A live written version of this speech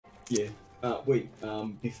Yeah. Wait.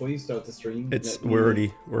 Before you start the stream,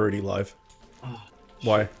 We're already live. Ah,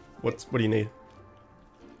 Why? shit. What do you need?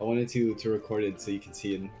 I wanted to record it so you can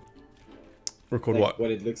see it, Record like, what?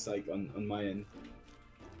 what it looks like on my end.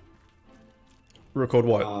 Record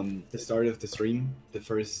what? The start of the stream, the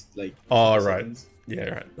first like. Oh, right. Seconds. Yeah,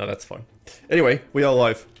 right. No, that's fine. Anyway, we are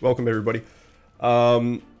live. Welcome everybody.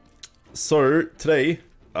 So today,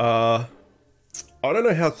 I don't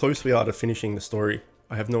know how close we are to finishing the story.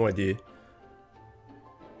 I have no idea.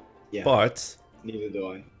 Yeah. But Neither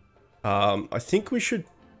do I think we should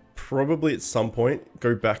probably at some point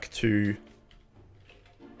go back to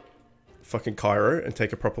fucking Cairo and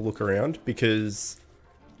take a proper look around, because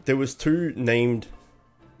there was three named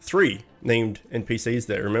NPCs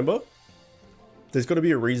there, remember? There's got to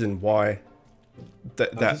be a reason why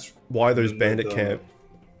why those bandit camp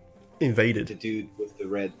invaded. The dude with the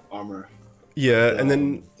red armor. Yeah, and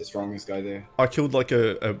then the strongest guy there. I killed like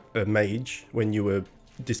a mage when you were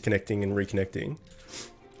disconnecting and reconnecting.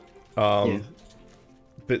 Yeah.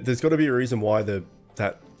 But there's got to be a reason why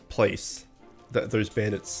that place, those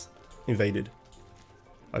bandits invaded.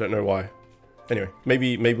 I don't know why. Anyway,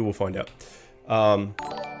 maybe we'll find out.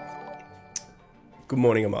 Good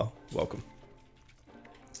morning, Amal. Welcome.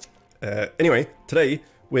 Anyway, today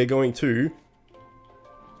we're going to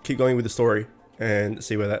keep going with the story and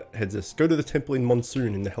see where that heads us. Go to the temple in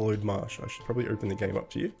Monsoon in the hallowed marsh. I should probably open the game up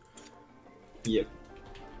to you. Yep.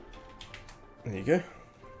 There you go.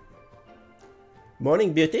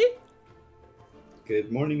 Morning, beauty.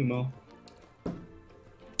 Good morning, Mo.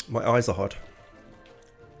 My eyes are hot.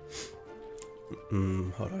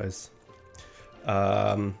 Hot eyes.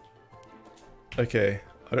 Okay.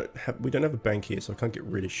 We don't have a bank here, so I can't get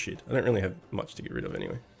rid of shit. I don't really have much to get rid of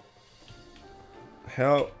anyway.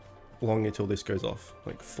 How long until this goes off?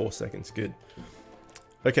 Like 4 seconds. Good.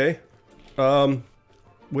 Okay.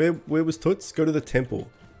 Where was Toots? Go to the temple.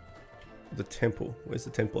 The temple. Where's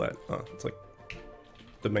the temple at? Oh, it's like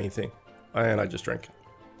the main thing. And I just drank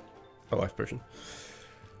a life potion.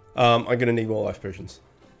 I'm gonna need more life potions.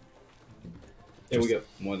 Yeah, we got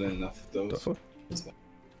more than enough of those. That's fine.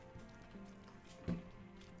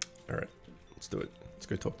 Alright, let's do it. Let's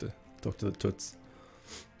go talk to the Toots.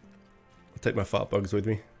 I'll take my fart bugs with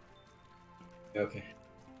me. Okay.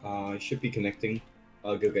 I should be connecting.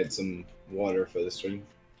 I'll go get some water for the stream.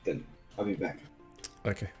 Then I'll be back.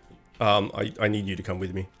 Okay. I need you to come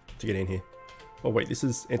with me to get in here. Oh wait, this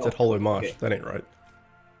is entered Hollow Marsh. Okay. That ain't right.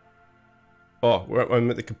 Oh, I'm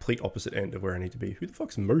at the complete opposite end of where I need to be. Who the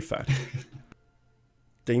fuck's Mofat?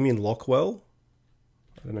 Damien Lockwell?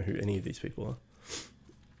 I don't know who any of these people are.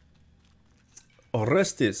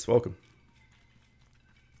 Orestes, welcome.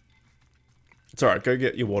 It's alright, go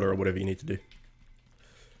get your water or whatever you need to do.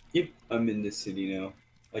 Yep, I'm in the city now.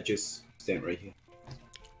 I just stand right here.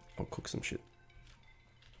 I'll cook some shit.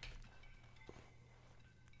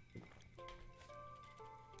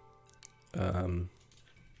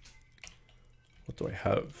 What do I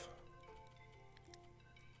have?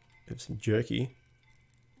 I have some jerky.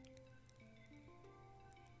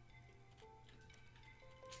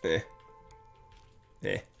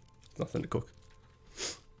 Nothing to cook.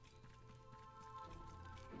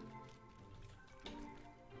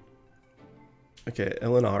 Okay,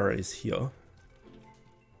 Elenara is here.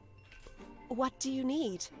 What do you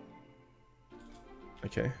need?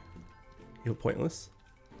 Okay. You're pointless.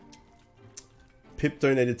 Pip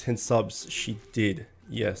donated 10 subs. She did.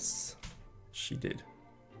 Yes. She did.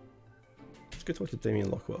 Let's go talk to Damien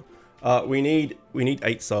Lockwell. We need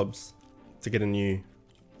 8 subs to get a new...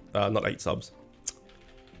 not 8 subs.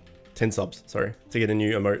 10 subs, sorry. To get a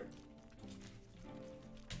new emote.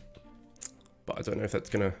 But I don't know if that's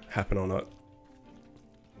going to happen or not.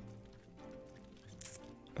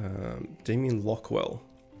 Damien Lockwell.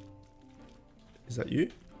 Is that you?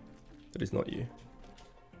 That is not you.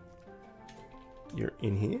 You're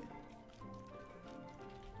in here?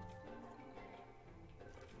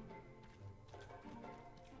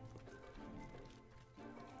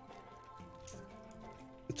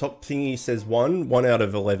 The top thingy says 1 out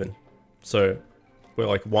of 11. So we're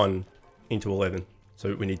like 1 into 11.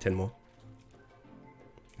 So we need 10 more.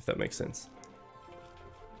 If that makes sense.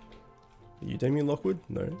 Are you Damien Lockwood?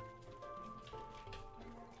 No.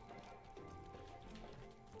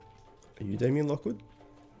 Are you Damien Lockwood?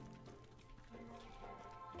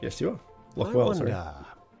 Yes, you are. Lockwell, sorry.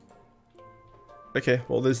 Okay,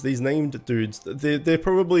 well, there's these named dudes. They're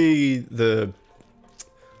probably the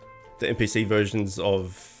NPC versions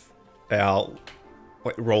of our,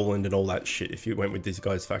 like, Roland and all that shit, if you went with these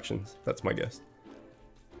guys' factions. That's my guess.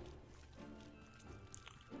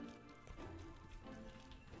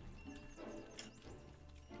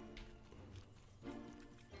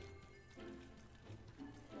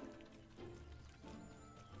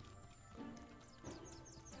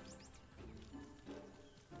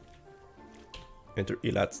 Enter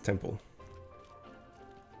Elat's temple.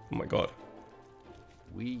 Oh my god.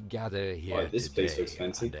 We gather here Wow, this place today looks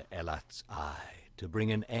fancy. under Elat's eye to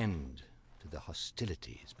bring an end to the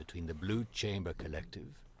hostilities between the Blue Chamber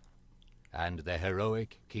Collective and the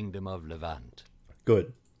heroic Kingdom of Levant.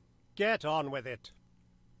 Good. Get on with it.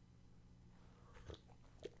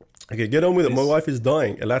 Okay, get on with it. My wife is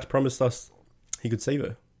dying. Elat promised us he could save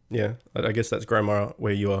her. Yeah, I guess that's grandma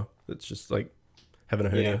where you are. It's just like having a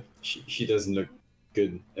hernia. Yeah, she doesn't look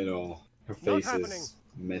good at all. Her Not face happening. is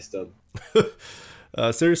messed up.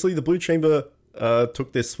 Seriously, the Blue Chamber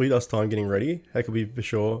took their sweet ass time getting ready. How could we be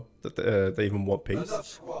sure that they even want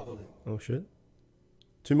peace? Oh shit.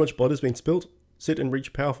 Too much blood has been spilt. Sit and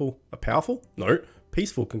reach peaceful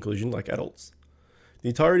conclusion like adults. The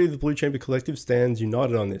entirety of the Blue Chamber Collective stands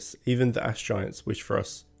united on this. Even the Ash Giants wish for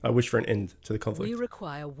an end to the conflict. We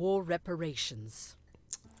require war reparations.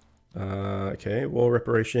 Okay, war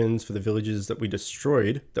reparations for the villages that were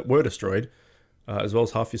destroyed, as well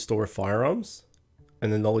as half your store of firearms,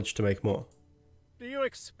 and the knowledge to make more. Do you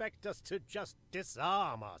expect us to just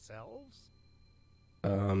disarm ourselves?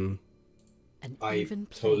 An I even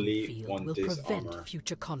totally playing field want will this prevent armor.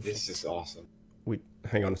 future conflict. This is awesome.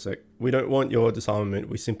 Hang on a sec. We don't want your disarmament.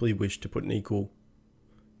 We simply wish to put an equal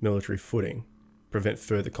military footing, prevent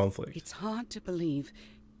further conflict. It's hard to believe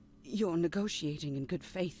you're negotiating in good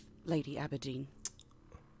faith, Lady Aberdeen.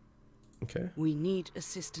 Okay. We need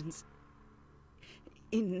assistance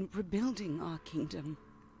in rebuilding our kingdom.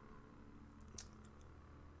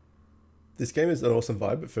 This game is an awesome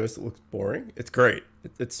vibe. At first, it looks boring. It's great.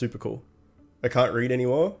 It's super cool. I can't read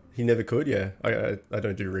anymore. He never could. Yeah, I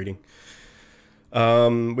don't do reading.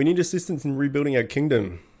 We need assistance in rebuilding our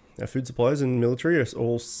kingdom. Our food supplies and military are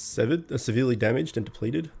all severely damaged and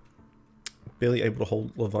depleted. Barely able to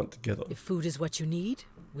hold Levant together. If food is what you need,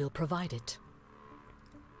 we'll provide it.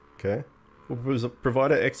 Okay. We'll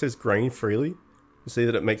provide our excess grain freely and see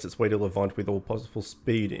that it makes its way to Levant with all possible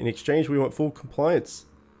speed. In exchange, we want full compliance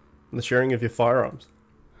and the sharing of your firearms.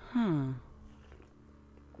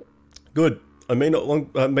 Good. I may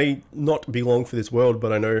not be long for this world,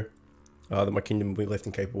 but I know that my kingdom will be left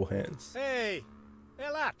in capable hands. Hey,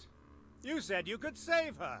 Elat, you said you could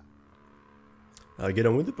save her. Get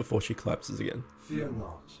on with it before she collapses again. Fear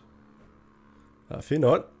not. Fear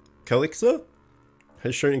not. Calixa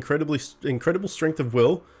has shown incredible strength of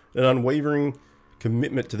will and unwavering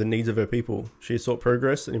commitment to the needs of her people. She has sought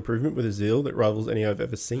progress and improvement with a zeal that rivals any I've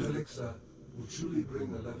ever seen. Calixa will truly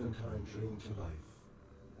bring the Levantine dream to life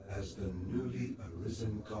as the newly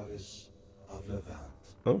arisen goddess of Levant.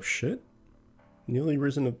 Oh shit. Newly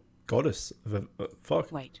risen goddess of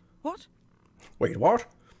fuck. Wait, what? Wait, what?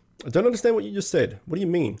 I don't understand what you just said. What do you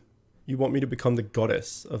mean? You want me to become the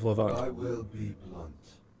goddess of Levant? I will be blunt.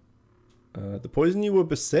 The poison you were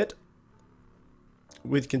beset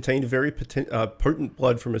with contained very potent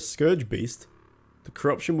blood from a scourge beast. The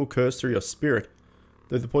corruption will curse through your spirit.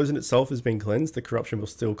 Though the poison itself has been cleansed, the corruption will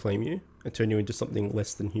still claim you and turn you into something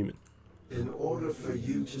less than human. In order for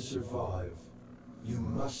you to survive, you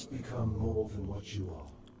must become more than what you are.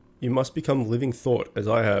 You must become living thought, as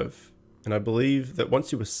I have. And I believe that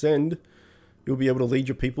once you ascend, you'll be able to lead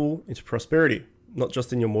your people into prosperity. Not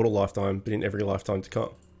just in your mortal lifetime, but in every lifetime to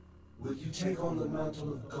come. Will you take on the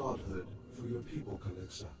mantle of godhood for your people,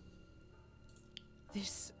 Calixa?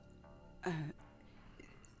 This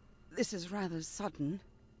is rather sudden.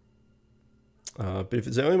 But if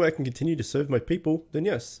it's the only way I can continue to serve my people, then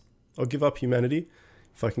yes. I'll give up humanity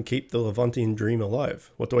if I can keep the Levantian dream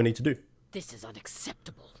alive. What do I need to do? This is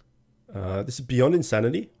unacceptable. This is beyond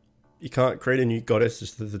insanity. You can't create a new goddess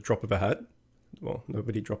just at the drop of a hat. Well,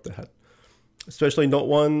 nobody dropped a hat. Especially not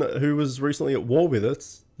one who was recently at war with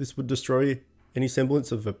us. This would destroy any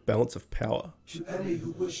semblance of a balance of power. To any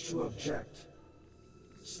who wish to object,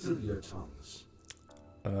 still your tongues.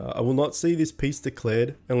 I will not see this peace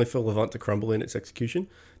declared, only for Levant to crumble in its execution.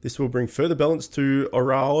 This will bring further balance to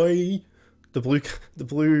Orai. The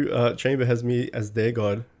blue chamber has me as their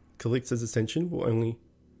god. Calixa's ascension will only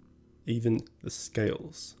even the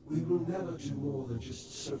scales. We will never do more than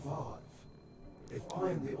just survive. If I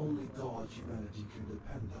am the only god humanity can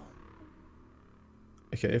depend on.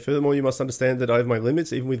 Okay, furthermore, you must understand that I have my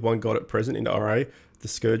limits. Even with one god at present in RA, the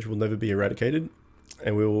scourge will never be eradicated,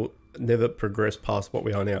 and we will never progress past what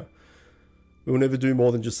we are now. We will never do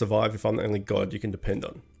more than just survive if I'm the only god you can depend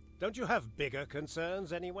on. Don't you have bigger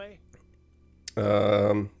concerns anyway?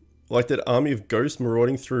 Like that army of ghosts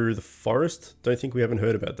marauding through the forest? Don't think we haven't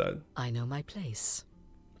heard about that. I know my place.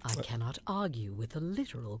 I cannot argue with a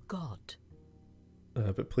literal god.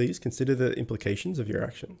 But please consider the implications of your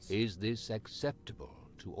actions. Is this acceptable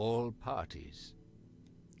to all parties?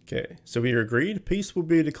 Okay, so we agreed. Peace will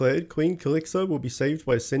be declared. Queen Calixa will be saved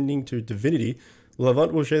by ascending to divinity.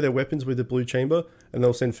 Levant will share their weapons with the Blue Chamber, and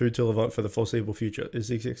they'll send food to Levant for the foreseeable future. Is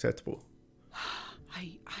this acceptable?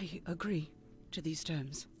 I agree to these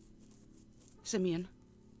terms. Simeon?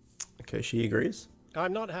 Okay, she agrees.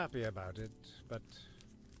 I'm not happy about it, but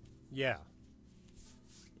yeah.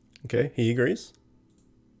 Okay, he agrees.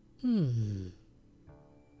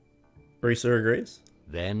 Risa agrees.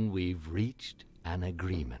 Then we've reached an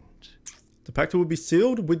agreement. The pact will be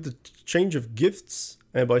sealed with the change of gifts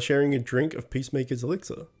and by sharing a drink of Peacemaker's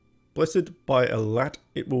elixir. Blessed by Elat,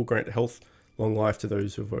 it will grant health, long life to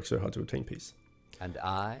those who have worked so hard to obtain peace. And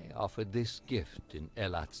I offered this gift in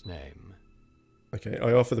Elat's name. Okay,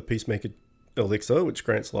 I offer the Peacemaker elixir, which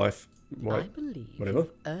grants life. I believe whatever.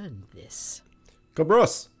 you've earned this.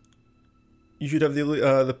 Gobros, you should have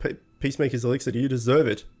the Peacemaker's elixir. You deserve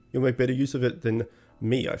it. You'll make better use of it than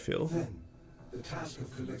me, I feel. Then, the task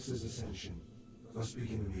of Calix's ascension must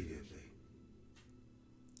begin immediately.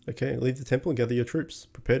 Okay, leave the temple and gather your troops.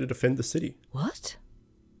 Prepare to defend the city. What?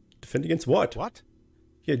 Defend against what? What?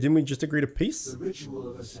 Yeah, didn't we just agree to peace? The ritual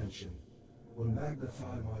of ascension will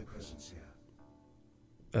magnify my presence here.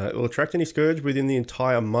 It will attract any scourge within the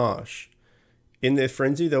entire marsh. In their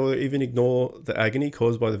frenzy, they will even ignore the agony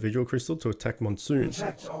caused by the visual crystal to attack Monsoon.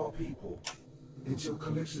 Protect our people until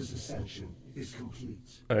Calix's ascension is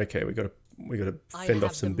complete. Okay, we gotta I fend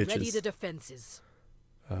have off some them ready bitches. to defenses.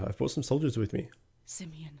 I've brought some soldiers with me.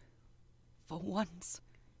 Simeon, for once,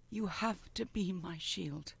 you have to be my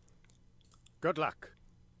shield. Good luck.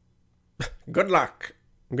 Good luck.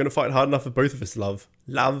 I'm gonna fight hard enough for both of us, love.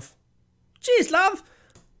 Love. Cheers, love.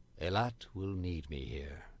 Elat will need me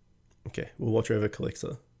here. Okay, we'll watch over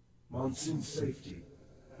Calixa. Monsoon's safety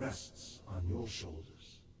rests on your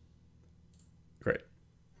shoulders. Great.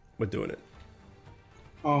 We're doing it.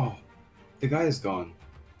 Oh, the guy is gone.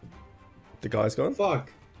 The guy's gone?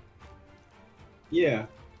 Fuck. Yeah.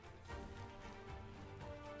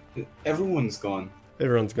 Everyone's gone.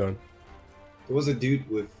 Everyone's gone. There was a dude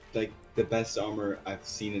with like the best armor I've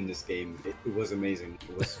seen in this game. It was amazing.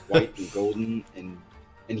 It was white and golden, and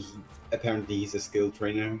he apparently he's a skill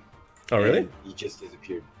trainer. Oh, really? And he just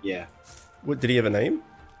disappeared. Yeah. What, did he have a name?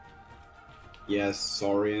 Yeah,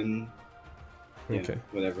 Saurian. Yeah, Okay.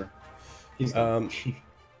 whatever. He's gone.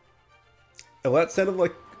 Well, that sounded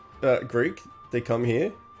like Greek. They come here,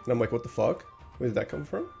 and I'm like, what the fuck? Where did that come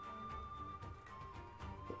from?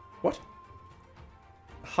 What?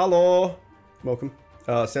 Hello. Welcome.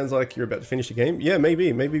 Sounds like you're about to finish the game. Yeah,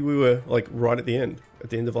 maybe. Maybe we were like right at the end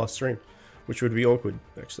of last stream, which would be awkward,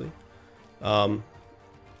 actually.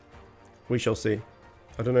 We shall see.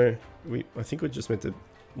 I don't know. I think we're just meant to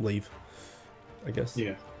leave, I guess.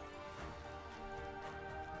 Yeah.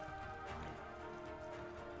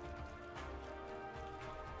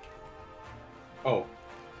 Oh.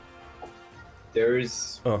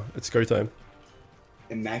 There's Oh, it's go time.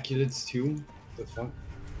 Immaculates too? The fuck?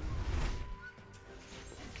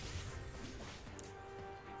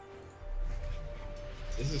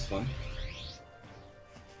 This is fun.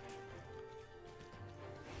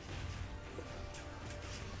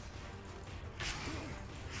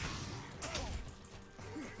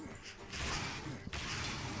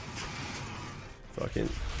 Fucking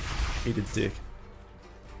eat a dick.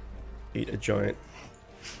 Eat a giant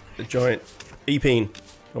epine.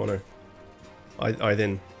 Oh no. I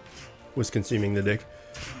then was consuming the dick.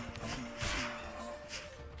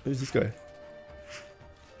 Who's this guy?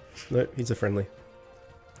 No, he's a friendly.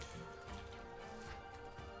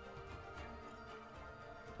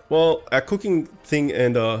 Well, our cooking thing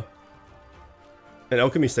and an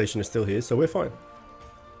alchemy station is still here, so we're fine.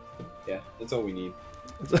 Yeah, that's all we need.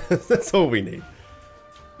 That's all we need.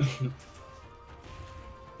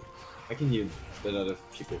 I can hear a lot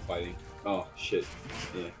of people fighting. Oh shit.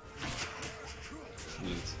 Yeah.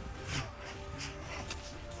 Means.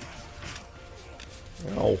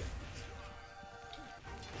 Ow.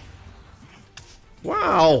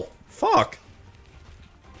 Wow! Fuck!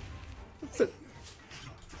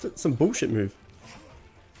 That's some bullshit move.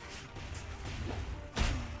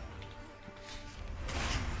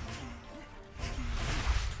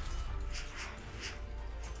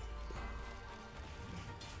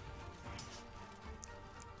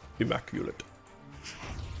 Immaculate.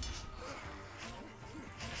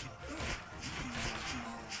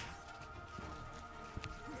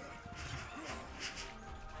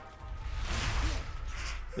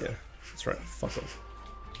 Yeah, that's right. Fuck off.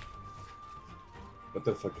 What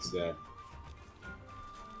the fuck is that?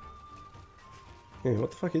 Yeah,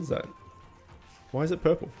 what the fuck is that? Why is it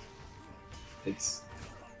purple? It's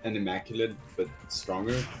an immaculate, but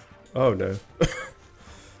stronger. Oh no.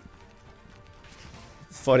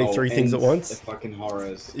 fighting three things at and once. The fucking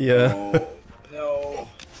horrors. Yeah. Oh, no.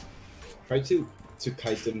 Try to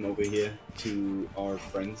kite them over here to our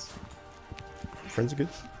friends. Friends are good.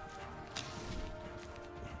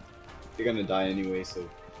 They're gonna die anyway, so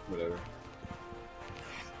whatever.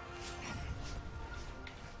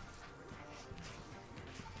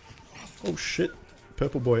 Oh shit.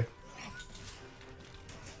 Purple boy.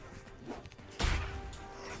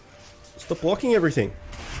 Stop blocking everything.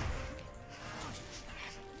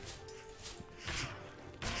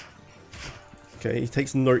 Okay, he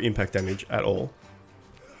takes no impact damage at all.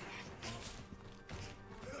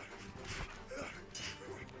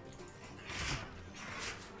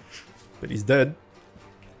 But he's dead.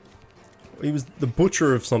 He was the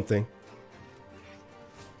butcher of something.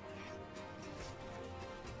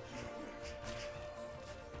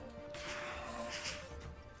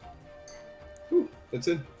 Ooh, that's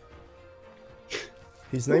it.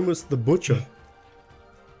 His name was the Butcher.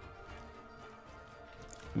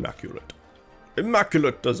 Immaculate.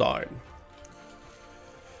 Immaculate design.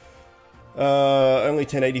 Only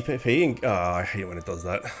 1080p. And, I hate when it does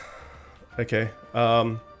that. Okay.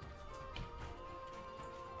 Talk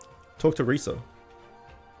to Risa.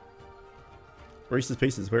 Risa's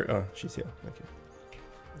pieces. Where? Oh, she's here. Okay.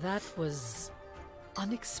 That was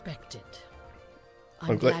unexpected.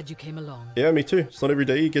 I'm I'm glad- glad you came along. Yeah, me too. It's not every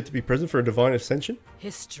day you get to be present for a divine ascension.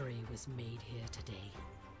 History was made here today.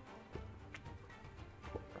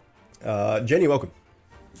 Jenny, welcome.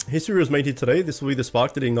 History was made here today. This will be the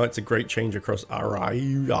spark that ignites a great change across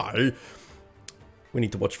RI. We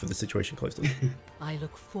need to watch for the situation closely. I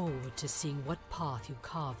look forward to seeing what path you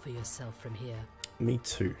carve for yourself from here. Me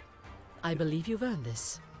too. I believe you've earned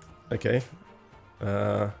this. Okay.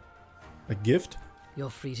 A gift? You're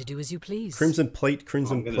free to do as you please. Crimson plate, I'm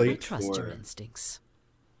crimson gonna I plate. trust your for- instincts.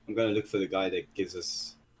 I'm gonna look for the guy that gives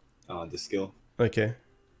us the skill. Okay.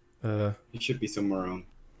 He should be somewhere around.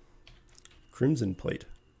 Crimson plate.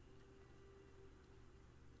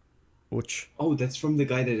 Which? Oh, that's from the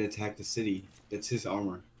guy that attacked the city. That's his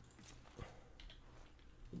armor.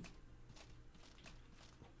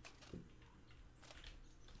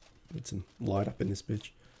 Need some light up in this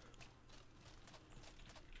bitch.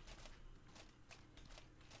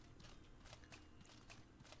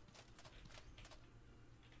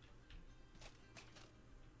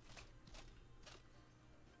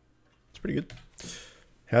 It's pretty good.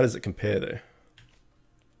 How does it compare though?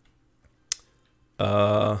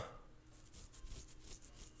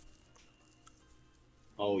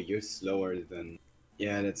 Oh, you're slower than...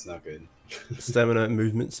 Yeah, that's not good. Stamina,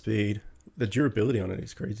 movement speed. The durability on it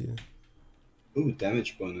is crazy. Ooh,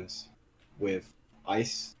 damage bonus. With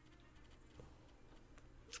ice.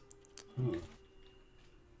 Huh.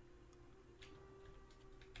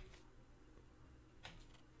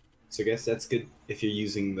 So I guess that's good if you're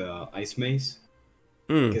using the ice mace.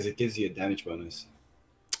 Because it gives you a damage bonus.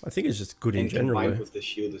 I think it's just good in And general. combined Though. with the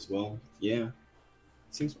shield as well. Yeah.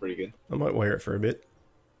 Seems pretty good. I might wear it for a bit.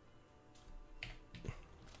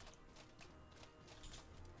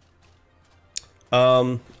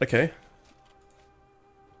 Okay.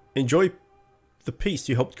 Enjoy the piece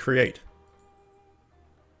you helped create.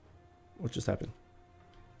 What just happened?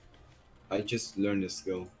 I just learned a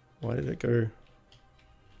skill. Why did it go?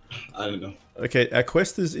 I don't know. Okay, our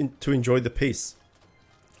quest is to enjoy the piece.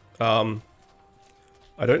 I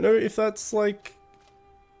don't know if that's like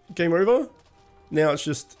game over. Now it's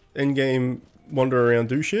just end game, wander around,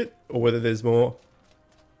 do shit, or whether there's more.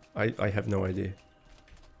 I have no idea.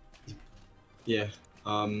 Yeah.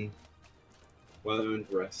 Well-earned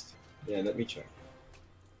rest. Yeah, let me check.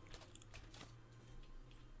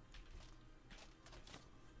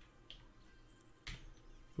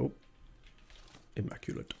 Oh,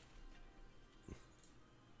 immaculate.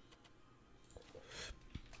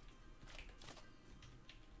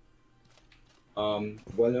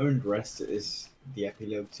 Well-earned rest is the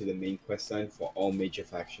epilogue to the main questline for all major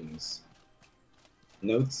factions.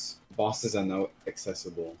 Notes: bosses are now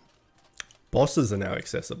accessible. Bosses are now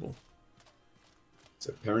accessible.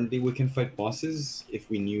 So apparently we can fight bosses if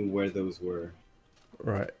we knew where those were.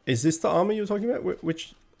 Right. Is this the armor you were talking about?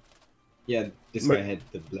 Which? Yeah, this Mo- guy had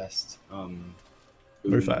the blessed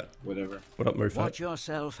Mofat. whatever. What up, Mofat? Watch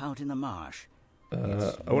yourself out in the marsh. I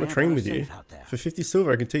want to train with you. safe out there. For 50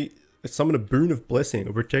 silver, I can summon a boon of blessing.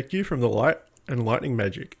 It'll protect you from the light and lightning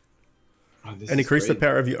magic. Oh, this And is increase the great.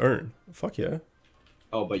 power of your own. Fuck yeah.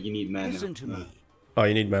 Oh, but you need mana. Listen to me. Oh,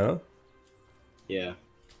 you need mana? Yeah,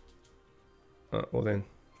 Well then,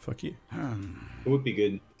 fuck you. it would be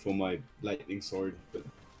good for my lightning sword, but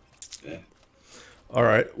yeah.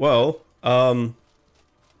 Alright, well, I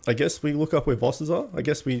guess we look up where bosses are. I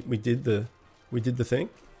guess we did the We did the thing.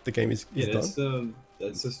 The game is Yeah, done.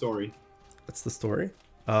 that's the story. That's the story.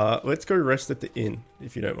 Let's go rest at the inn,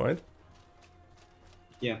 if you don't mind.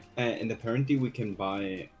 Yeah, and apparently we can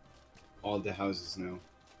buy all the houses now.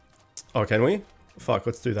 Oh, can we? Fuck,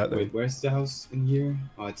 let's do that then. Wait, where's the house in here?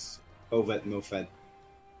 Oh, it's Ovet Mofed.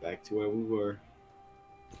 Back to where we were.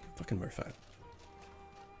 Fucking Mofat.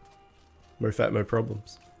 Mofat, no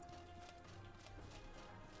problems.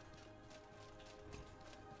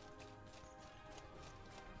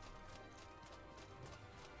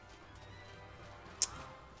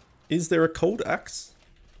 Is there a cold axe?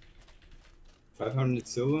 500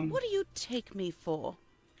 silver? What do you take me for?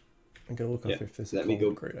 I'm gonna look up if there's a let me go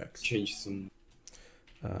cold great axe. change some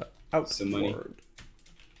Some money.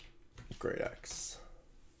 Great axe.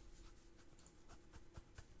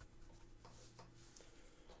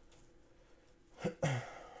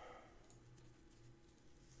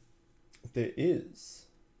 There is.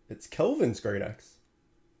 It's Kelvin's great axe.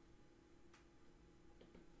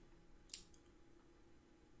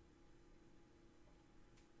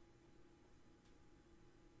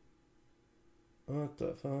 What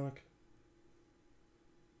the fuck?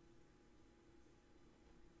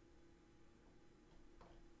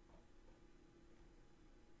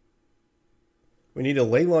 We need a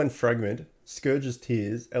Leyline Fragment, Scourge's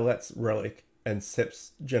Tears, Elat's Relic, and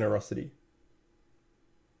Sep's Generosity.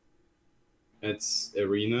 It's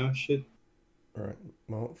arena shit. Alright,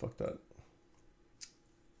 well, fuck that.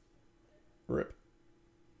 Rip.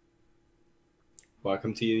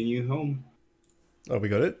 Welcome to your new home. Oh, we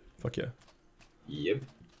got it? Fuck yeah. Yep.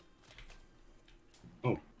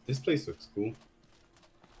 Oh, this place looks cool.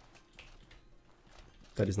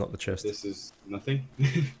 That is not the chest. This is nothing.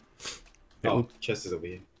 It oh, looked- chest is over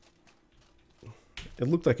here. It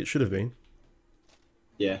looked like it should have been.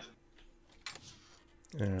 Yeah.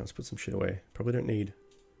 Alright, let's put some shit away. Probably don't need.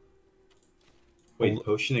 Wait, Oh.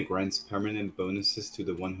 potion that grants permanent bonuses to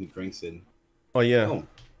the one who drinks it. Oh yeah. Oh,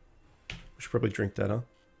 We should probably drink that, huh?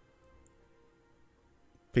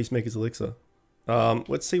 Peacemaker's Elixir.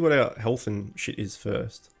 Let's see what our health and shit is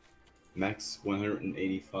first. max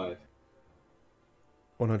 185.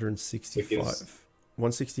 165. It gives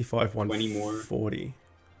 165, 20 more. 140.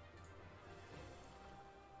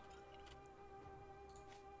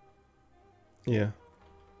 Yeah.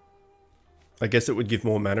 I guess it would give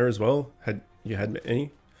more mana as well, had you had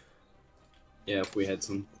any. Yeah, if we had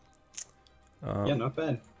some. Yeah, Yeah, not bad.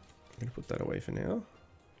 I'm gonna put that away for now.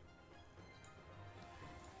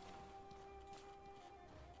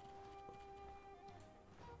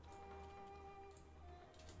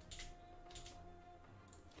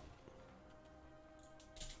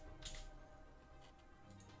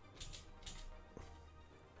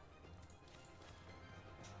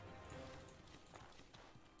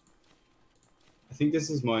 I think this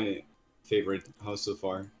is my favorite house so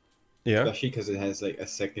far. Yeah. Especially because it has like a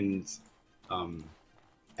second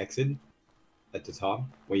exit at the top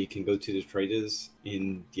where you can go to the traders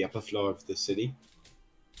in the upper floor of the city.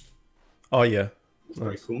 Oh yeah. It's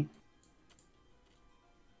very Nice. cool.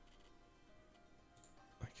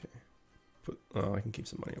 Okay. Oh, I can keep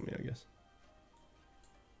some money on me, I guess.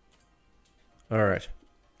 Alright.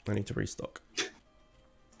 I need to restock.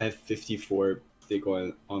 I have 54 thick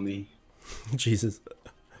oil on me. Jesus.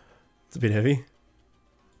 It's a bit heavy.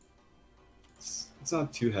 It's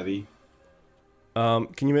not too heavy.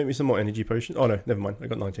 Can you make me some more energy potions? Oh no, never mind. I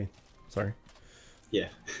got 19. Sorry. Yeah.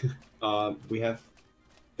 We have...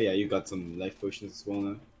 Yeah, you got some life potions as well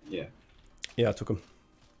now. Yeah. Yeah, I took them.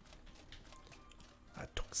 I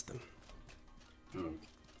took them. Okay.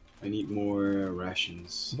 I need more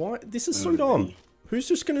rations. Why? This is I so don't have dumb. any. Who's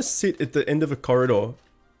just gonna sit at the end of a corridor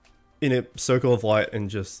in a circle of light and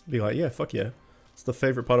just be like, yeah, fuck yeah. It's the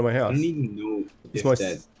favorite part of my I house. don't even know It's if my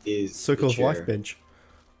that is Circle the of life chair. bench.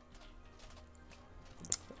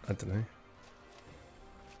 I don't know.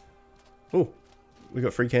 Oh, we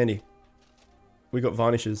got free candy. We got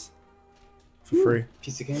varnishes for free.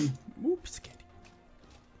 Piece of candy. Ooh, piece of candy.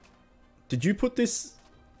 Did you put this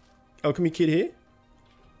alchemy kit here?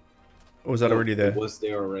 Or was that No, already there? It was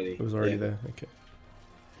there already. It was already Yeah, there. Okay.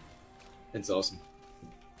 It's awesome.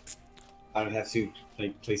 I don't have to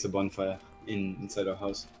like place a bonfire inside our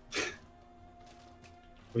house,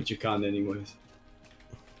 which you can't anyways.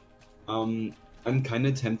 I'm kind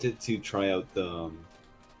of tempted to try out the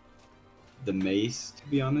mace, to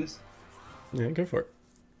be honest, Yeah, go for it.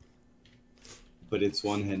 but it's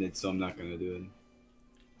one-handed, so I'm not gonna do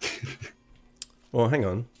it. Well, hang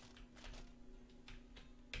on.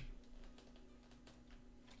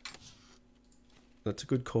 That's a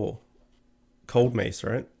good call. Cold mace,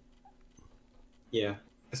 right? Yeah,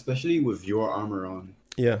 especially with your armor on.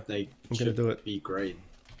 Yeah, Like, I'm gonna should do it. be great.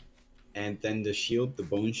 And then the shield, the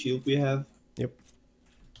bone shield we have. Yep.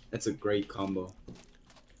 That's a great combo.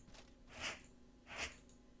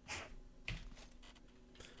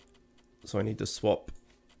 So I need to swap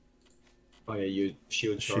Oh yeah, you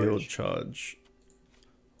shield charge. shield charge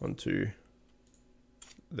onto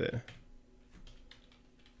there.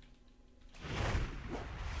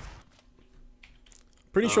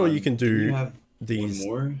 Pretty sure you can do you have these one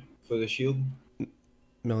more for the shield.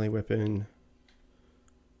 melee weapon.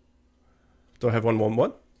 Do I have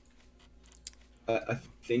one? I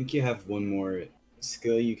think you have one more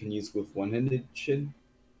skill you can use with one-handed shit.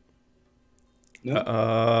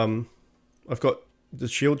 No. I've got the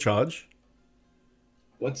shield charge.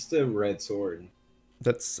 What's the red sword?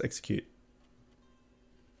 That's execute.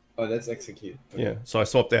 Oh, that's execute. Okay. Yeah, so I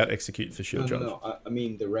swapped out execute for shield charge. No. I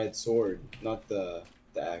mean the red sword, not the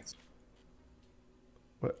axe.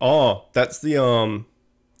 Oh, that's the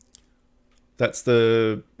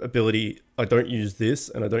ability. I don't use this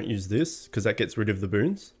and I don't use this because that gets rid of the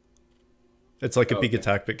boons. It's like a big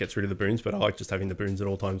attack but gets rid of the boons, but I like just having the boons at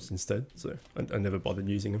all times instead, so I never bothered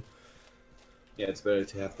using them. Yeah, it's better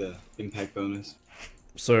to have the impact bonus.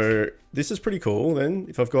 So this is pretty cool then.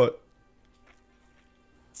 If I've got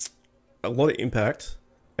a lot of impact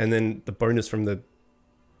and then the bonus from the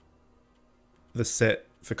set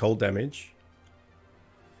for cold damage.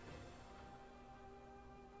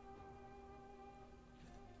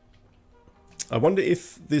 I wonder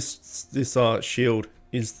if this shield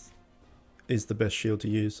is the best shield to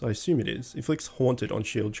use. I assume it is. Inflicts haunted on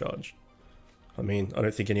shield charge. I mean, I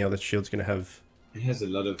don't think any other shield's going to have... It has a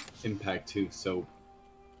lot of impact too, so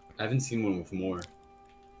I haven't seen one with more.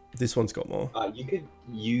 This one's got more. You could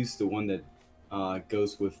use the one that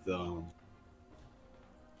goes with the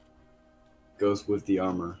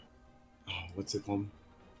armor. Oh, what's it called?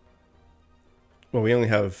 Well, we only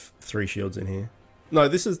have 3 shields in here. No,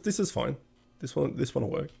 this is fine. This one will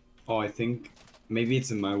work. Oh, I think maybe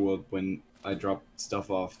it's in my world when I drop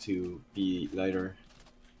stuff off to be lighter.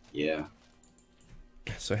 Yeah.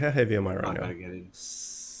 So how heavy am I right I now? gotta get it.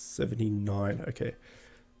 79. Okay.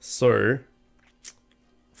 So,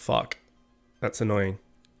 fuck. That's annoying.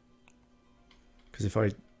 Because if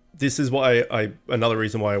I... This is why another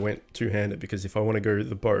reason why I went two-handed, because if I want to go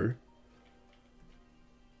the bow...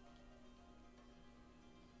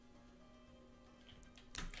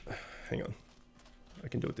 Hang on. I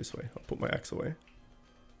can do it this way. I'll put my axe away.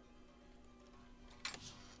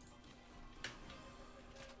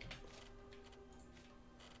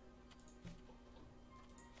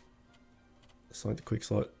 Assign the quick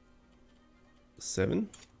slot 7.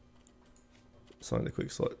 Assign the quick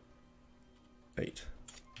slot 8.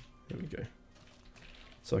 There we go.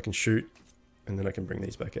 So I can shoot and then I can bring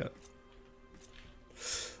these back out.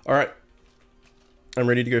 Alright. I'm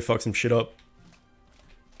ready to go fuck some shit up.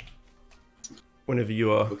 Whenever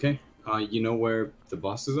you are. Okay. You know where the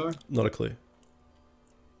bosses are? Not a clue.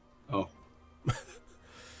 Oh.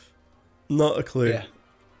 Not a clue. Yeah.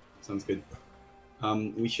 Sounds good.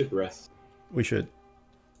 We should rest. We should.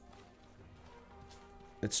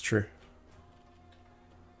 It's true.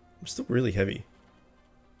 I'm still really heavy.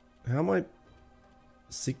 How am I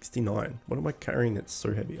 69? What am I carrying that's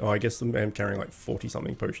so heavy? Oh, I guess I'm carrying like 40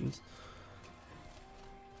 something potions.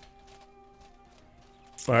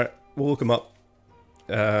 Alright, we'll look them up.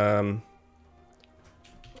 I'm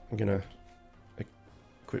gonna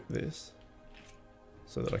equip this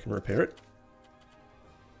so that I can repair it.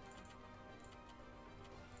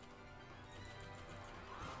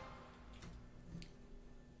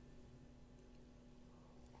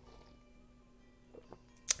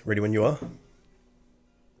 Ready when you are?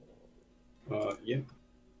 Yeah.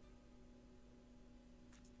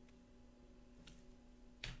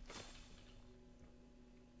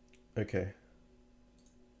 Okay.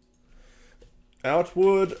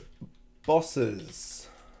 Outward bosses.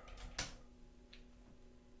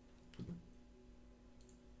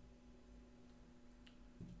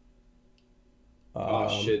 Oh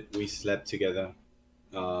shit, we slept together.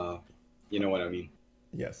 You know what I mean.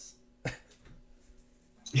 Yes.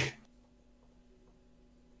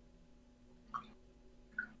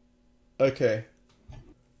 Okay.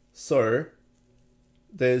 So,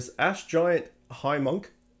 there's Ash Giant High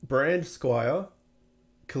Monk, Brand Squire,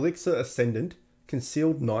 Calixer Ascendant,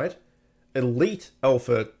 Concealed Knight, Elite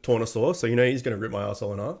Alpha Tornosaur, so you know he's going to rip my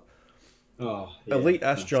asshole in half. Oh, yeah, Elite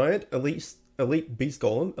Ash Giant, Elite Beast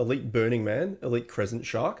Golem, Elite Burning Man, Elite Crescent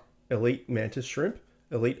Shark, Elite Mantis Shrimp,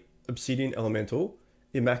 Elite Obsidian Elemental,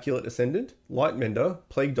 Immaculate Ascendant, Light Mender,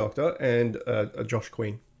 Plague Doctor, and a Josh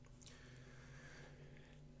Queen.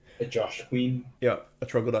 A Josh Queen? Yeah, a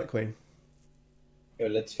Troglodyte Queen. Yo,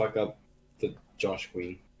 let's fuck up the Josh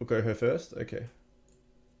Queen. We'll go her first. Okay.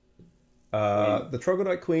 The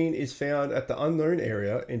Troglodyte Queen is found at the unknown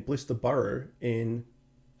area in Blister Burrow in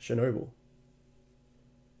Chernobyl.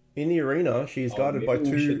 In the arena, she is guarded by two.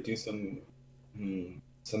 We should do something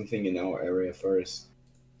in our area first,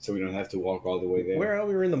 so we don't have to walk all the way there. Where are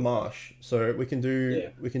we? We're in the marsh, so we can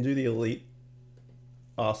do the elite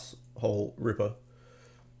asshole ripper.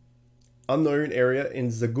 Unknown area in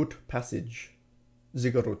Zigurut Passage.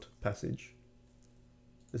 Zigurut Passage.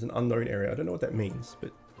 There's an unknown area. I don't know what that means,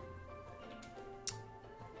 but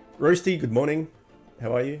Roasty, good morning.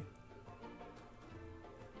 How are you?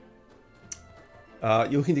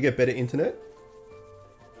 You're looking to get better internet?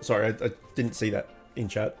 Sorry, I didn't see that in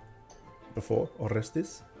chat before.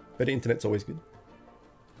 Orestes. Better internet's always good.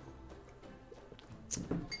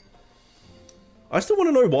 I still want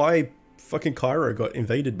to know why fucking Cairo got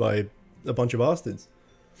invaded by a bunch of bastards.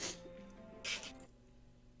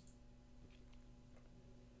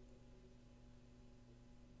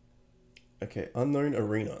 Okay, unknown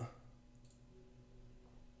arena.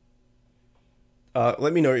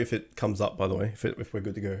 Let me know if it comes up, by the way, if we're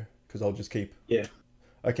good to go, because I'll just keep... Yeah.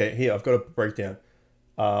 Okay, here, I've got a breakdown.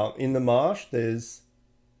 In the marsh, there's...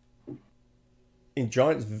 In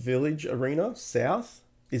Giant's Village Arena, south,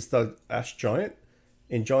 is the Ash Giant.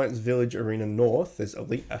 In Giant's Village Arena north, there's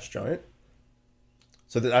Elite Ash Giant.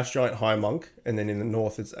 So the Ash Giant High Monk, and then in the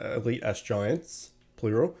north, it's Elite Ash Giants,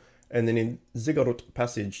 plural. And then in Zigurut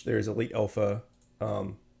Passage, there is Elite Alpha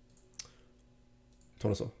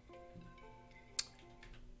Tornasaur.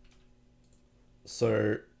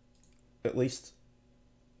 So, at least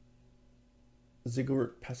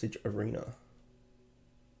Zigurut Passage Arena.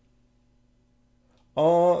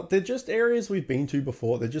 They're just areas we've been to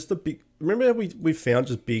before. They're just a big... Remember how we found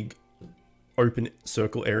just big open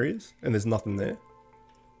circle areas and there's nothing there?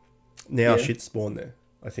 Now shit spawned there.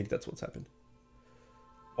 I think that's what's happened.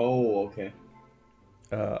 Oh, okay.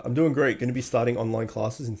 I'm doing great. Going to be starting online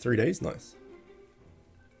classes in 3 days. Nice.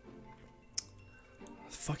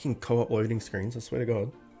 Fucking co-op loading screens, I swear to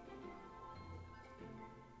God.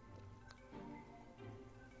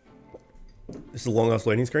 This is a long ass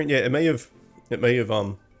loading screen. Yeah, it may have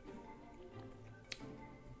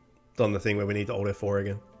done the thing where we need to Alt F4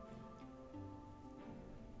 again.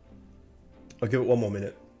 I'll give it 1 more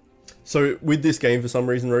minute. So with this game, for some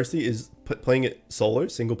reason, Roasty, is playing it solo,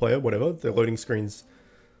 single player, whatever. The loading screens,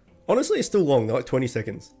 honestly, it's still long. They're like 20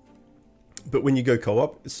 seconds. But when you go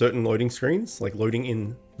co-op, certain loading screens, like loading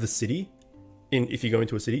in the city, if you go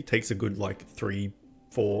into a city, takes a good like 3,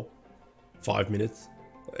 4, 5 minutes.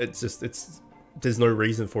 There's no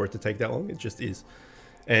reason for it to take that long. It just is.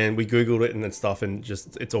 And we Googled it and then stuff, and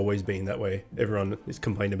it's always been that way. Everyone is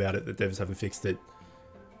complaining about it, that devs haven't fixed it.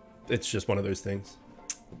 It's just one of those things.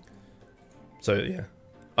 So yeah,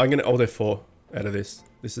 I'm gonna Alt F4 out of this.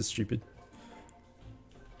 This is stupid.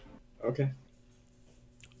 Okay.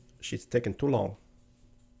 She's taking too long.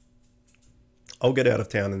 I'll get out of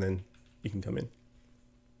town and then you can come in.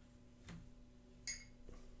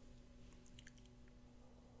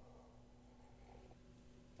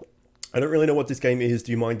 I don't really know what this game is.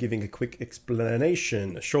 Do you mind giving a quick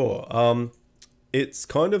explanation? Sure. It's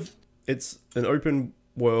an open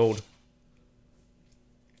world.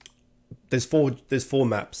 There's four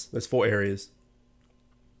maps. There's 4 areas.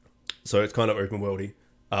 So it's kind of open worldy.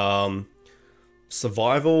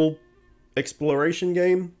 Survival exploration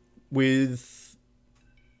game with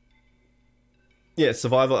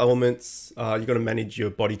survival elements. You've got to manage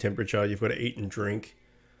your body temperature. You've got to eat and drink.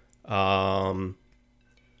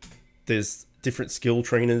 There's different skill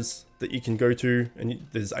trainers that you can go to, and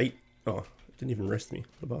there's 8. Oh, it didn't even rest me,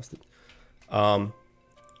 the bastard.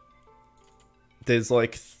 There's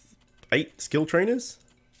like 8 skill trainers,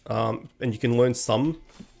 and you can learn some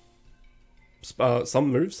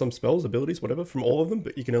moves, some spells, abilities, whatever, from all of them,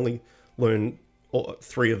 but you can only learn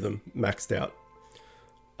 3 of them maxed out.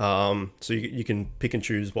 So you can pick and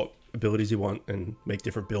choose what abilities you want and make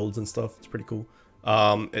different builds and stuff. It's pretty cool.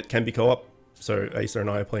 It can be co-op, so Asa and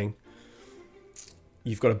I are playing.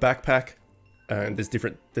 You've got a backpack, and there's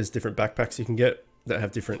different backpacks you can get that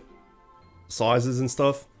have different sizes and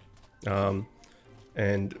stuff.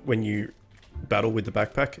 And when you battle with the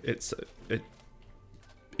backpack, it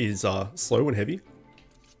is slow and heavy,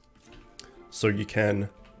 so you can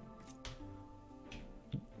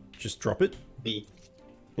just drop it. B.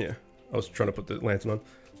 Yeah, I was trying to put the lantern on,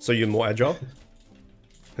 so you're more agile,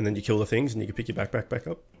 and then you kill the things, and you can pick your backpack back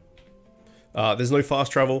up. There's no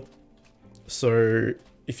fast travel, so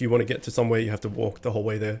if you want to get to somewhere, you have to walk the whole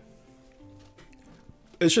way there.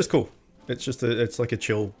 It's just cool. It's like a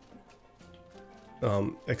chill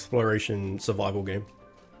exploration survival game.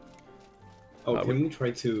 Oh, can we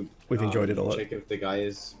try to? We've enjoyed it a lot. Check if the guy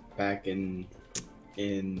is back in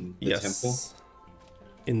the Yes. temple.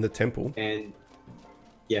 In the temple. And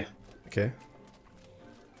yeah, Okay.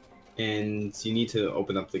 and you need to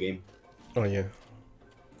open up the game. Oh yeah.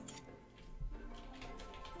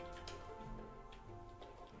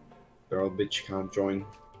 Girl, bitch can't join.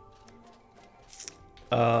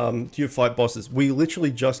 Do you fight bosses? We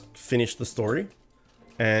literally just finished the story,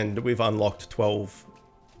 and we've unlocked 12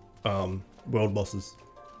 world bosses.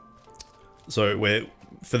 So we're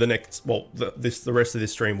for the next the rest of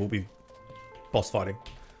this stream will be boss fighting.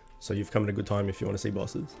 So you've come at a good time if you want to see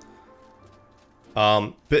bosses.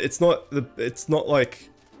 But it's not like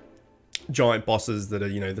giant bosses that are,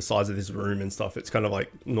 you know, the size of this room and stuff. It's kind of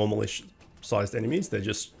like normalish sized enemies. They're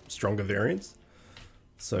just stronger variants.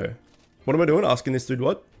 So what am I doing? Asking this dude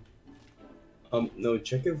what? No,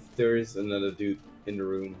 check if there is another dude in the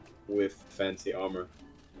room with fancy armor.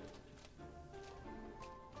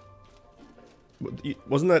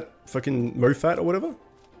 Wasn't that fucking Mofat or whatever?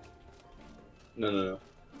 No.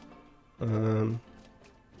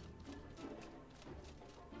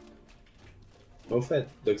 Mofat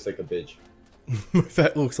looks like a bitch.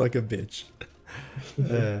 Mofat looks like a bitch.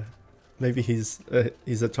 Maybe he's a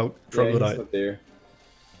troglodyte. Yeah, he's not there.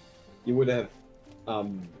 You would have,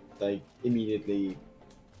 like, immediately,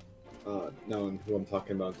 known who I'm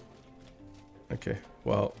talking about. Okay,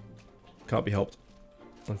 well, can't be helped,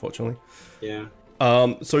 unfortunately. Yeah.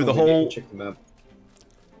 So the whole check the map.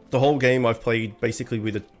 The whole game I've played basically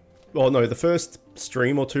with a, well, no, the first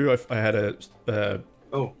stream or two I had a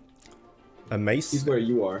mace. He's where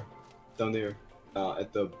you are, down there,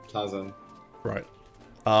 at the plaza. Right.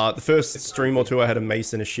 The first stream or two I had a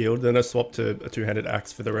mace and a shield, then I swapped to a two-handed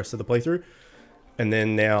axe for the rest of the playthrough, and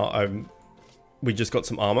then now we just got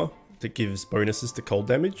some armor that gives bonuses to cold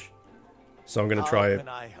damage, so I'm gonna try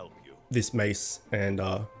this mace and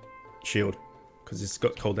shield because it's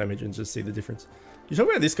got cold damage and just see the difference. You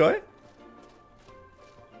talking about this guy?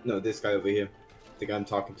 No, this guy over here, the guy I'm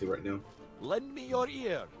talking to right now. Lend me your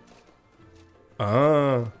ear.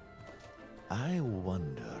 Ah. I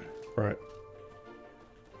wonder. Right.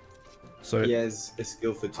 So he has a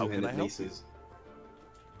skill for two-handed maces.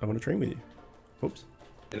 I want to train with you. Oops.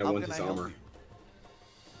 And I want his armor.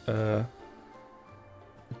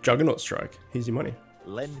 Juggernaut Strike. Here's your money.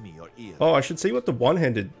 Lend me your ear. Oh, I should see what the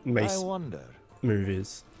one-handed mace wonder. Move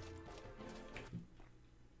is.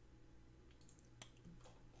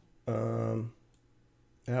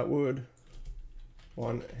 Outward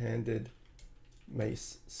one-handed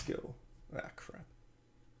mace skill. Ah, crap.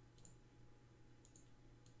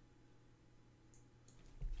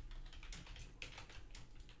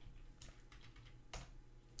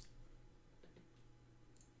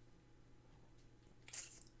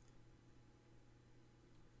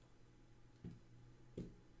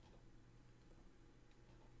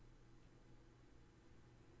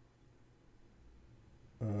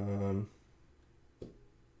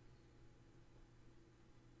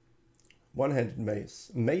 One-handed mace.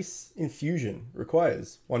 Mace infusion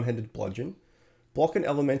requires one-handed bludgeon. Block an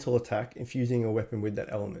elemental attack, infusing a weapon with that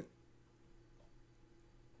element.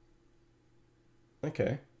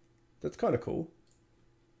 Okay, that's kind of cool.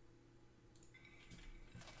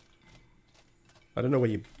 I don't know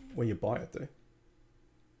where you buy it though.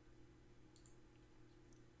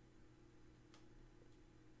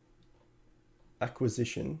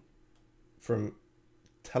 Acquisition from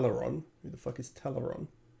Teleron. Who the fuck is Teleron?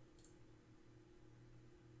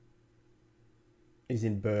 He's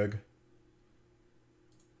in Berg.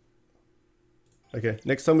 Okay,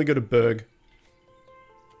 next time we go to Berg,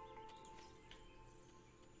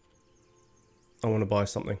 I want to buy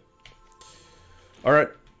something. Alright.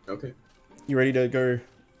 Okay. You ready to go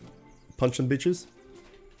punch some bitches?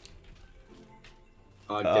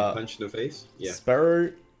 Get punched in the face? Yeah.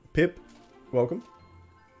 Sparrow, Pip, welcome.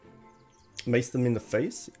 Mace them in the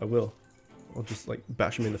face? I will. I'll just like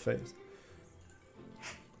bash them in the face.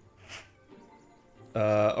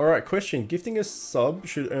 Alright, question. Gifting a sub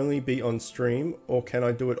should only be on stream, or can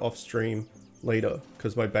I do it off stream later?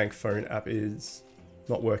 Because my bank phone app is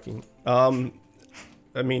not working. I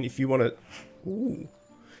mean, if you want to...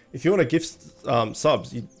 If you want to gift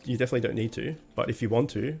subs, you definitely don't need to. But if you want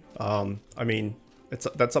to, I mean,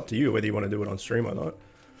 that's up to you whether you want to do it on stream or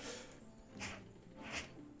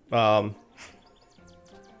not.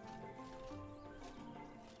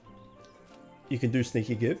 You can do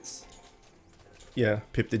sneaky gifts. Yeah,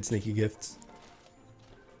 Pip did sneaky gifts.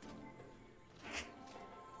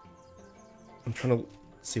 I'm trying to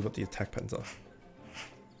see what the attack patterns are.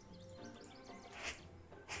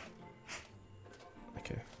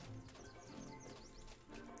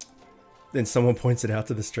 Then someone points it out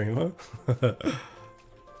to the streamer.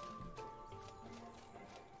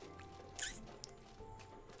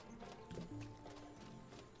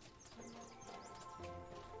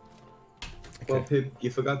 Well, Pip, you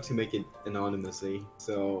forgot to make it anonymously,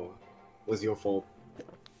 so it was your fault.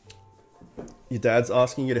 Your dad's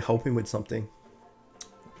asking you to help him with something.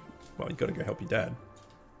 Well, you gotta go help your dad.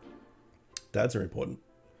 Dads are important.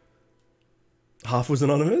 Half was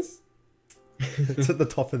anonymous? It's at the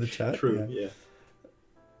top of the chat. True,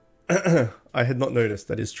 yeah. I had not noticed.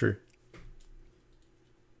 That is true.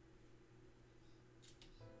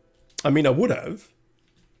 I mean, I would have.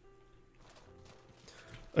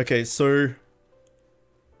 Okay, so...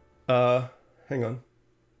 hang on.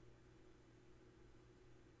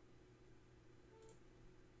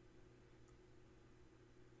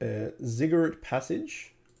 Ziggurat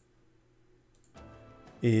Passage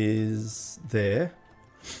is there.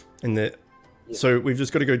 And the... Yeah. So we've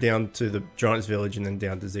just got to go down to the Giant's Village and then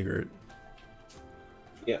down to Ziggurat.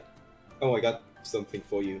 Yeah. Oh, I got something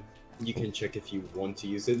for you. You can check if you want to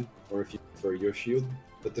use it, or if you prefer your shield,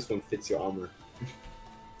 but this one fits your armor.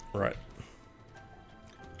 Right.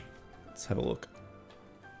 Let's have a look.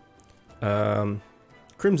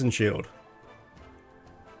 Crimson Shield.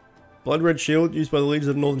 Blood red shield used by the leaders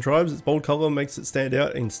of the northern tribes. Its bold color makes it stand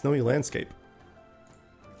out in snowy landscape.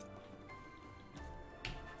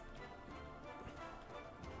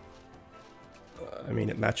 I mean,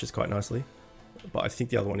 it matches quite nicely, but I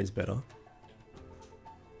think the other one is better.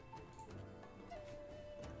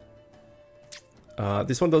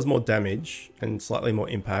 This one does more damage and slightly more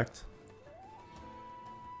impact.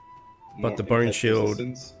 But the bone shield...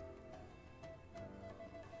 resistance.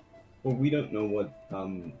 Well, we don't know what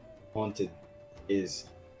Haunted is.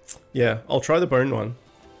 Yeah, I'll try the bone one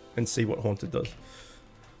and see what Haunted does.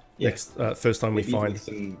 Yeah. Next, first time we Maybe find makes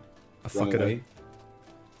them a run fucker. away.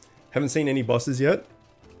 Haven't seen any bosses yet.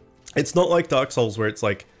 It's not like Dark Souls where it's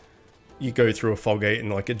like you go through a fog gate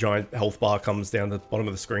and like a giant health bar comes down the bottom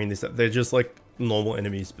of the screen. They're just like normal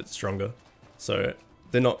enemies but stronger. So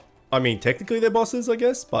they're not... I mean, technically they're bosses, I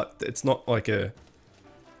guess, but it's not like a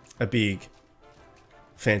big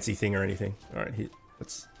fancy thing or anything. All right,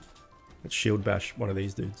 let's shield bash one of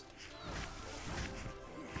these dudes.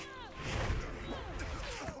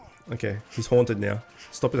 Okay, he's haunted now.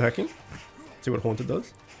 Stop attacking. See what haunted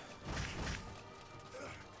does.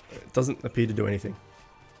 It doesn't appear to do anything.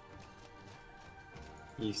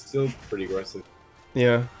 He's still pretty aggressive.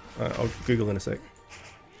 Yeah, I'll Google in a sec.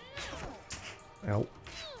 Ow.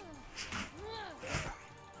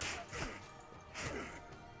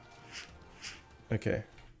 Okay.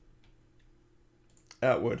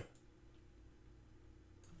 Outward.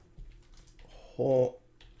 Haunted.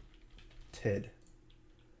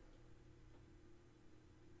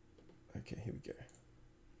 Okay, here we go.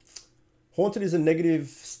 Haunted is a negative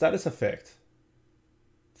status effect.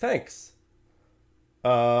 Thanks.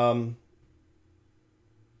 Oh,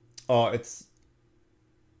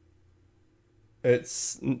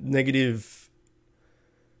 it's negative.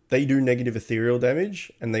 They do negative ethereal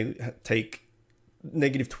damage, and they take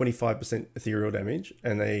negative 25% ethereal damage,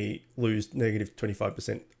 and they lose negative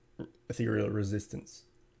 25% ethereal resistance.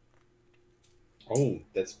 Oh,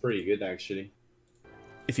 that's pretty good actually.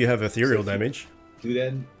 If you have ethereal So if you damage. Do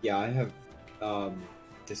that? Yeah, I have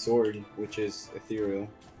the sword, which is ethereal.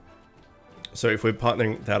 So if we're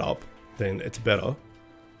partnering that up, then it's better.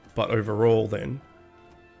 But overall, then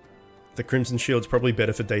the Crimson Shield's probably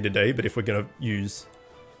better for day to day. But if we're gonna use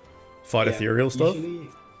fight ethereal stuff, usually,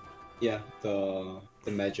 yeah, the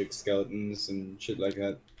magic skeletons and shit like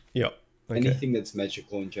that. yeah, okay. Anything that's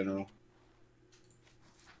magical in general.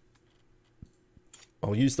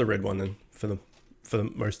 I'll use the red one then for the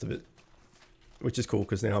most of it, which is cool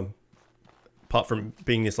because now I'm, apart from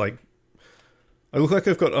being this like, I look like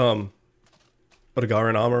I've got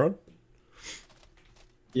Otogaran armor on.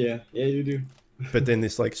 Yeah, you do. But then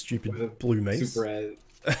this like stupid blue mace. Super ad.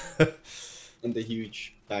 And the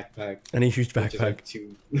huge backpack. And a huge which is backpack. like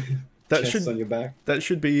two That chests should on your back. That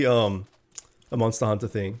should be a Monster Hunter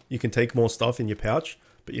thing. You can take more stuff in your pouch,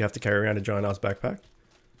 but you have to carry around a giant ass backpack.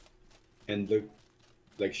 And look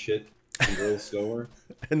like shit. And roll slower.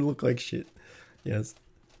 And look like shit. Yes.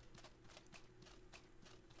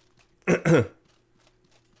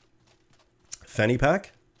 Fanny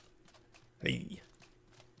pack? Hey.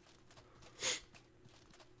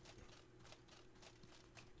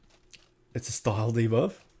 It's a style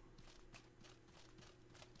debuff.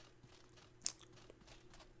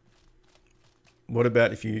 What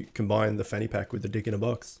about if you combine the fanny pack with the dick in a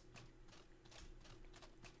box?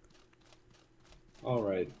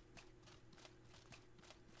 Alright.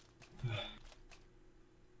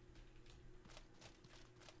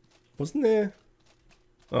 Wasn't there?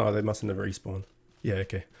 Oh, they mustn't have respawned. Yeah,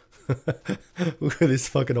 okay. Look at this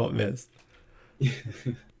fucking hot mess.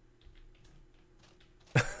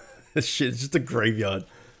 Shit, it's just a graveyard.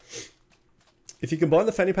 If you combine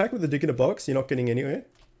the fanny pack with the dick in a box, you're not getting anywhere.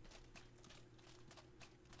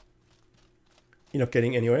 You're not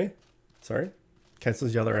getting anywhere. Sorry.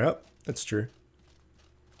 Cancels the other out. That's true.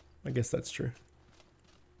 I guess that's true.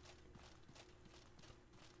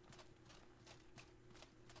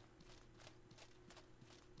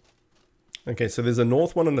 Okay, so there's a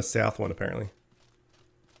north one and a south one apparently.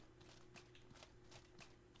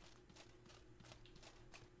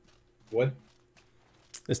 What?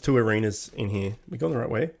 There's 2 arenas in here. We gone the right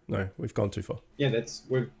way? No, we've gone too far. Yeah,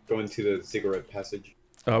 we're going to the ziggurat passage.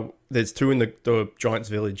 There's 2 in the Giant's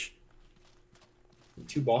Village.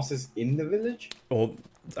 2 bosses in the village? Or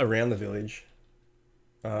around the village.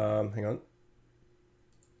 Hang on.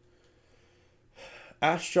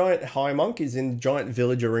 Ash Giant High Monk is in Giant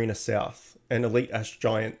Village Arena South. And Elite Ash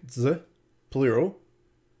Giants, plural.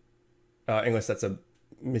 Unless that's a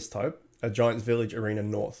mistype. A Giant's Village Arena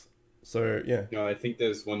North. So, yeah. No, I think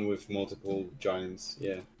there's one with multiple giants,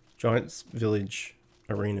 yeah. Giants Village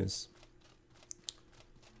Arenas.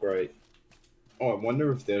 Right. Oh, I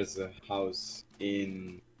wonder if there's a house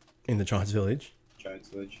in the Giants Village. Giants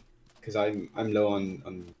Village, because I'm low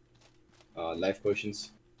on life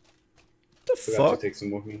potions. The Forgot fuck? to take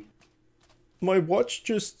some with me. My watch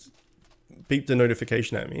just beeped a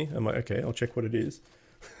notification at me. I'm like, okay, I'll check what it is.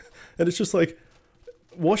 And it's just like,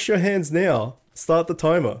 wash your hands now. Start the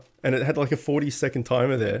timer. And it had like a 40-second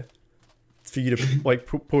timer there for you to like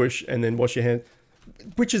push and then wash your hands,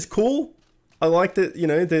 which is cool. I like that, you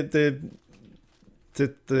know, the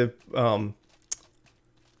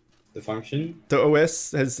function. The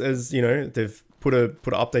OS has you know, they've put an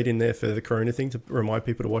update in there for the Corona thing to remind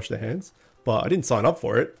people to wash their hands. But I didn't sign up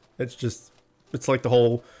for it. It's like the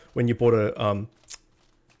whole when you bought an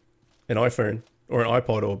iPhone or an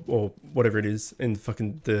iPod or whatever it is, and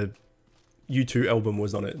fucking the U2 album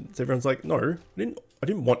was on it. So everyone's like, no, I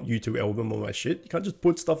didn't want U2 album on my shit. You can't just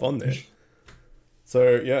put stuff on there.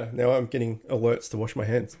 So yeah, now I'm getting alerts to wash my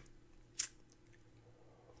hands.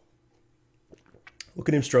 Look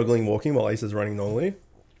at him struggling walking while Ace is running normally.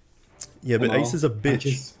 Yeah, but Ace is a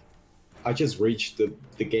bitch. I just reached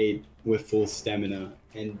the gate with full stamina,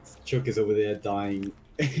 and Chook is over there dying.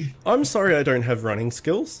 I'm sorry I don't have running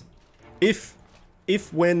skills. If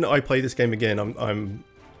when I play this game again, I'm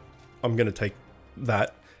gonna take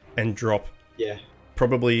that and drop. Yeah.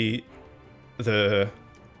 Probably the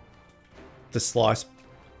slice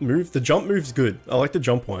move. The jump move's good. I like the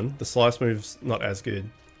jump one. The slice move's not as good.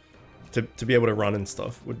 To be able to run and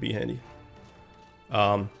stuff would be handy.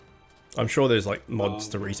 I'm sure there's like mods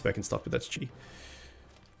to respec and stuff, but that's cheap.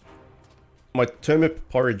 My turnip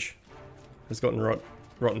porridge has gotten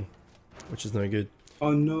rotten, which is no good.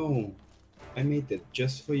 Oh no, I made that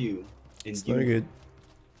just for you. And it's no good.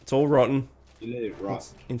 It's all rotten. You let it rot.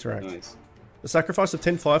 Let's interact. Nice. The sacrifice of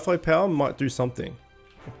 10 Firefly power might do something.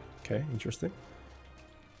 Okay, interesting.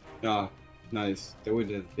 Ah, nice. That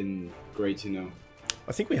would have been great to know.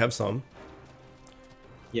 I think we have some.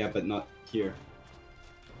 Yeah, but not here.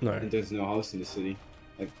 No. And there's no house in the city,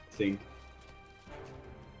 I think.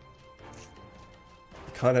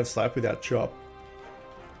 You can't have Slap without Chop.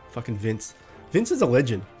 Fucking Vince. Vince is a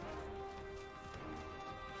legend.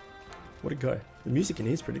 What a guy. The music in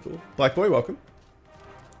here is pretty cool. Black Boy, welcome.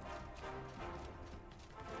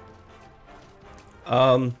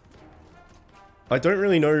 I don't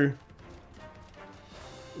really know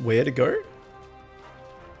where to go.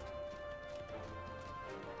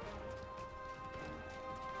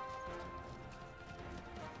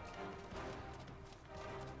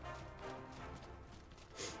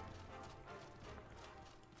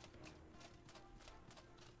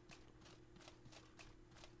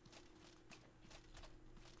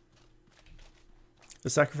 The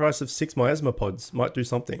sacrifice of 6 miasma pods might do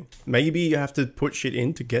something. Maybe you have to put shit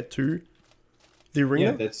in to get to the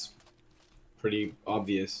arena? Yeah, that's pretty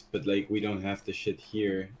obvious, but like we don't have the shit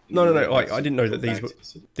here. No. Like, I didn't know that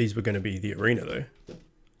these were going to be the arena though.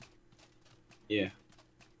 Yeah.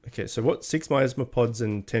 Okay, so what? 6 miasma pods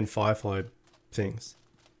and 10 firefly things.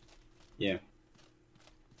 Yeah.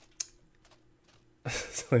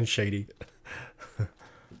 Something shady.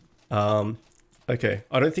 Okay,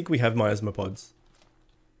 I don't think we have miasma pods.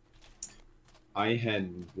 I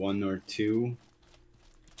had 1 or 2.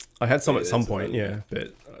 I had some at some point, yeah,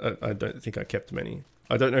 but I don't think I kept many.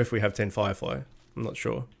 I don't know if we have 10 Firefly. I'm not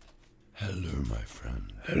sure. Hello, my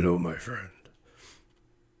friend. Hello, my friend.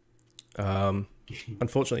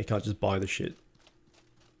 Unfortunately, you can't just buy the shit.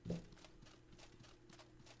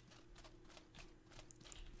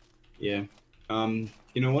 Yeah.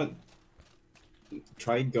 You know what?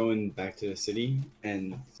 Try going back to the city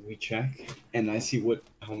and we check, and I see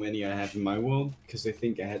how many I have in my world, because I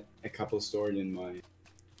think I had a couple stored in my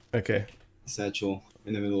Okay. satchel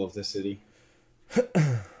in the middle of the city.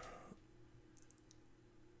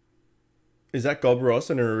 Is that Gob Ross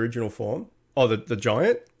in her original form? Oh, the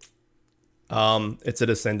giant? It's a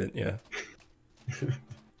descendant, yeah.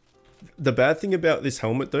 The bad thing about this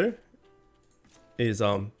helmet though is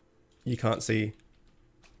you can't see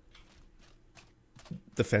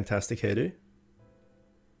the fantastic hairdo.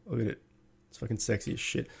 Look at it. It's fucking sexy as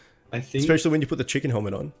shit. I think Especially when you put the chicken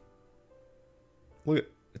helmet on. Look,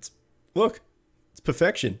 it's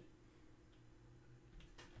perfection.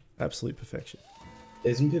 Absolute perfection.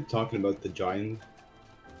 Isn't Pip talking about the giant?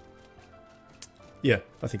 Yeah,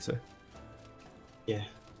 I think so. Yeah.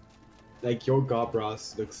 Like, your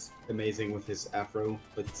Gobras looks amazing with his afro,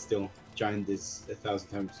 but still, giant is 1,000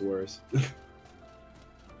 times worse.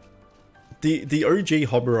 The OG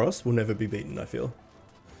Hobberos will never be beaten, I feel.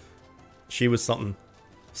 She was something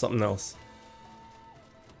else.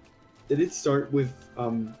 Did it start with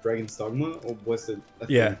Dragon's Dogma, or was it a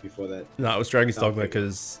thing Yeah. before that? No, it was Dragon's Oh, Dogma okay.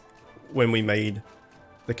 because when we made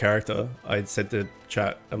the character, I said to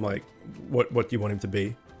chat, I'm like, what do you want him to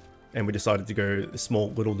be? And we decided to go a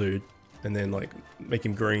small little dude, and then like make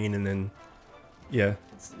him green, and then yeah,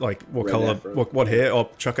 it's like what Red color, afro. what hair? Or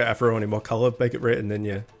chuck an afro on him, what color? Make it red, and then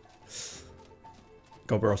yeah,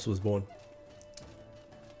 Gobberos was born.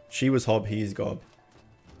 She was Hob, he is Gob.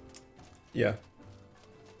 Yeah.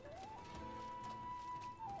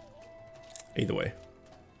 Either way.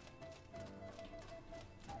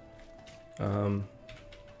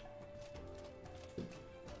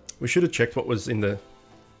 We should have checked what was in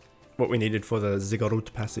what we needed for the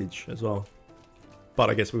Ziggurat passage as well. But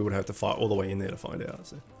I guess we would have to fight all the way in there to find out.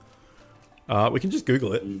 So. We can just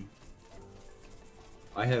Google it.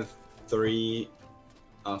 I have 3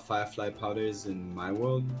 Firefly powders in my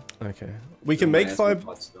world. Okay. We can make 5.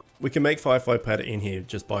 We can make Firefly powder in here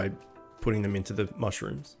just by putting them into the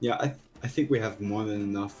mushrooms. Yeah, I think we have more than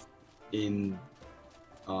enough in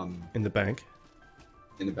In the bank.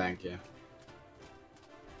 in the bank. Yeah.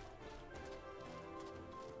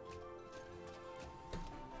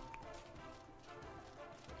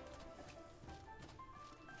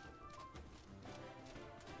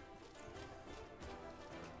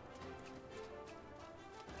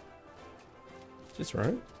 Just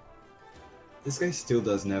right. This guy still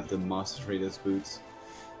doesn't have the Master Trader's boots.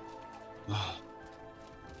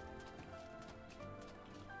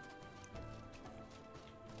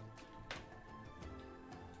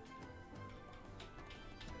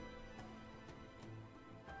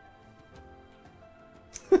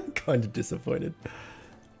 Kind of disappointed.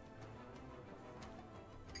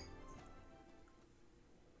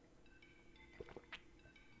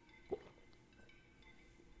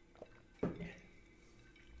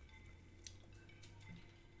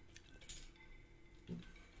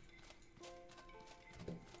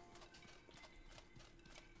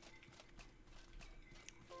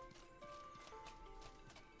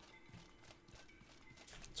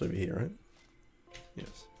 It's over here, right?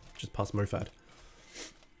 Yes. Just past Mofad.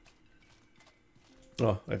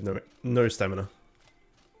 Oh, I have no stamina.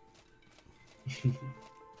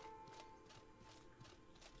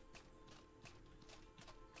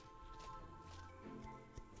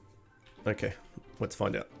 Okay, let's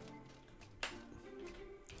find out.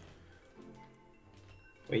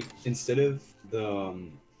 Wait, instead of the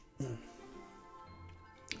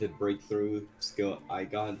breakthrough skill I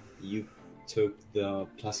got, you took the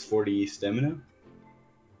plus 40 stamina?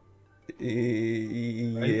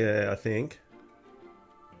 Yeah, I think.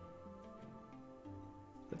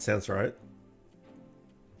 That sounds right.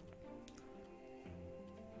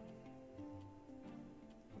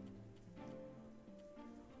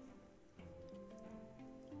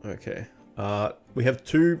 Okay. We have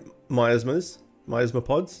 2 miasma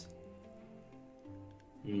pods.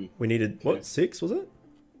 We needed, Okay. what, 6 was it?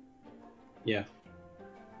 Yeah.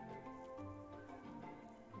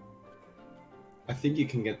 I think you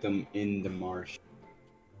can get them in the marsh.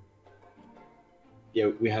 Yeah,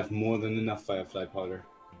 we have more than enough Firefly powder.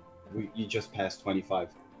 You just passed 25.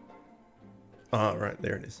 Ah, right,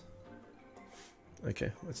 there it is.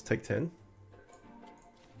 Okay, let's take 10.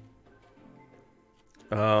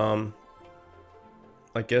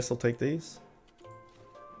 I guess I'll take these.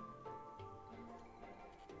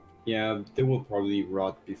 Yeah, they will probably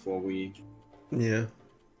rot before we Yeah.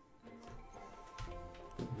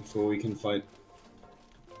 can fight.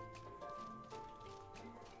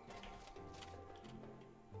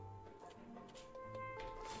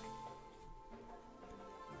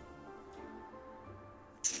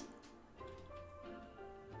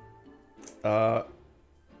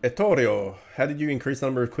 Ettorio, how did you increase the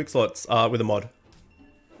number of quick slots? With a mod.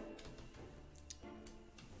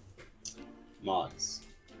 Mods.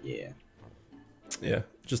 Yeah. Yeah,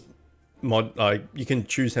 just mod. You can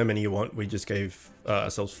choose how many you want. We just gave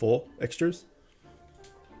ourselves 4 extras.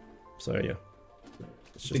 So yeah,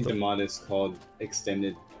 it's I think the mod is called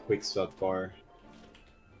Extended Quick Slot Bar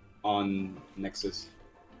on Nexus.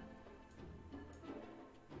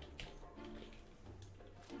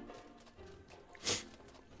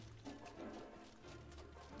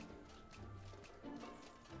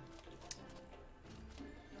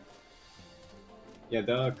 Yeah,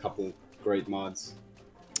 there are a couple great mods.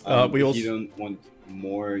 We if also you don't want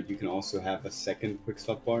more, you can also have a second quick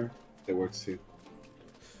stop bar that works too.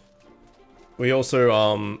 we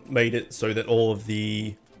also made it so that all of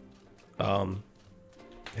the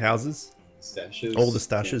houses, Stashes. all the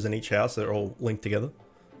stashes in each house are all linked together,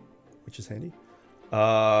 which is handy.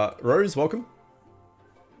 Rose, welcome.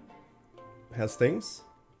 How's things?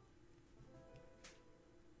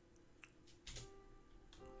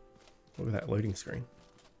 Look at that loading screen.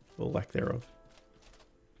 Or lack thereof.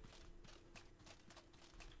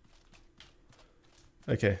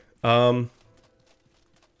 Okay.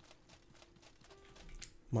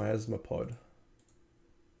 Miasma pod.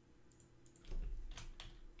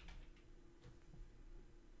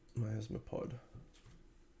 Miasma pod.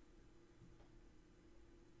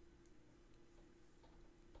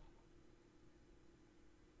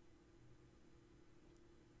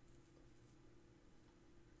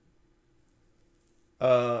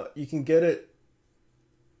 You can get it.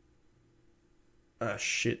 Ah,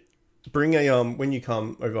 shit. Bring a when you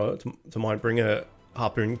come over to mine, bring a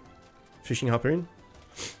harpoon, fishing harpoon.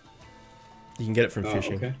 You can get it from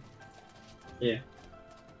fishing. Okay. Yeah.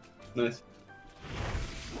 Nice.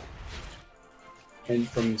 And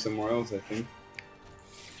from somewhere else, I think.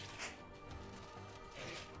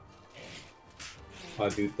 Oh,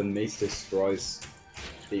 dude, the mace destroys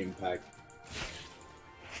the impact.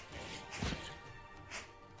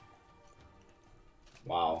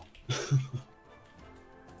 Wow.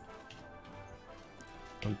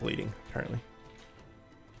 I'm bleeding, apparently.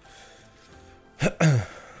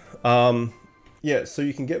 Yeah, so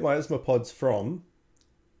you can get miasma pods from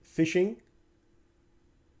fishing,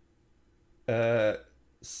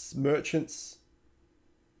 merchants.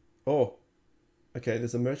 Oh, okay.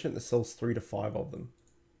 There's a merchant that sells 3 to 5 of them.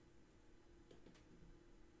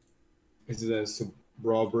 Is it a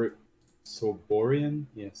Soborian?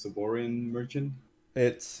 Yeah, Soborian merchant.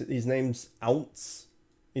 His name's Ounce.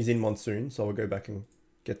 He's in Monsoon, so I'll go back and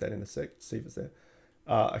get that in a sec. See if it's there.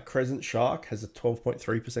 A crescent shark has a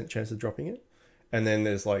 12.3% chance of dropping it, and then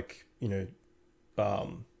there's like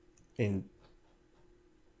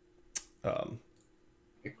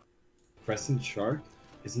Crescent shark?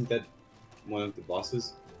 Isn't that one of the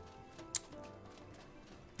bosses?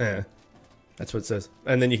 Yeah, that's what it says.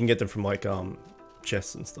 And then you can get them from like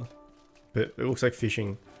chests and stuff. But it looks like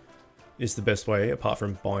fishing is the best way, apart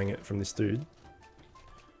from buying it from this dude.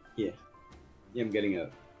 Yeah. Yeah, I'm getting a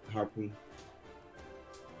harpoon.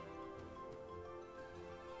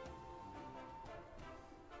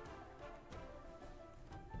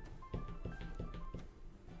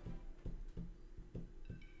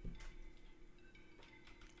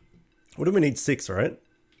 What do we need? 6, right?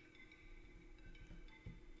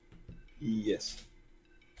 Yes.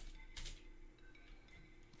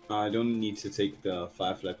 I don't need to take the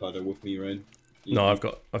firefly powder with me, right? No, I've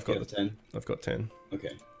got the 10. I've got 10.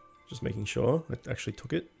 Okay. Just making sure I actually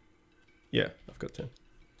took it. Yeah, I've got 10.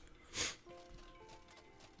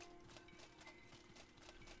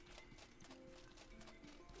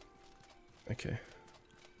 Okay.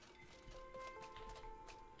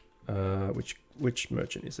 Which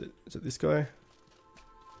merchant is it? Is it this guy?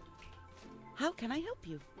 How can I help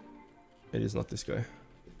you? It is not this guy.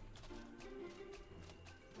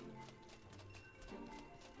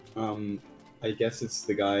 I guess it's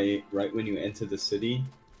the guy right when you enter the city,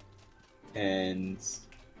 and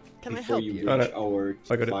Can I before help you you? reach Oh, no. our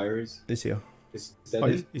I got it. fires. This here. Is that Oh,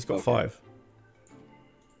 it? he's got Okay. 5.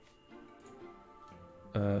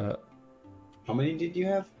 How many did you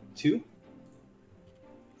have? 2?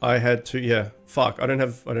 I had 2. Yeah. Fuck. I don't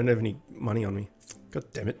have any money on me. God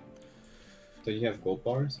damn it. So you have gold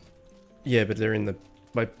bars? Yeah, but they're in the.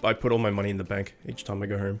 I put all my money in the bank each time I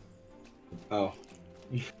go home Oh.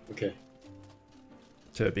 Okay.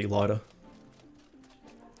 to be lighter.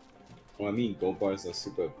 Well, I mean, gold bars are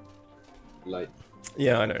super light.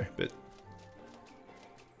 Yeah, I know, but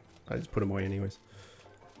I just put them away anyways.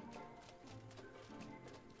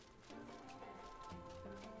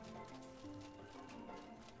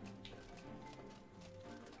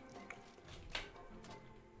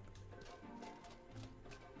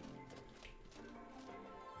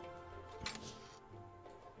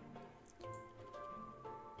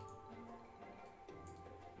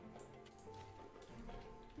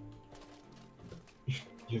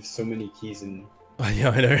 You have so many keys in. Yeah,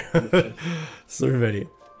 I know. So many.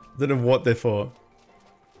 Don't know what they're for.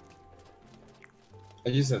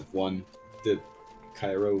 I just have one, the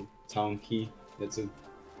Cairo town key. That's it.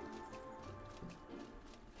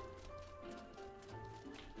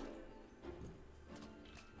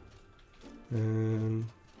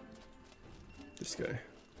 This guy.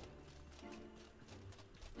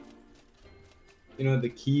 You know, the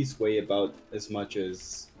keys weigh about as much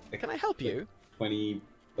as Can I help you? 20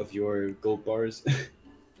 of your gold bars.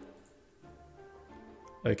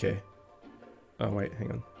 Okay. Oh wait,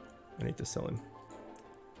 hang on. I need to sell him.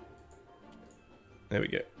 There we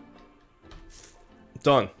go.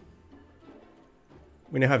 Done.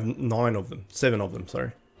 We now have 9 of them. 7 of them,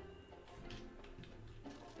 sorry.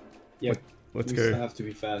 Yeah, Let's we go. still have to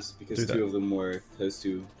be fast because do that. 2 of them were close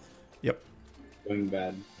to Yep. going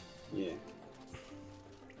bad. Yeah.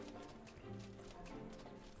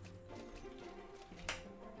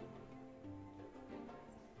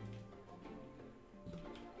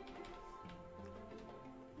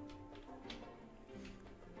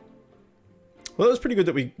 Well, that was pretty good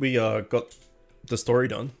that we got the story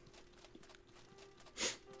done.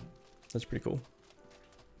 That's pretty cool.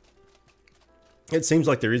 It seems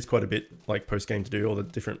like there is quite a bit like post game to do, all the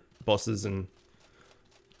different bosses and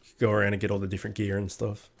go around and get all the different gear and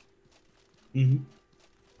stuff. Mm-hmm.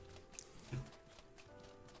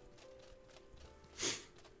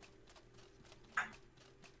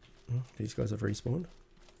 These guys have respawned.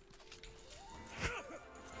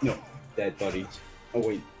 No, dead body. Oh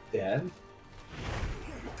wait, dead?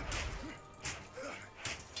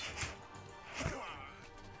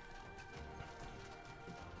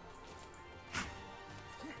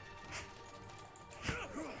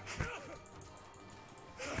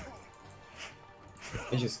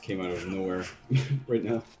 I just came out of nowhere right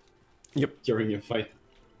now. Yep. During a fight.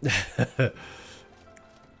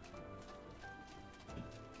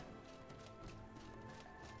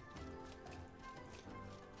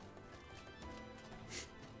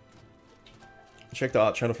 Check the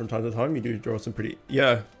art channel from time to time. You do draw some pretty...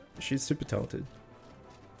 Yeah, she's super talented.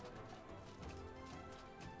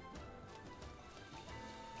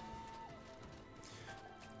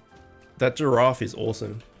 That giraffe is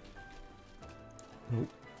awesome. Ooh.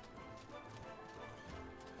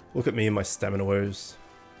 Look at me and my stamina woes.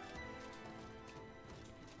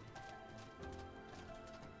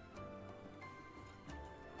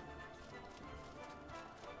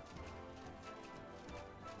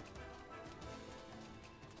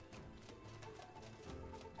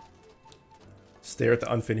 Stare at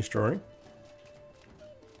the unfinished drawing.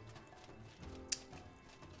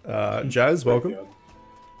 Jazz, welcome.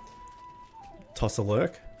 Toss a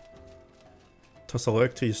lurk. Toss a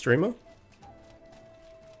lurk to your streamer.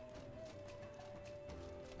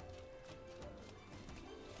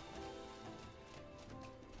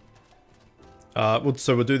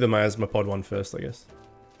 So we'll do the miasma pod one first, I guess.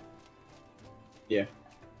 Yeah.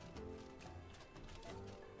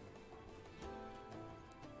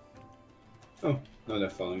 Oh, now they're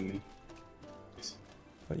following me.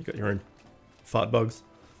 Oh, you got your own fart bugs.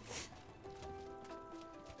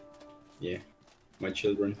 Yeah, my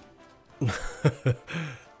children.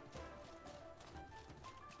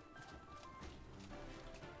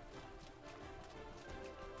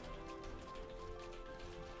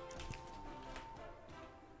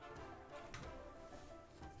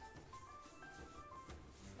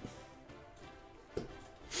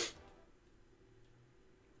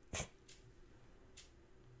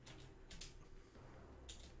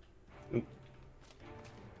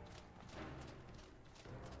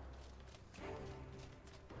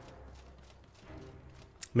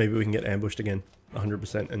 Maybe we can get ambushed again,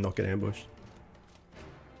 100%, and not get ambushed.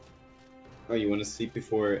 Oh, you want to sleep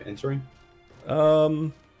before entering?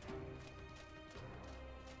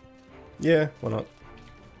 Yeah, why not?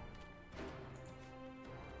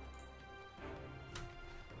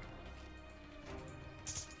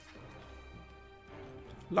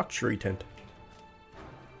 Luxury tent.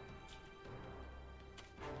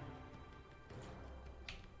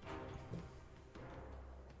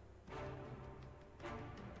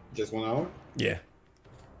 Just 1 hour? Yeah.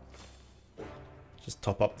 Just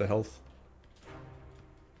top up the health.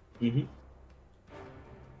 Mm-hmm.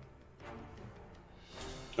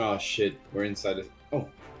 Oh shit, we're inside it. Oh.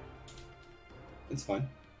 It's fine.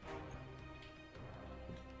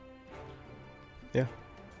 Yeah.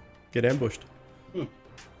 Get ambushed.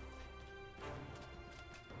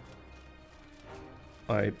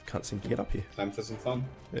 I can't seem to get up here. Time for some fun.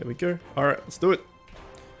 There we go. Alright, let's do it.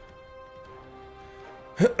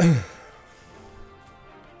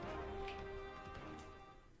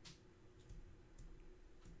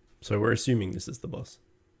 So we're assuming this is the boss.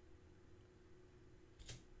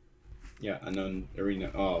 Yeah, unknown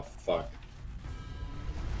arena. Oh, fuck.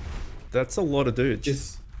 That's a lot of dudes.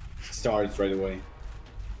 Just starts right away.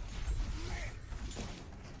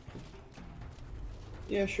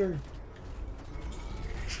 Yeah, sure.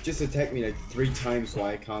 Just attack me like 3 times while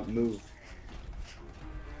I can't move.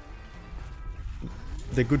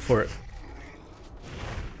 They're good for it.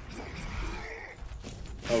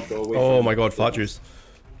 Oh, go away. Oh from my me. god, fart juice.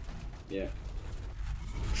 Yeah.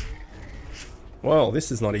 Well,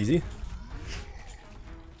 this is not easy.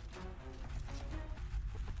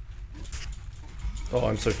 Oh,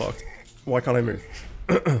 I'm so fucked. Why can't I move?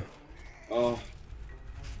 Oh.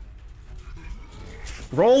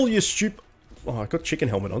 Roll, you stupid... Oh, I got chicken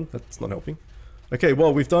helmet on. That's not helping. Okay,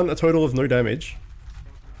 well, we've done a total of no damage.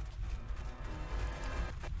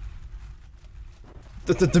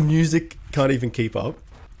 The music can't even keep up.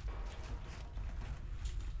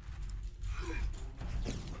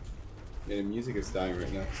 Yeah, the music is dying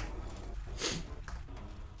right now.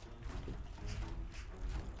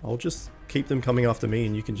 I'll just keep them coming after me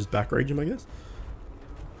and you can just back rage them, I guess.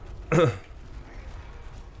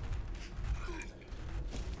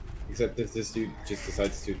 Except if this dude just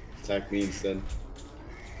decides to attack me instead.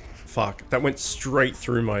 Fuck, that went straight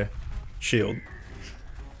through my shield.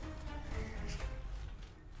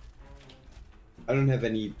 I don't have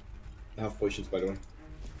any health potions, by the way.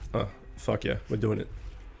 Oh, fuck yeah, we're doing it.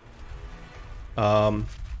 I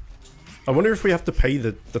wonder if we have to pay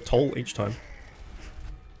the toll each time.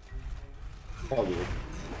 Probably.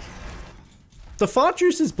 The fart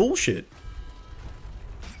juice is bullshit.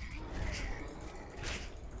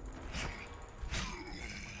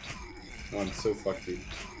 Oh, I'm so fucked, dude.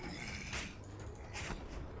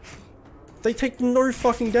 They take no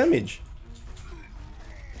fucking damage.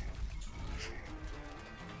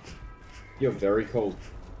 You're very cold.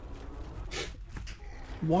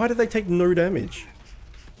 Why do they take no damage?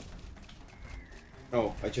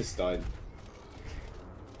 Oh, I just died.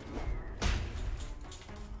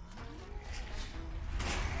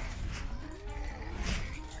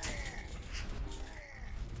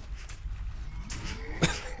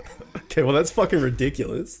 Okay, well that's fucking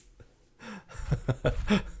ridiculous.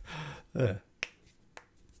 Yeah.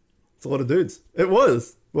 It's a lot of dudes. It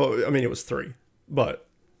was. Well, I mean it was 3. But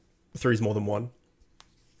 3's more than 1.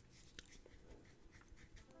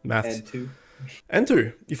 Maths. And 2. And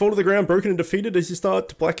 2. You fall to the ground, broken and defeated. As you start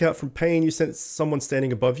to black out from pain, you sense someone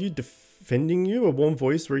standing above you, defending you. A warm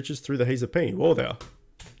voice reaches through the haze of pain. Whoa there.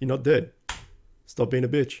 You're not dead. Stop being a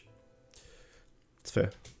bitch. It's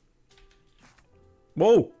fair.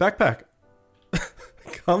 Whoa, backpack.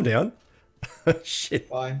 Calm down. Shit.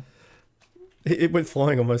 Bye. It went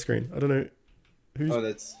flying on my screen. I don't know. Who's... Oh,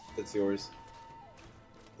 that's yours.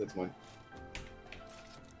 That's mine.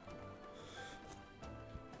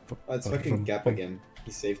 Oh, it's fucking Gap again.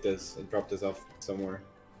 He saved us and dropped us off somewhere.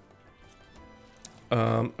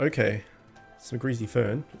 Okay. Some greasy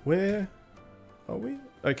fern. Where are we?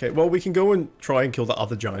 Okay, well we can go and try and kill the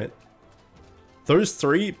other giant. Those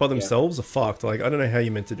 3 by themselves are fucked. Like, I don't know how you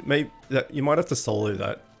meant to do... Maybe that you might have to solo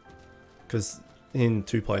that. Because in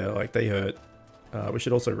 2-player, like, they hurt. We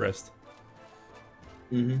should also rest.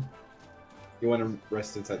 Mm-hmm. You want to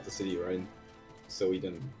rest inside the city, right? So we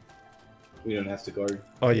don't have to guard.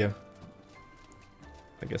 Oh, yeah.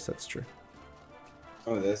 I guess that's true.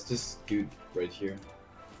 Oh, that's this dude right here.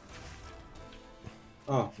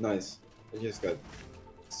 Oh, nice. I just got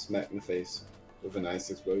smacked in the face with an ice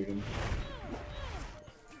explosion.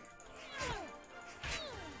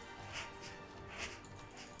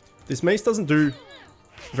 This mace doesn't do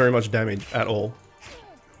very much damage at all.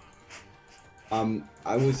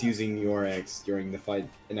 I was using your axe during the fight,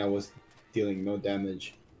 and I was dealing no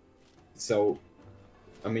damage. So,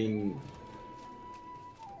 I mean,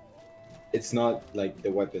 it's not like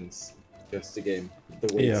the weapons, just the game.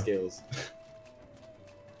 The way it scales.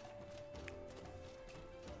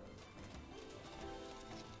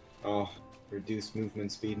 Oh, reduce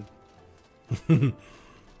movement speed.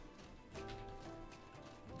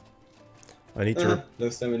 I need to... No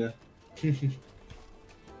stamina.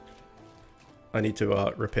 I need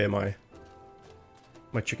to repair my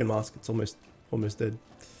chicken mask. It's almost dead.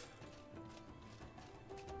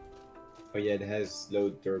 Oh yeah, it has low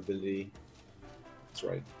durability. That's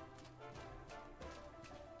right.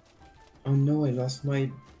 Oh no, I lost my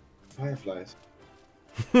fireflies.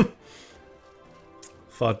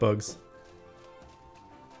 Fart bugs.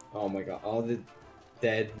 Oh my god, all the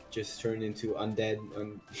dead just turned into undead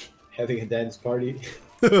and having a dance party.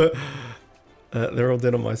 They're all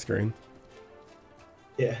dead on my screen.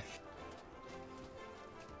 Yeah.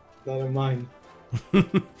 Not on mine.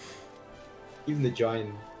 Even the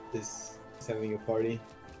giant is having a party.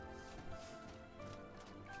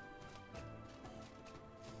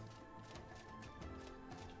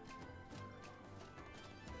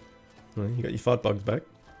 Oh, you got your fart bugs back.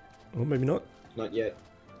 Or maybe not. Not yet.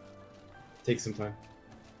 Take some time.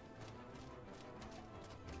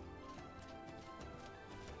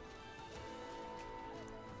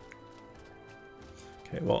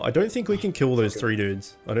 Okay, well, I don't think we can kill those 3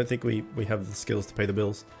 dudes. I don't think we have the skills to pay the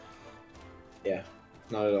bills. Yeah,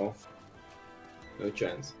 not at all. No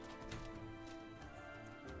chance.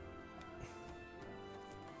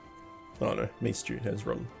 Oh no, meat stew has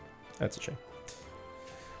rotten. That's a shame.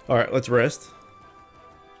 Alright, let's rest.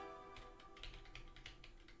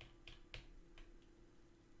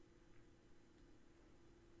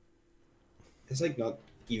 It's like not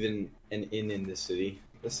even an inn in the city.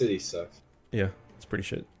 The city sucks. Yeah, it's pretty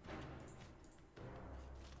shit.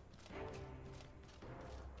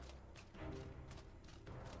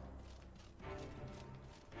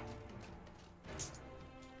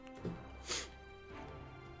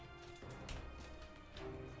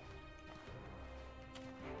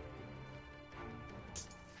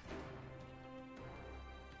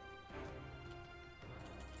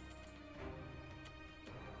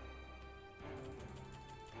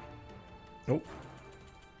 Nope.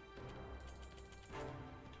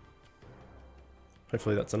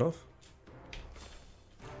 Hopefully that's enough.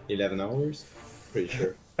 11 hours? Pretty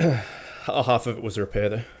sure. Half of it was a repair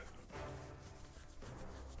though.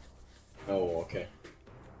 Oh, okay.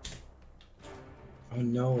 Oh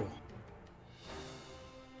no.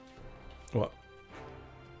 What?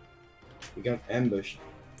 We got ambushed.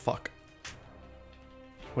 Fuck.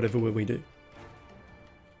 Whatever will we do?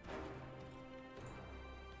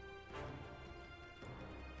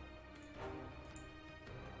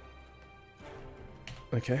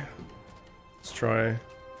 Okay. Let's try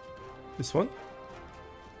this one.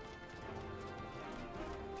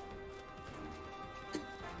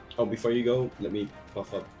 Oh, before you go, let me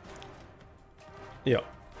buff up. Yeah.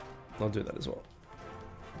 I'll do that as well.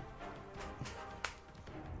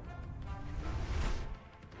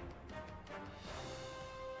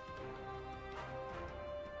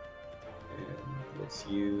 And let's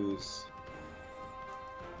use...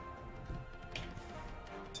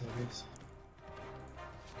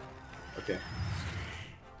 Okay.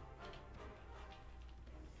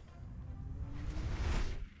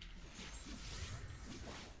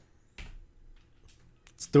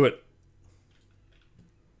 Let's do it.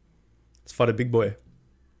 Let's fight a big boy.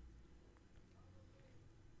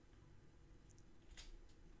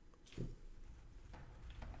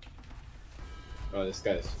 Oh, this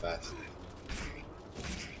guy is fast.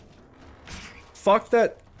 Fuck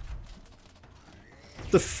that.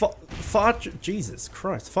 The fart Jesus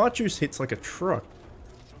Christ. Fart juice hits like a truck.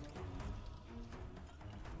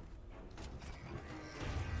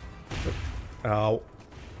 Ow.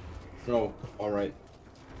 Oh, alright.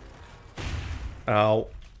 Ow.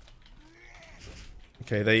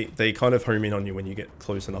 Okay, they kind of home in on you when you get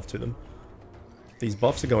close enough to them. These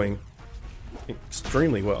buffs are going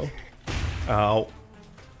extremely well. Ow.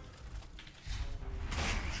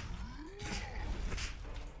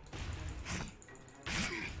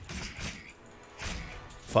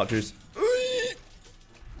 Fart juice.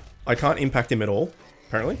 I can't impact him at all,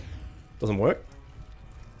 apparently. Doesn't work.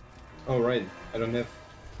 Oh, right. I don't have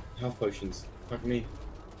health potions. Fuck me.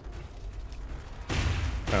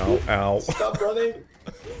 Ow, ow. Stop running!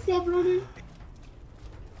 Stop running!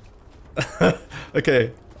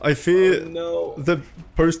 Okay, I fear Oh, no. the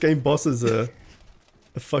post-game bosses are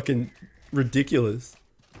fucking ridiculous.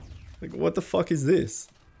 Like, what the fuck is this?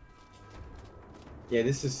 Yeah,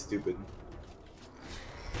 this is stupid.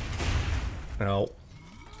 Ow.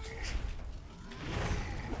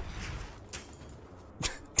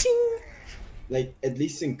 Ting! Like, at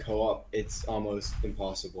least in co-op, it's almost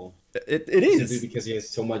impossible. It Simply is. because he has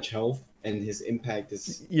so much health and his impact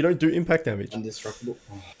is You don't do impact damage. indestructible.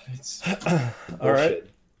 Oh, it's All right. bullshit.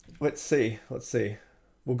 Let's see. Let's see.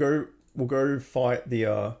 We'll go fight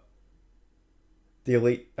the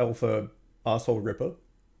elite alpha arsehole ripper.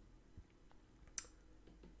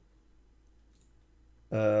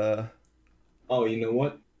 Oh, you know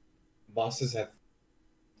what? Bosses have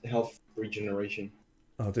health regeneration.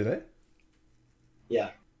 Oh, do they?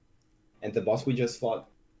 Yeah. And the boss we just fought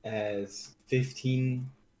has 15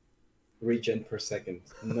 regen per second.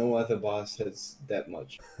 No other boss has that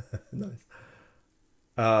much. Nice.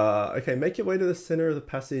 Okay, make your way to the center of the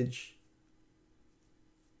passage.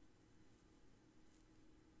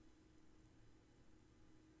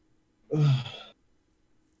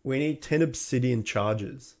 We need 10 obsidian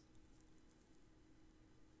charges.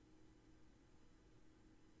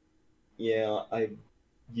 Yeah, I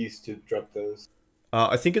used to drop those.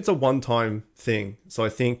 I think it's a one-time thing. So I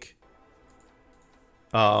think,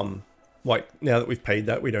 like now that we've paid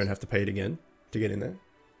that, we don't have to pay it again to get in there.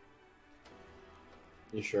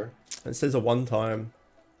 You sure? It says a one-time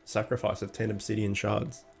sacrifice of 10 obsidian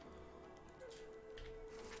shards.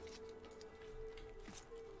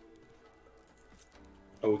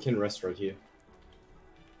 Oh, we can rest right here.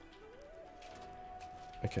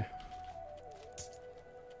 Okay.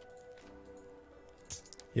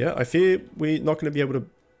 Yeah, I fear we're not going to be able to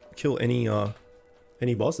kill any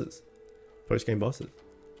bosses, post-game bosses.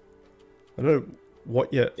 I don't know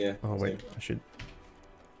what yet. Yeah. Oh wait, same. I should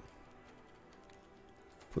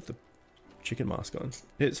put the chicken mask on.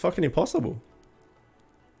 It's fucking impossible.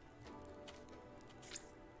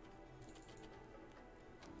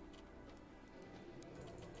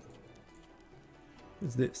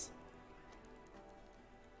 What's this?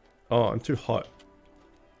 Oh, I'm too hot.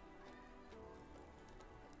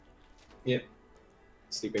 Yep.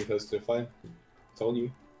 Sleeping close to the fire. Told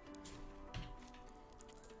you.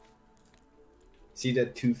 See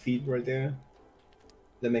that 2 feet right there?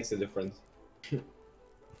 That makes a difference.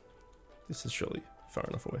 This is surely far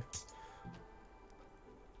enough away.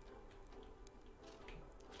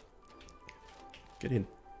 Get in.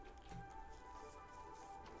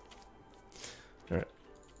 Alright.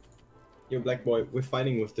 Yo, Black Boy, we're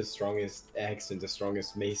fighting with the strongest axe and the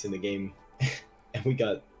strongest mace in the game. And we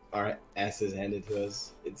got our asses handed to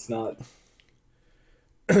us. It's not...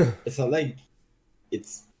 it's not like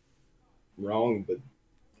it's wrong, but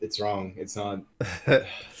it's wrong. It's not...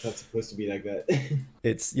 it's not supposed to be like that.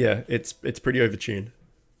 It's, yeah, it's pretty overtuned.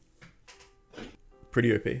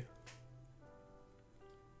 Pretty OP.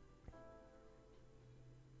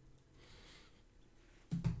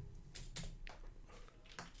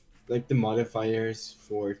 Like, the modifiers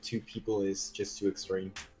for 2 people is just too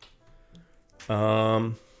extreme.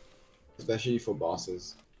 Especially for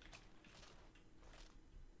bosses.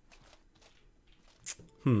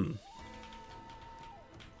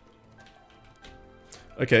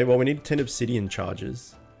 Okay, well we need 10 obsidian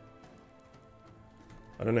charges.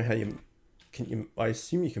 I don't know how you... Can you... I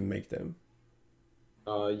assume you can make them.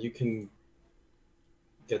 You can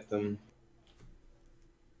get them.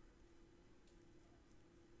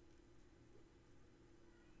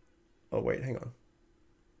 Oh wait, hang on.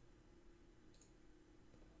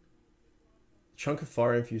 Chunk of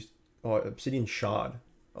fire infused... Oh, obsidian shard.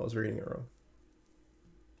 I was reading it wrong.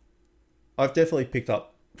 I've definitely picked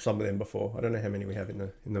up some of them before. I don't know how many we have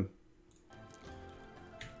in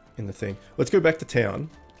the thing. Let's go back to town.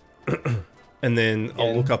 And then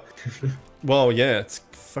I'll look up... Well, yeah, it's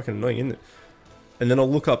fucking annoying, isn't it? And then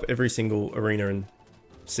I'll look up every single arena and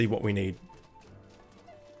see what we need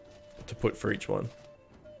to put for each one.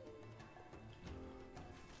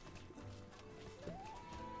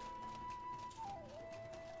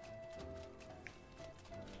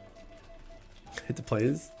 Hit the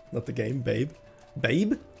players, not the game, babe.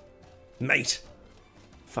 Babe? Mate.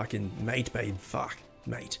 Fucking mate, babe. Fuck.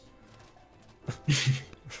 Mate.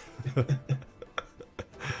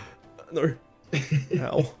 No.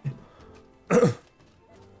 Ow. I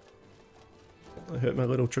hurt my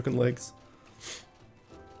little chicken legs.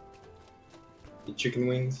 The chicken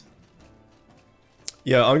wings.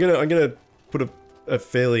 Yeah, I'm gonna put a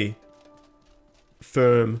fairly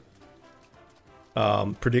firm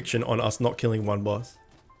prediction on us not killing one boss.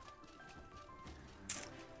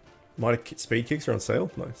 Mighty speed kicks are on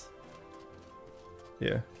sale. Nice.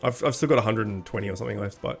 Yeah, I've still got 120 or something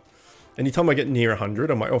left, but anytime I get near 100,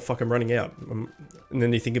 I'm like, oh fuck, I'm running out. And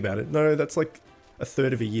then you think about it. No, that's like a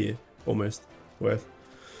third of a year, almost, worth.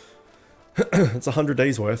 It's 100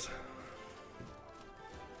 days worth.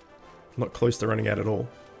 Not close to running out at all.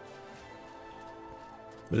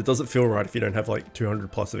 But it doesn't feel right if you don't have like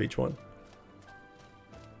 200 plus of each one.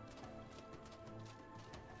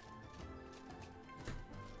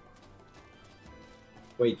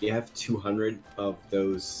 Wait, you have 200 of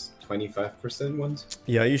those 25% ones?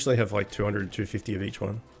 Yeah, I usually have like 200, 250 of each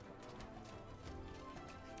one.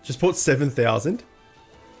 Just bought 7,000.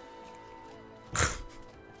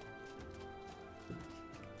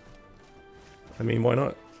 I mean, why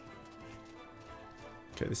not?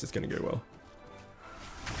 Okay, this is going to go well.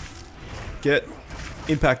 Get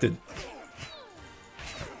impacted.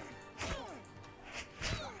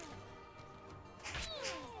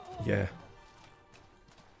 Yeah.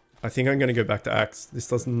 I think I'm going to go back to axe. This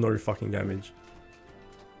does no fucking damage.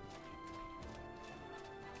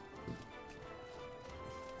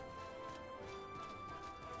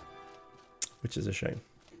 Which is a shame.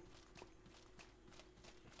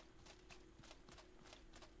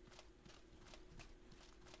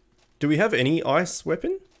 Do we have any ice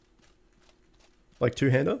weapon? Like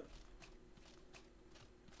two-hander?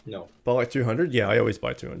 No. Buy like 200? Yeah, I always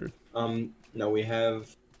buy 200. No, we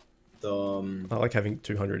have the I like having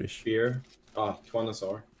 200-ish. spear.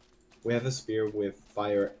 Tuanosaur. We have a spear with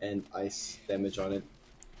fire and ice damage on it.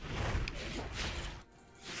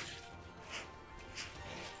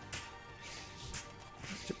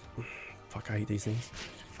 Fuck, I hate these things.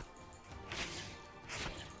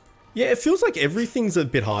 Yeah, it feels like everything's a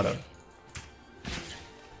bit harder.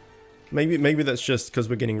 Maybe that's just because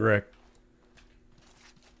we're getting wrecked.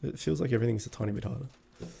 It feels like everything's a tiny bit harder.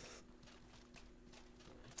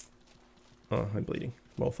 Oh, I'm bleeding.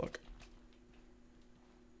 Well, fuck.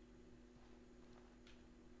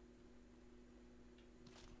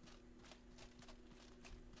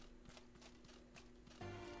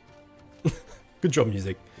 Good job,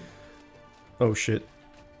 music. Oh shit.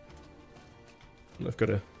 I've got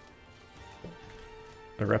a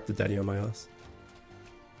raptor daddy on my ass.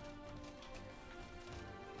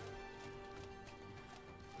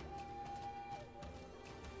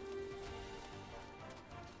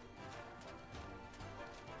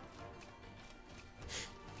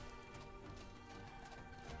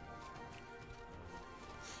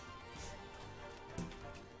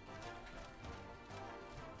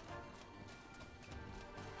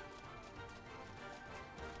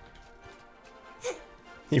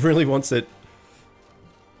 He really wants it.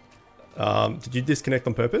 Did you disconnect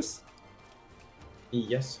on purpose?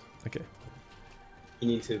 Yes. Okay. You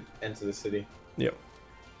need to enter the city. Yep.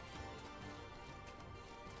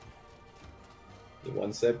 He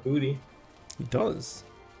wants that booty. He does.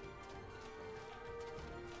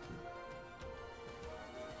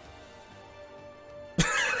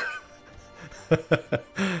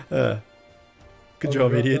 Good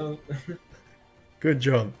job, idiot. Good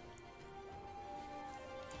job.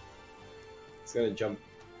 It's gonna jump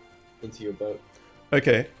into your boat.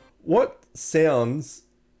 Okay, what sounds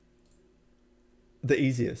the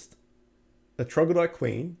easiest? A troglodyte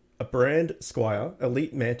queen, a brand squire,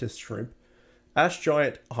 elite mantis shrimp, ash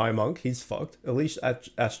giant high monk, he's fucked. Elite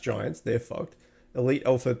ash giants, they're fucked. Elite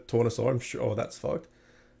alpha tortosaur, I'm sure that's fucked.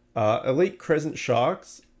 Elite crescent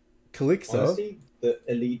sharks, Calixer. Honestly, the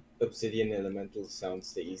elite obsidian elemental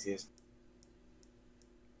sounds the easiest.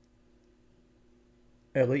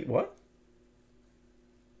 Elite what?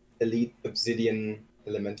 Elite obsidian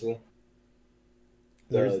elemental.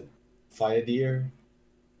 There's- The fire deer.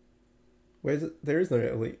 Where's it? There is no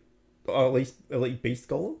elite. Oh, at least elite beast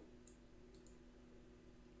golem.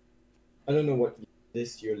 I don't know what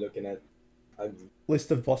list you're looking at.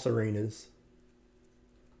 List of boss arenas.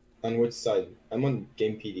 On which side? I'm on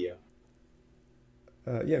Gamepedia.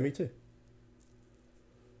 Yeah, me too.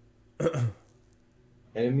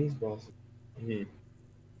 Enemies, bosses.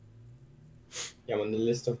 Yeah, I'm on the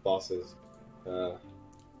list of bosses.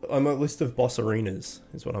 I'm a list of boss arenas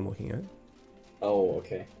is what I'm looking at. Oh,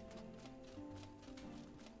 okay.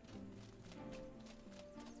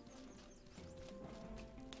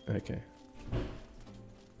 Okay.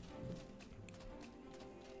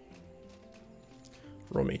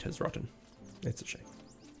 Raw meat has rotten. It's a shame.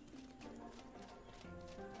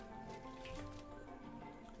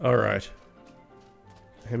 Alright.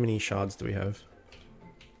 How many shards do we have?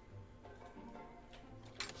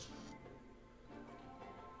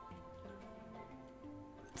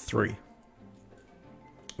 Three.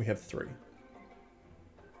 We have three.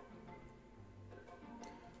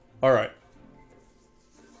 Alright.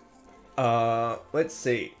 Let's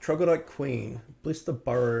see. Troglodyte Queen. Blister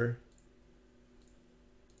Burrow.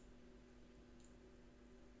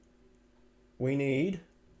 We need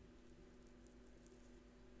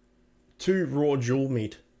 2 raw jewel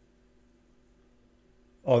meat.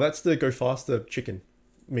 Oh, that's the go faster chicken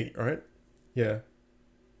meat, right? Yeah.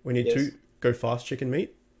 We need Yes. 2 go fast chicken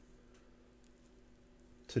meat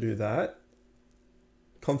to do that.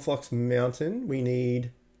 Conflux Mountain, we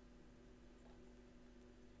need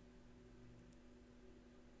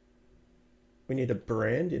a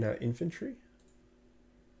brand in our infantry.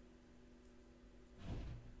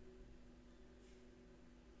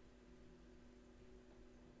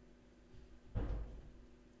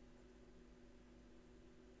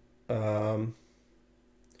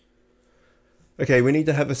 Okay, we need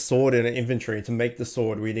to have a sword in our inventory. To make the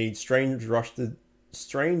sword, we need strange rusted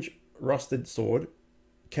sword,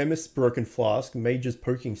 chemist's broken flask, mage's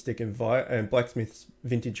poking stick, and blacksmith's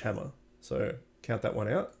vintage hammer. So count that one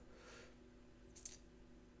out.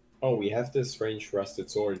 Oh, we have this strange rusted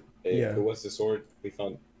sword. Yeah. It was the sword we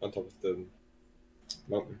found on top of the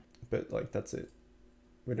mountain. But like that's it.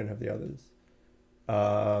 We don't have the others.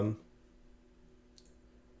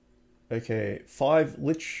 Okay, 5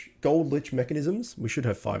 gold lich mechanisms. We should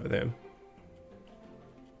have 5 of them.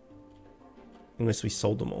 Unless we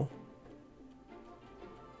sold them all.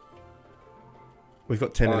 We've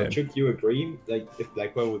got 10 of them. Chook, you agree? Like, if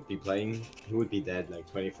Blackwell would be playing, he would be dead like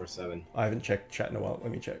 24/7. I haven't checked chat in a while.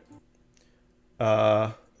 Let me check.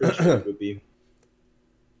 Pretty sure it would be.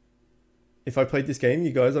 If I played this game,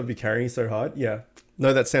 you guys, I'd be carrying so hard. Yeah.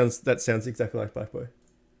 No, that sounds exactly like Black Boy.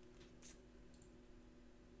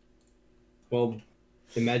 Well,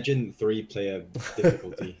 imagine 3-player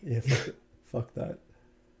difficulty. Yeah, fuck that.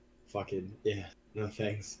 Fuck it. Yeah. No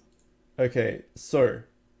thanks. Okay, so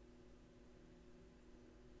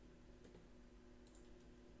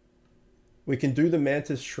we can do the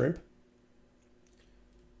mantis shrimp.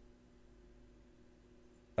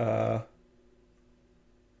 The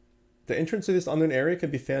entrance to this unknown area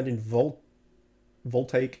can be found in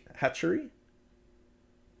Voltaic Hatchery.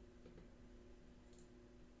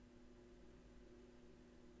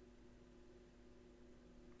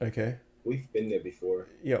 Okay. We've been there before.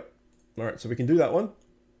 Yep. Alright, so we can do that one.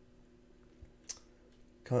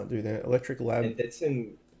 Can't do that. Electric Lab. And that's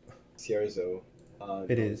in Cierzo.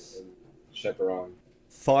 It is. Chaperon.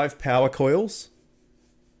 5 power coils.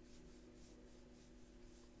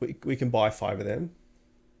 We can buy 5 of them.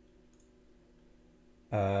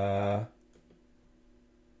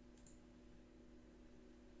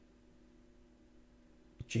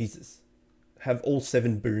 Jesus. Have all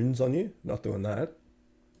 7 boons on you? Not doing that.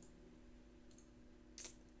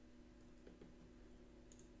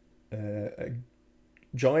 A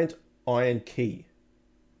giant iron key.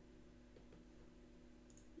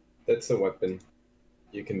 That's a weapon.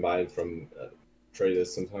 You can buy it from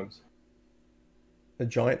traders sometimes. A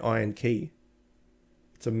giant iron key.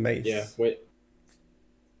 It's a mace. Yeah, wait.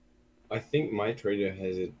 I think my trader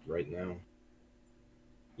has it right now.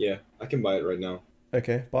 Yeah, I can buy it right now.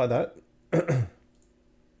 Okay, buy that.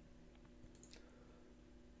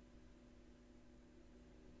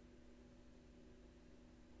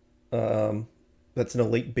 That's an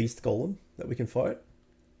elite beast golem that we can fight.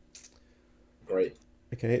 Great.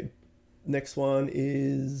 Okay, next one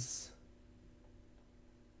is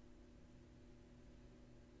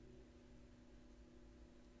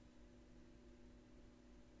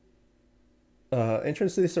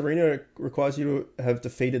entrance to this arena requires you to have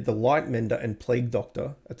defeated the Light Mender and Plague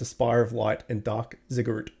Doctor at the Spire of Light and Dark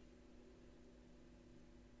Ziggurat.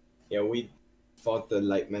 Yeah, we fought the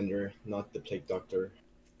Light Mender, not the Plague Doctor.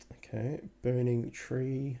 Okay, Burning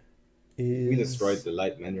Tree is... We destroyed the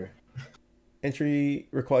Light Mender. Entry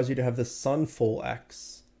requires you to have the Sunfall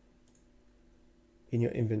Axe in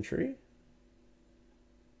your inventory.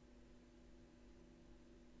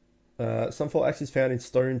 Sunfall Axe is found in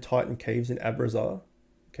Stone Titan Caves in Abrazar.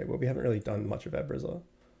 Okay, well, we haven't really done much of Abrazar.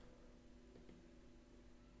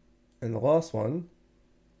 And the last one.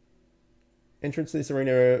 Entrance to this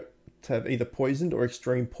arena to have either poisoned or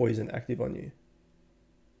extreme poison active on you.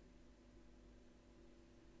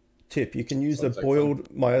 Tip, you can use the boiled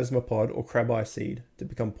miasma pod or crab eye seed to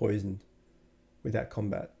become poisoned without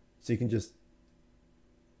combat. So you can just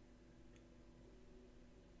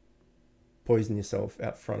poison yourself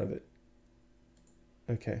out front of it.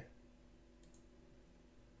 Okay.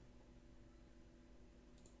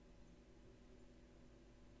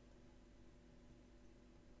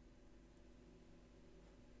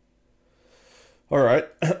 All right.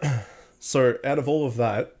 So out of all of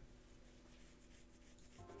that,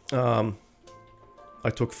 I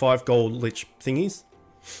took 5 gold lich thingies,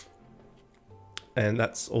 and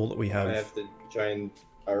that's all that we have. I have the giant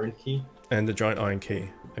iron key. And the giant iron key.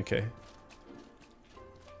 Okay.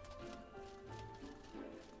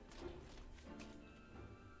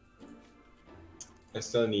 I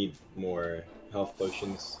still need more health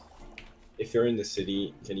potions. If you're in the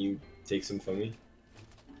city, can you take some from me?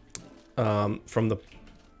 From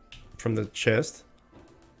the chest.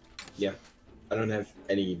 Yeah, I don't have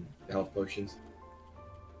any health potions.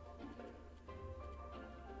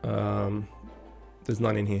 There's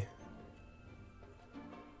none in here.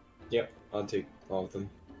 Yep, I'll take all of them.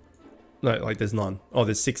 No, like there's none. Oh,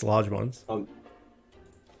 there's 6 large ones.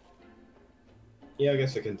 Yeah, I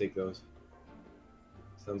guess I can take those.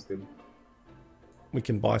 Sounds good. We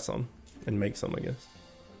can buy some and make some, I guess.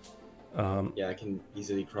 Yeah, I can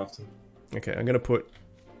easily craft them. Okay, I'm gonna put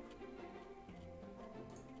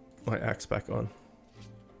my axe back on.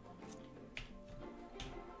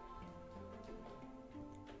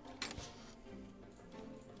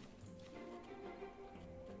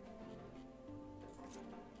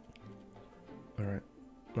 All right,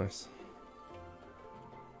 nice.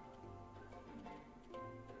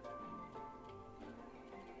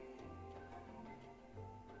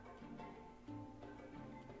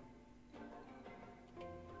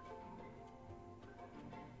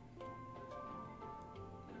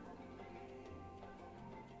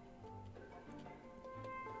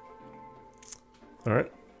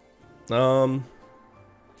 Alright.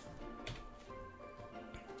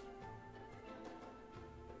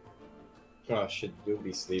 Oh shit, you'll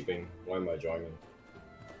be sleeping. Why am I joining?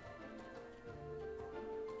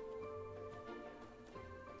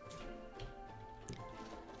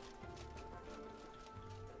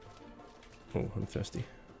 Oh, I'm thirsty.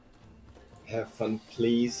 Have fun,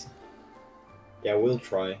 please. Yeah, we'll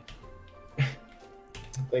try.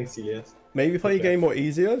 Thanks, Elias. Maybe play Okay. a game more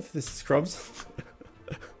easier if this is Scrubs.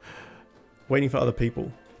 Waiting for other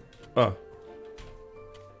people. Oh.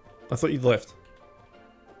 I thought you'd left.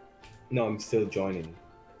 No, I'm still joining.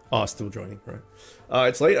 Oh, still joining, right.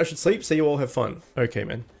 It's late, I should sleep, see you all have fun. Okay,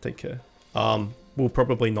 man, take care. We'll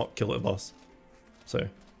probably not kill it, boss. So,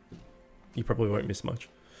 you probably won't miss much.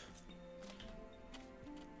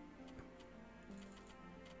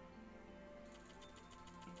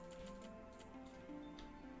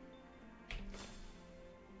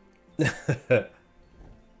 I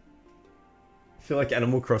feel like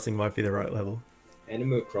Animal Crossing might be the right level.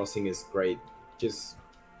 Animal Crossing is great. Just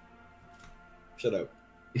shut up.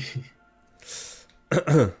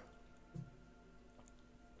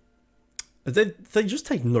 They just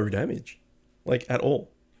take no damage, like at all.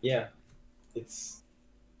 Yeah, it's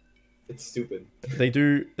stupid. They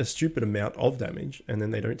do a stupid amount of damage, and then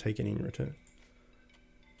they don't take any in return.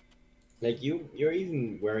 Like you're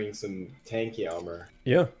even wearing some tanky armor.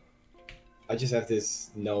 Yeah. I just have this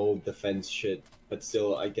no defense shit, but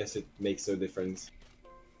still, I guess it makes no difference.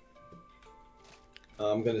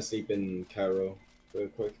 I'm gonna sleep in Cairo real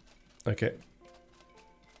quick. Okay.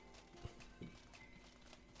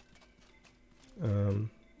 Where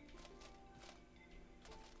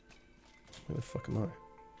the fuck am I?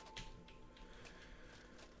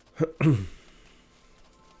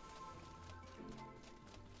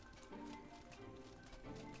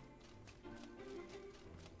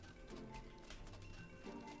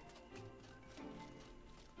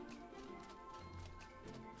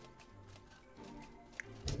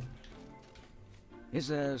 Is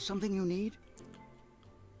there something you need?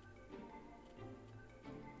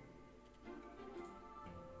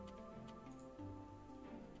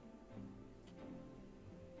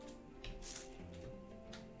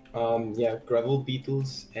 Yeah, gravel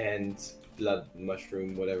beetles and blood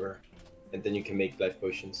mushroom, whatever, and then you can make life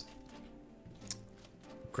potions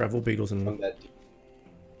Gravel beetles from and... that.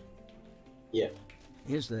 Yeah.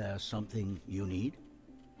 Is there something you need?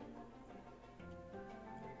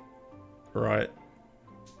 Right.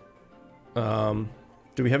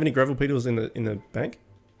 Do we have any gravel beetles in the bank?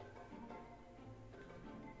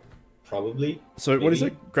 Probably. So what is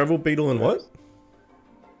Maybe. it? Gravel beetle and what?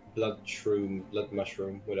 Blood shroom, blood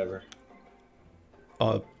mushroom, whatever.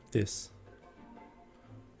 Oh, this.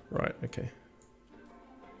 Right, okay.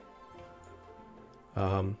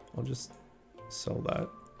 I'll just sell that.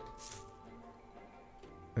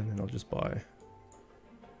 And then I'll just buy...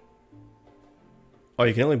 Oh,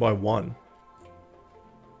 you can only buy one.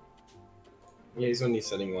 Yeah, he's only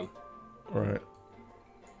selling one. Right.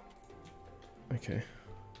 Okay.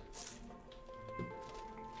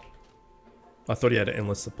 I thought he had an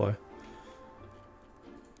endless supply.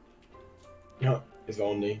 Yeah, if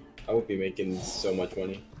only. I would be making so much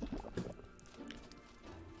money.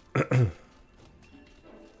 Alright,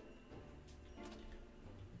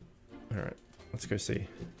 let's go see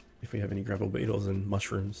if we have any gravel beetles and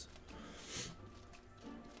mushrooms.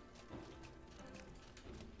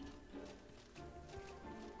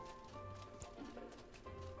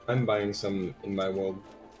 I'm buying some in my world,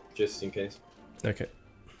 just in case. Okay.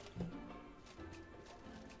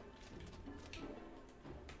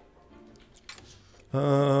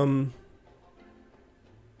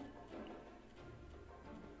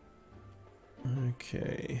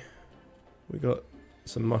 Okay. We got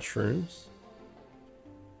some mushrooms.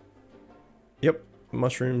 Yep,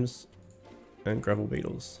 mushrooms and gravel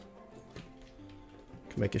beetles.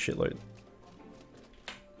 Can make a shitload.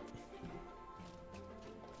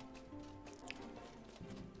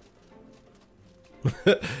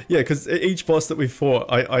 Yeah, because each boss that we fought,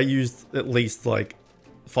 I used at least like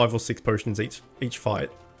 5 or 6 potions each fight.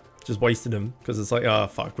 Just wasted them because it's like, ah,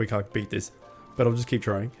 fuck, we can't beat this. But I'll just keep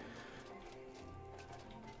trying.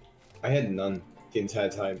 I had none the entire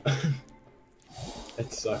time.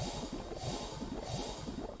 It sucked.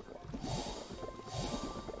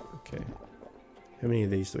 Okay. How many of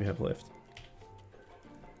these do we have left?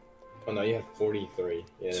 Oh no, you have 43.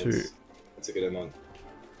 Yeah, 2. that's a good amount.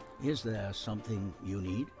 Is there something you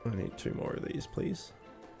need? I need 2 more of these, please.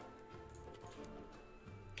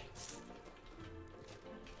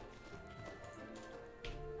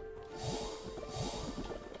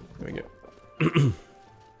 There we go.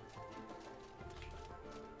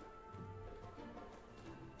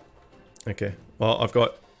 Okay. Well, I've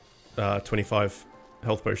got 25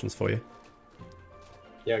 health potions for you.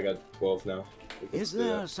 Yeah, I got 12 now. Is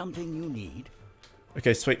there something you need?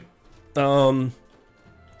 Okay, sweet.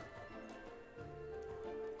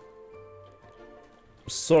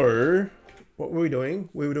 So, what were we doing?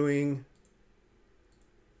 We were doing...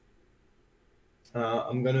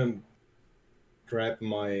 I'm gonna grab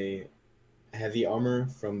my heavy armor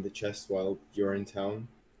from the chest while you're in town,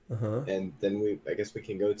 Uh-huh. and then I guess we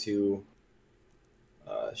can go to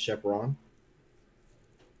Chaperon.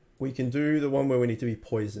 We can do the one where we need to be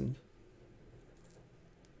poisoned.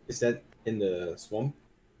 Is that in the swamp?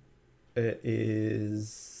 It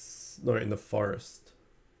is... No, in the forest.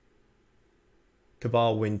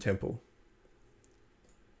 Cabal Wind Temple.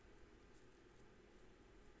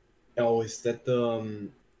 Oh, is that the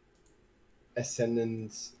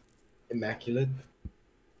Ascendant's Immaculate?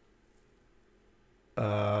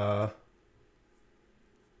 Hang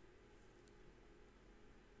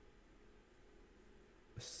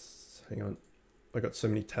on. I got so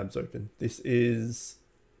many tabs open. This is...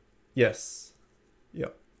 Yes.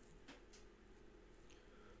 Yep.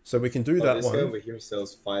 So we can do that this one. guy over here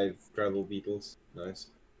sells 5 gravel beetles. Nice.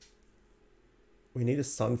 We need a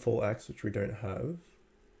Sunfall Axe, which we don't have.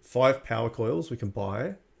 5 power coils we can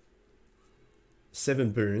buy.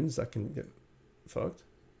 7 boons, that can get fucked.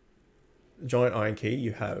 Giant Iron Key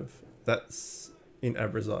you have. That's in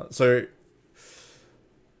Abrazar. So,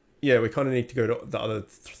 yeah, we kind of need to go to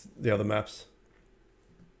the other maps.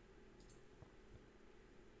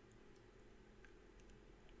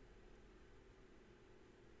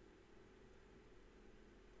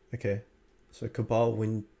 Okay, so Cabal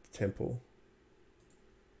Wind Temple.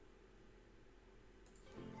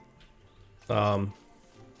 And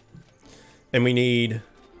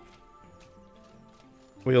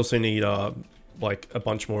we also need like a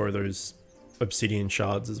bunch more of those obsidian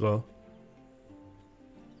shards as well.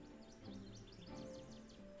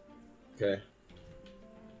 Okay.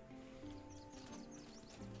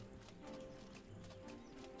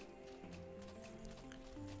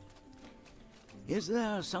 Is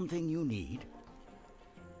there something you need?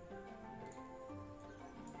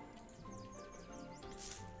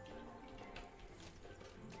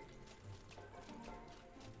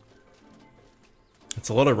 It's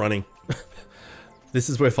a lot of running. This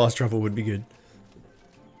is where fast travel would be good.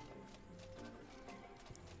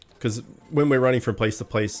 Because when we're running from place to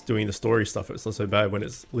place doing the story stuff, it's not so bad. When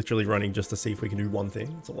it's literally running just to see if we can do one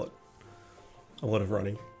thing, it's a lot of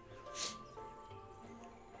running.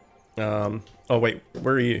 Oh wait,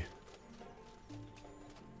 where are you?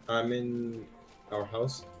 I'm in our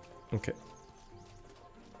house. Okay.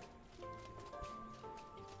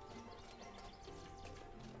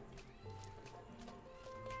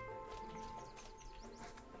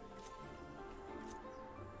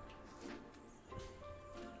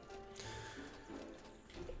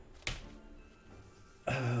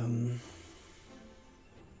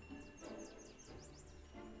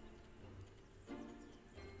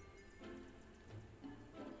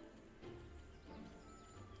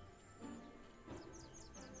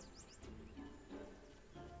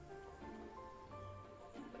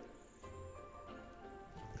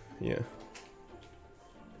 Yeah.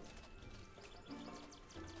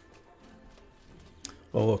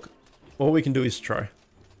 Well, look, all we can do is try.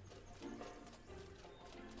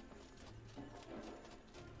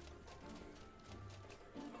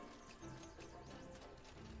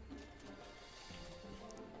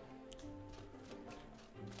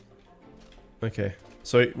 Okay.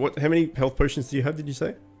 So, how many health potions do you have, did you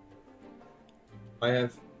say? I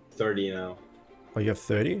have 30 now. Oh, you have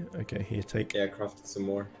 30? Okay, here, take... Yeah, I crafted some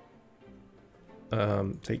more.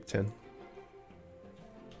 Take 10.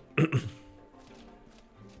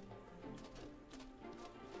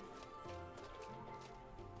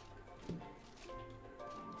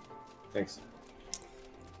 Thanks.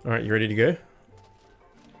 Alright, you ready to go?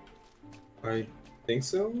 I think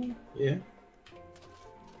so, yeah.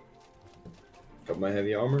 Got my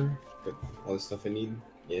heavy armor, got all the stuff I need,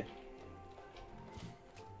 yeah.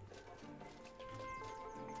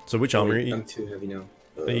 So which armor I'm too heavy now.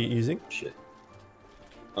 are you using? Shit.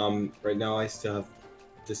 Right now I still have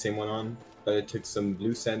the same one on, but I took some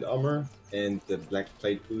blue sand armor and the black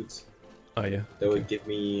plate boots. Oh yeah. That would give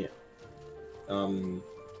me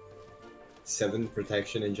 7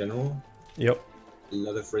 protection in general. Yep. A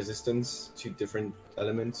lot of resistance to different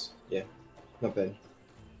elements. Yeah, not bad.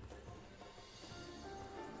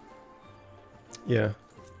 Yeah.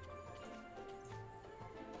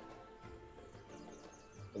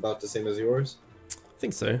 About the same as yours? I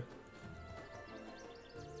think so.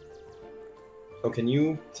 Oh, can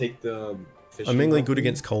you take the fishing I'm mainly good harpoon,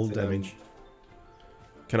 against cold then, damage.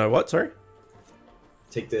 Can I what? Sorry?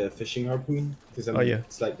 take the fishing harpoon because I'm Oh, yeah.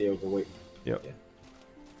 slightly overweight. Yep. Yeah.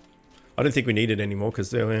 I don't think we need it anymore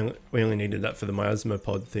because we only needed that for the miasma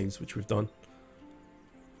pod things, which we've done.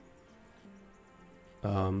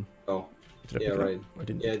 Oh, Did I yeah, pick it right. up? I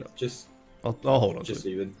didn't Yeah, pick it up. just I'll hold on just to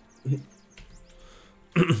it. leave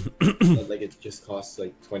it. Not like it just costs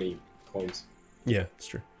like 20 coins. Yeah, it's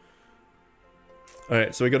true.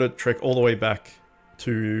 Alright, so we got to trek all the way back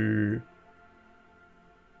to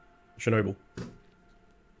Chernobyl.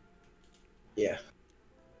 Yeah.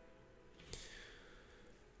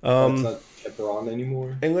 It's Um, not Chaperon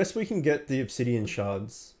anymore. unless we can get the obsidian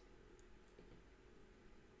shards.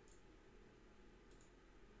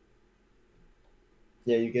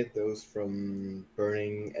 Yeah, you get those from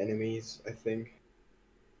burning enemies, I think.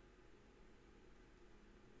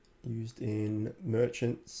 Used in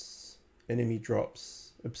merchants, enemy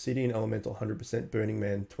drops, obsidian elemental 100%, burning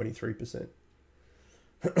man 23%.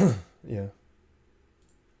 Yeah.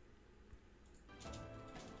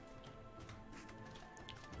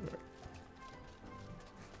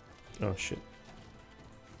 Oh shit.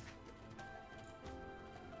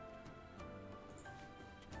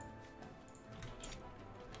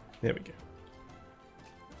 There we go.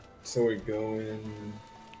 So we're going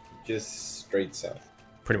just straight south.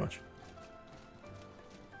 Pretty much.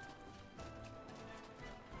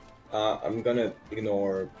 I'm gonna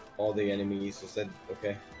ignore all the enemies. Is that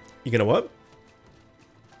okay? You gonna what?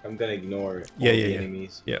 I'm gonna ignore all Yeah, the yeah.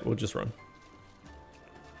 enemies. Yeah, we'll just run.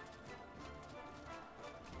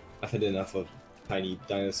 I've had enough of tiny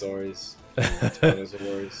dinosaurs,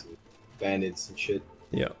 dinosaurs, bandits and shit.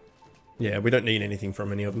 Yeah. Yeah, we don't need anything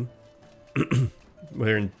from any of them.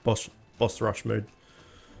 We're in boss rush mode.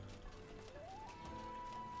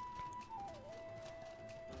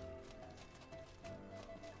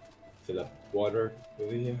 Fill up water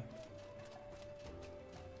over here.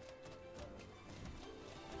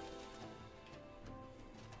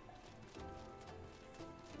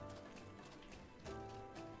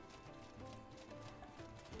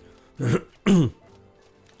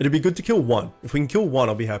 It'd be good to kill one. If we can kill one,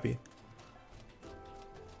 I'll be happy.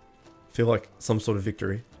 Feel like some sort of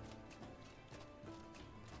victory.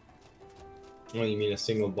 Oh, you mean a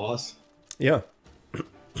single boss? Yeah.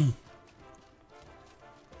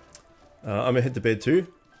 I'm gonna head to bed too.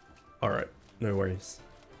 Alright, no worries.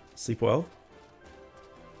 Sleep well.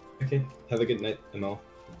 Okay, have a good night, Amal.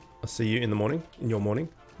 I'll see you in the morning. In your morning.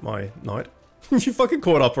 My night. You fucking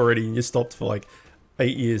caught up already and you stopped for like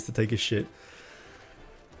 8 years to take a shit.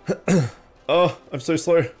 Oh, I'm so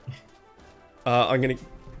slow. I'm gonna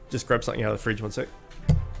just grab something out of the fridge, one sec.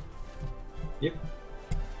 Yep.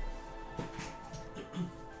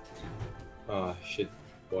 Ah, shit.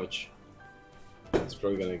 Watch. It's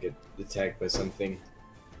probably gonna get attacked by something.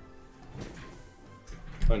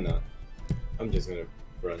 Or not. I'm just gonna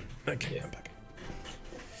run. Okay, Yeah. I'm back.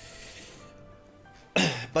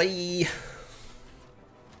 Bye.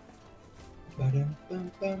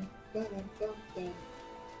 Ba-dum-bum-bum, ba-dum-bum-bum.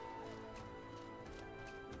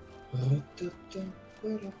 Ra-da-dum,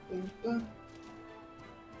 ba-dum-bum-bum.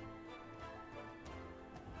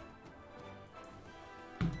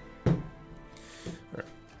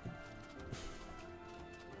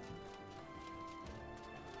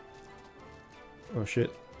 Oh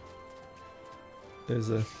shit. There's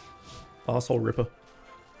a asshole ripper.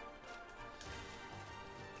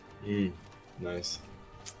 Nice.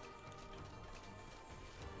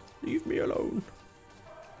 Leave me alone.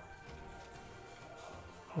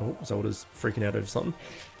 Oh, Zelda's freaking out over something.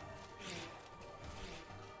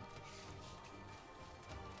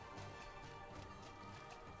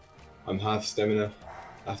 I'm half stamina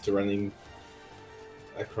after running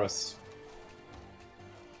across.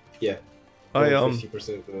 Yeah. I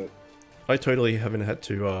 50% of the. I totally haven't had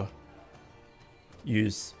to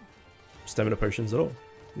use stamina potions at all.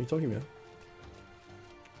 What are you talking about?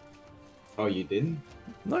 Oh, you didn't?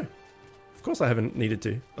 No. Of course I haven't needed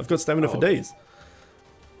to. I've got stamina for okay. days.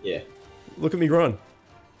 Yeah. Look at me run.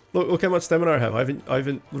 Look how much stamina I have. I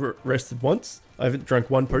haven't rested once. I haven't drank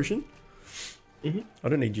one potion. I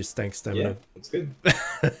don't need your stank Yeah, stamina. that's good.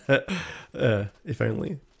 If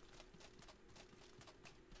only.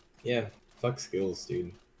 Yeah, fuck skills,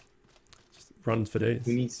 dude. Just run for days.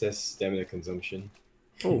 Who needs that stamina consumption?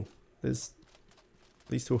 Oh, there's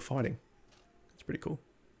these two are fighting. It's pretty cool.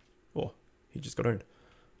 Oh, he just got owned.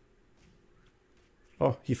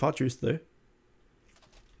 Oh, he fart juiced though.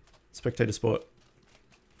 Spectator sport.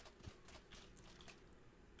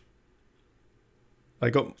 I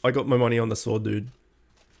got my money on the sword dude.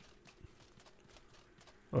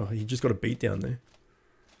 Oh, he just got a beat down there.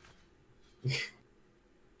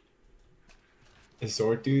 A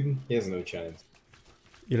sword dude, he has no chance.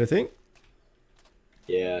 You don't think?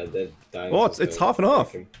 Yeah, that Oh, dinosaur's it's gonna half and wreck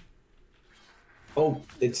half. him. Oh,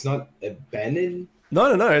 it's not abandoned?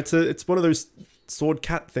 No. It's one of those sword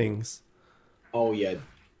cat things. Oh yeah.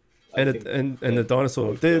 And the dinosaur.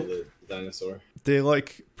 Would kill the dinosaur. They're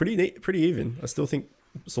like pretty neat, pretty even. I still think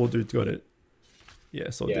sword dude's got it. Yeah,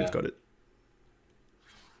 sword dude's got it.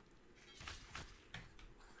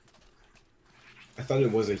 I thought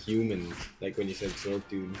it was a human, like when you said sword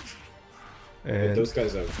dude. But And those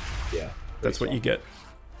guys are, yeah. that's what you get.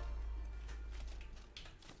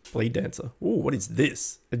 Blade Dancer. Ooh, what is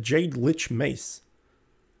this? A Jade Lich Mace.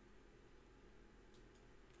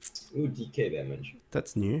 Ooh, DK damage.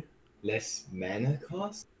 That's new. Less mana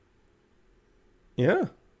cost? Yeah.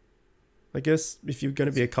 I guess if you're going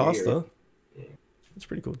to be a It's weird. caster, Yeah. it's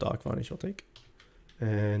pretty cool. Dark Varnish I'll take.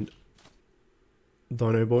 And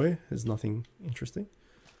Dino Boy has nothing interesting.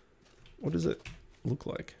 What does it look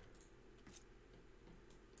like?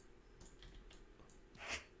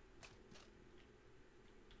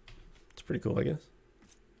 It's pretty cool, I guess.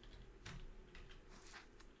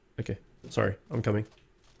 Okay, sorry, I'm coming.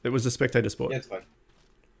 It was a spectator sport. Yeah, it's fine.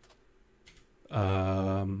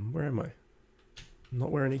 Where am I?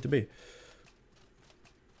 Not where I need to be.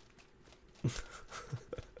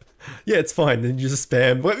 Yeah, it's fine. Then you just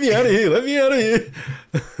spam. Let me out of here. Let me out of here.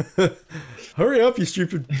 Hurry up, you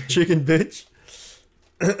stupid chicken bitch.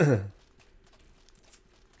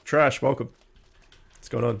 Trash, welcome. What's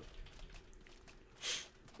going on?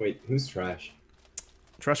 Wait, who's trash?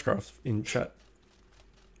 Trashcraft in chat.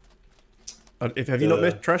 Have you not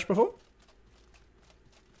met Trash before?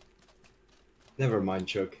 Never mind,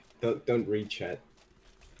 Chook. Don't read chat.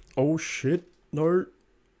 Oh shit, no.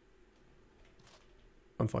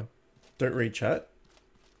 I'm fine. Don't read chat.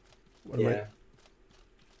 What am I?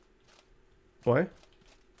 Why?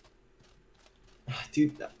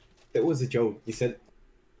 Dude, that was a joke. You said,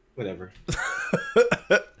 whatever.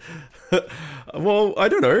 Well, I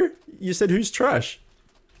don't know. You said who's trash?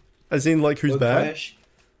 As in, like, who's Well, bad? Trash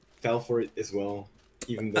fell for it as well,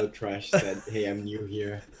 even though Trash said, hey, I'm new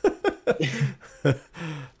here.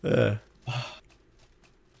 Yeah.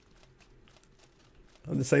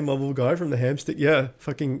 I'm the same level guy from the hamstick. Yeah,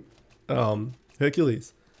 fucking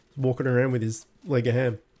Hercules. Walking around with his leg of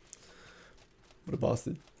ham. What a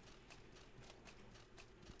bastard.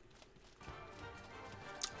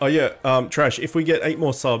 Oh yeah, Trash, if we get 8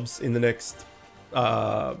 more subs in the next...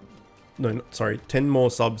 no, sorry, 10 more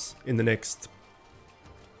subs in the next...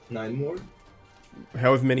 9 more?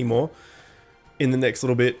 However many more. In the next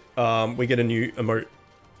little bit, we get a new emote.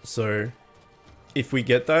 So, if we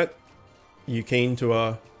get that, you keen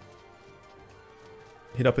to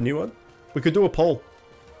hit up a new one? We could do a poll.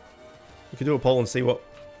 We could do a poll and see what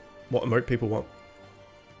emote people want.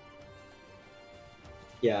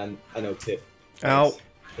 Yeah, I know tip. Ow.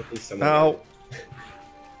 At least someone Ow. got it.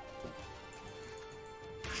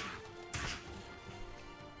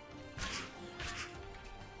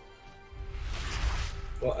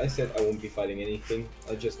 Well, I said I won't be fighting anything.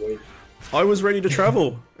 I'll just wait. I was ready to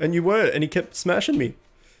travel, and you were, and he kept smashing me.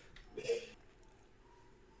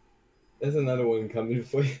 There's another one coming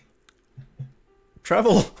for you.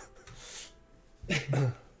 Travel!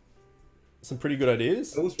 Some pretty good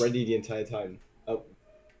ideas. I was ready the entire time. Oh.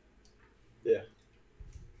 Yeah.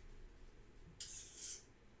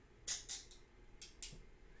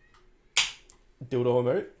 Dildo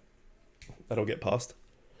emote. That'll get past.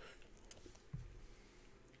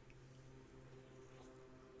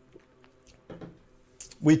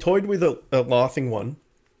 We toyed with a laughing one.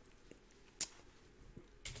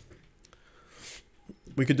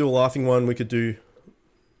 We could do a laughing one. We could do...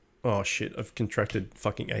 Oh shit, I've contracted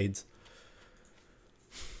fucking AIDS.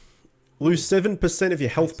 Lose 7% of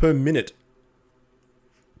your health per minute.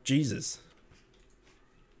 Jesus.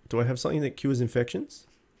 Do I have something that cures infections?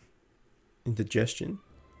 Indigestion.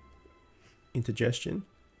 Indigestion.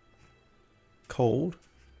 Cold.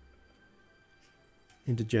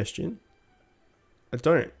 Indigestion. I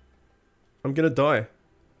don't. I'm gonna die.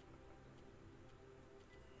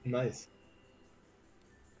 Nice.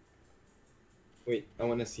 Wait, I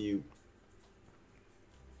want to see you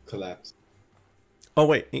collapse. Oh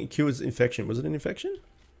wait, it cures infection. Was it an infection?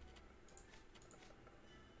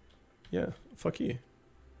 Yeah, fuck you.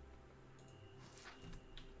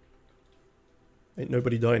 Ain't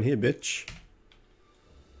nobody dying here, bitch.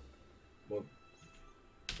 Well,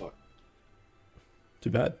 fuck. Too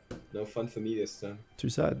bad. No fun for me this time. Too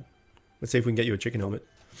sad. Let's see if we can get you a chicken helmet.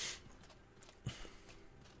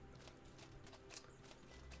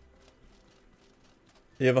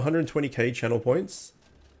 You have 120k channel points.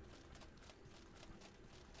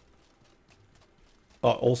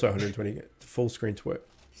 Oh, also 120. Full screen twerk.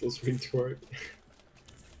 Full screen twerk.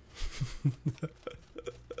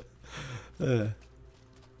 Don't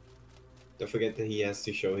forget that he has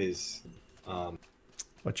to show his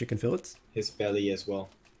My chicken fillets? his belly as well.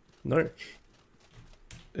 No.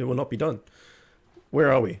 It will not be done.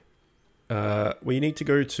 Where are we? We need to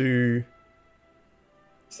go to...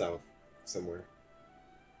 South, somewhere.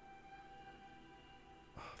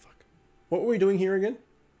 Oh, fuck. What were we doing here again?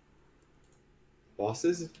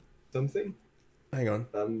 Bosses? Something? Hang on.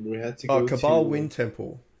 We had to go Oh, Cabal to... Wind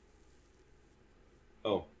Temple.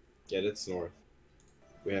 Oh, yeah, that's north.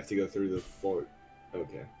 We have to go through the fort.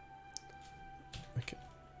 Okay. Okay.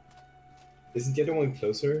 Isn't the other one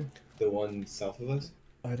closer? The one south of us?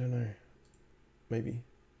 I don't know. Maybe.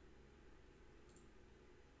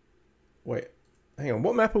 Wait. Hang on.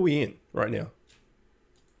 What map are we in right now?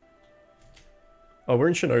 Oh, we're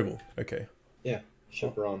in Chernobyl. Okay. Yeah,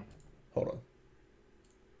 Chaperon. Hold on.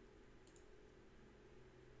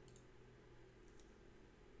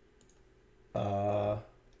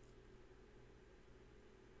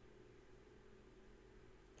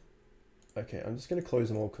 Okay, I'm just going to close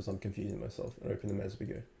them all because I'm confusing myself and open them as we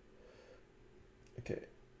go. Okay.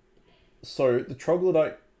 So, the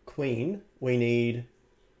Troglodyte Queen, we need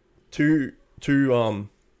two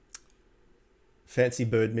fancy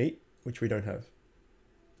bird meat, which we don't have.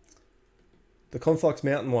 The Conflux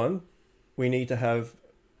Mountain one, we need to have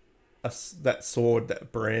that sword,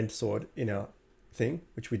 that brand sword in our thing,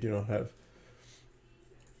 which we do not have.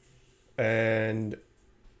 And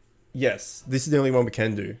yes, this is the only one we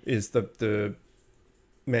can do, is the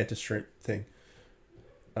mantis shrimp thing.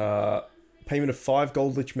 Payment of 5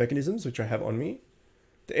 gold lich mechanisms, which I have on me.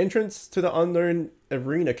 The entrance to the unknown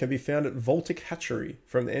arena can be found at Voltic Hatchery.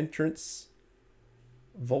 From the entrance...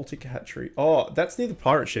 Voltic Hatchery. Oh, that's near the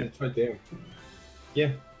pirate ship. It's right there.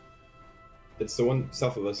 Yeah. It's the one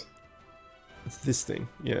south of us. It's this thing.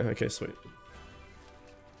 Yeah, okay, sweet.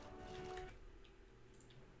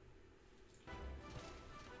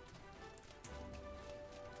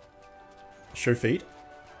 Show feet.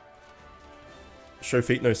 Show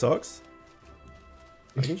feet, no socks.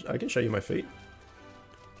 I can show you my feet.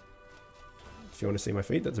 If you want to see my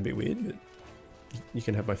feet, that's a bit weird, but you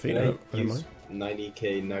can have my feet. Can I don't use mind.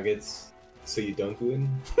 90k nuggets so you don't do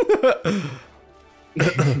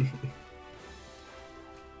it?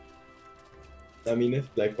 I mean,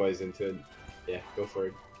 if Black Boy's into it, yeah, go for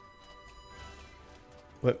it.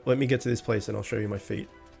 Let me get to this place and I'll show you my feet.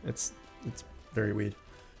 It's very weird.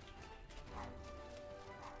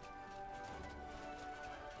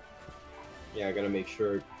 Yeah, I gotta make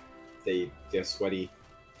sure they're sweaty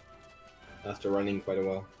after running quite a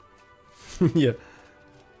while. Yeah.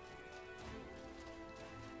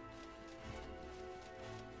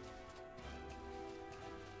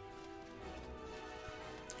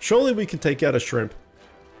 Surely we can take out a shrimp.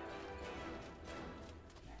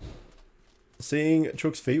 Seeing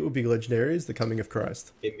Chook's feet would be legendary as the coming of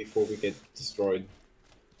Christ. Even before we get destroyed.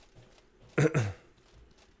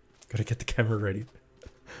 Gotta get the camera ready.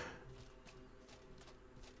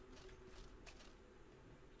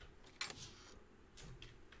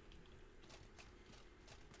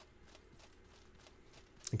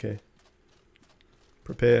 Okay.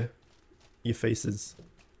 Prepare your faces.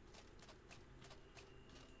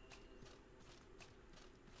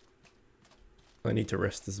 I need to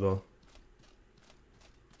rest as well.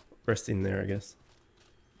 Rest in there, I guess.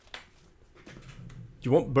 Do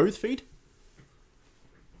you want both feet?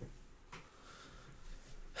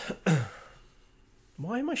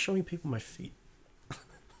 Why am I showing people my feet?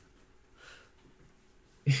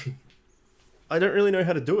 I don't really know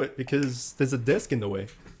how to do it because there's a desk in the way.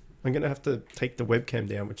 I'm gonna have to take the webcam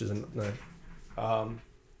down, which isn't no.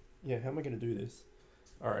 Yeah, how am I gonna do this?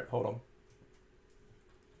 All right, hold on.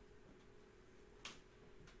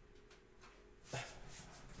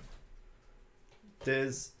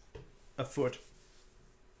 There's a foot.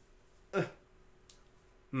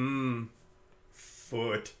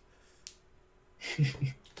 Foot.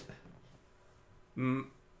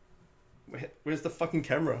 Where's the fucking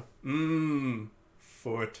camera?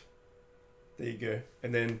 Foot. There you go.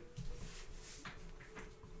 And then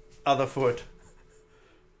other foot.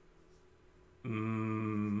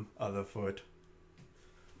 Other foot.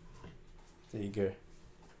 There you go.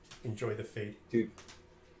 Enjoy the feed. Dude,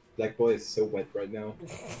 Black Boy is so wet right now.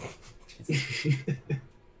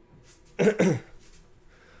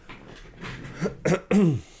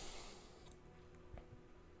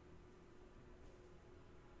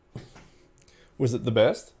 Was it the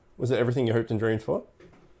best? Was it everything you hoped and dreamed for?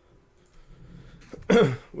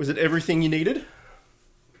 Was it everything you needed?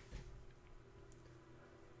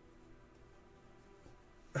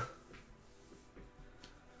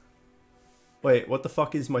 Wait, what the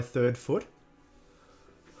fuck is my third foot?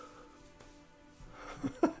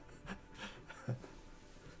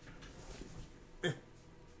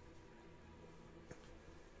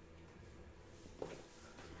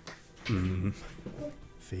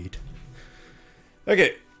 Feed.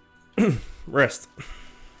 Okay. Rest.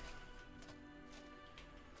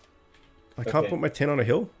 I can't put my 10 on a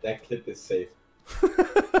hill? That clip is safe.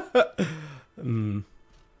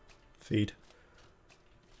 Feed.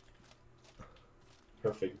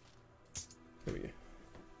 Perfect. There we go.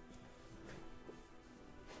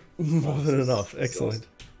 More than enough. Excellent.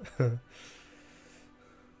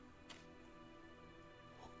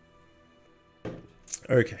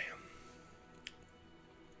 Okay.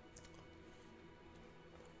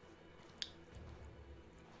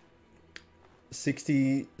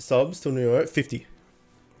 $60 subs till New York. 50.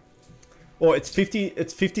 Or it's 50.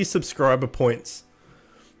 It's 50 subscriber points.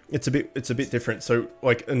 It's a bit different. So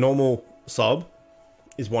like a normal sub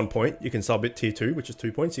is 1 point. You can sub at tier 2, which is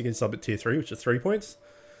 2 points. You can sub at tier 3, which is 3 points.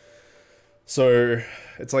 So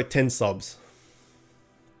it's like 10 subs.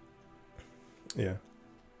 Yeah.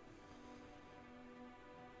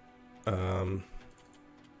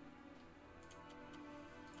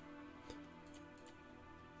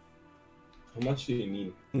 How much do you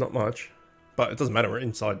need? Not much, but it doesn't matter. We're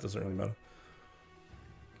inside. It doesn't really matter.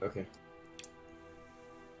 Okay.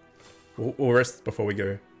 We'll rest before we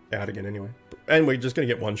go out again anyway. And we're just going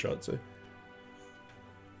to get one shot, so.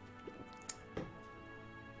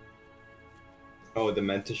 Oh, the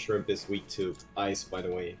mantis shrimp is weak to ice, by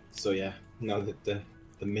the way. So yeah, now that the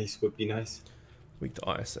mace would be nice. Weak to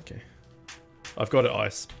ice, okay. I've got an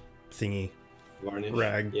ice thingy. Varnish.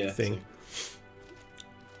 Rag thing. Same.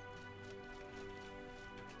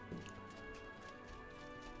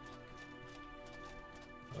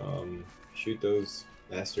 Shoot those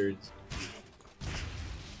bastards.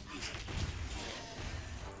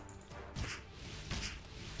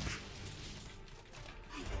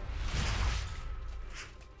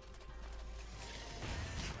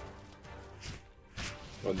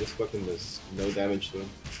 Oh, this weapon does no damage to him.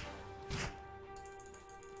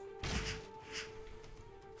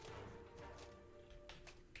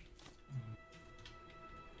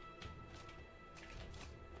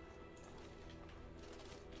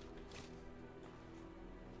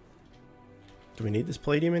 Do we need this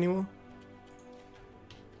palladium anymore?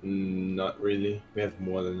 Not really. We have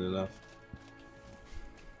more than enough.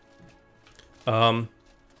 I'm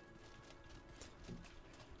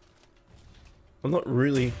not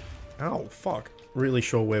really... Ow, fuck. Really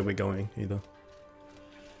sure where we're going, either.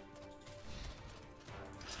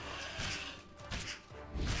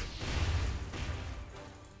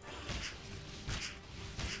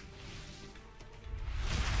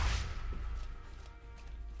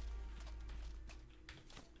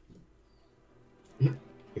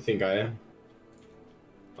 You think I am?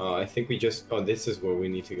 I think we just... Oh, this is where we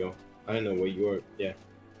need to go. I don't know where you are. Yeah.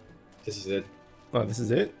 This is it. Oh, this is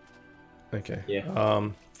it? Okay. Yeah.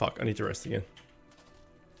 Fuck, I need to rest again.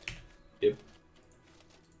 Yep.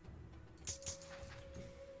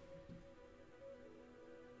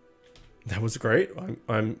 That was great.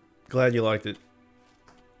 I'm glad you liked it.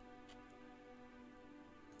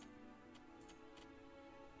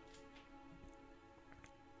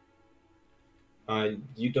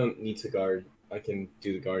 You don't need to guard. I can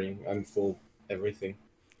do the guarding. I'm full everything.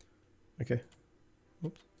 Okay.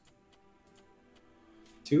 Oops.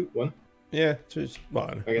 2, 1? Yeah, just...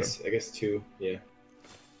 Well, I guess 2, yeah.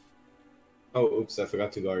 Oh, oops, I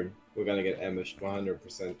forgot to guard. We're gonna get ambushed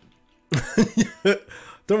 100%.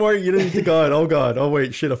 Don't worry, you don't need to guard. I'll guard. Oh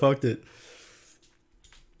wait, shit, I fucked it.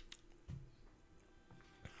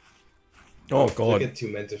 Oh god. Look at 2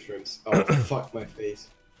 mantis shrimps. Oh, fuck my face.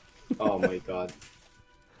 Oh my god.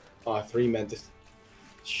 Oh, 3 mantis.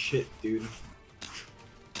 Shit, dude.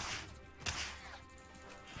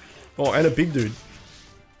 Oh, and a big dude.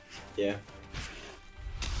 Yeah.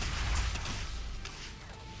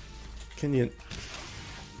 Can you...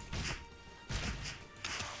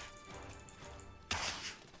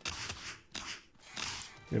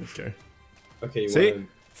 There we go. Okay, see?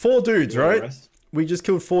 4 dudes, right? Rest? We just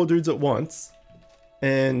killed 4 dudes at once.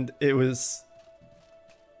 And it was...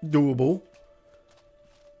 doable.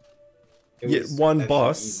 Yet one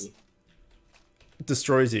boss easy.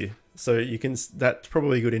 destroys you. So you can... That's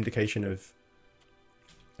probably a good indication of...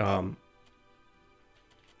 how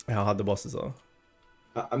hard the bosses are.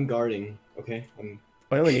 I'm guarding, okay?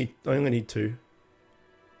 I only need 2.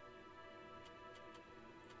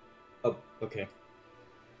 Oh, okay.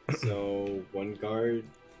 So 1 guard,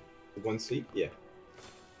 1 sleep? Yeah.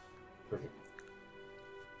 Perfect.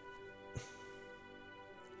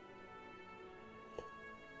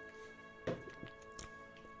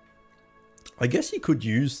 I guess you could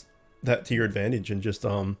use that to your advantage and just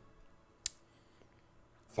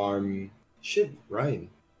Farm shit, right?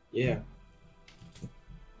 Yeah,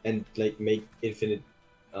 and like make infinite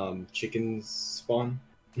chickens spawn.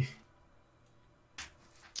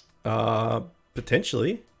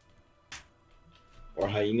 potentially. Or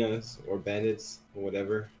hyenas or bandits or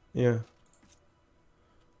whatever. Yeah.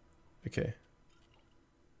 Okay.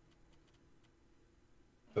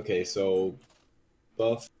 Okay, so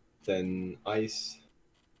buff, then ice,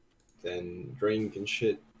 then drink and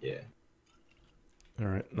shit. Yeah. All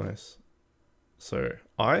right. Nice. So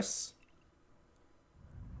ice.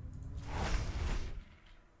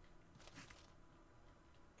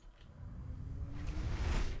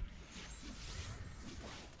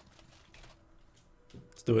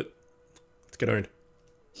 Let's do it. Let's get owned.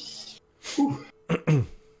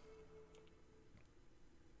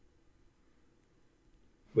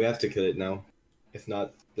 We have to kill it now. If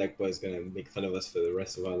not, Black Boy's gonna make fun of us for the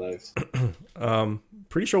rest of our lives.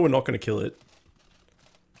 Pretty sure we're not going to kill it.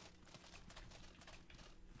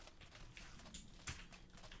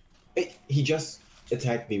 Hey, he just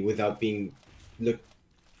attacked me without being look.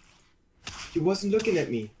 He wasn't looking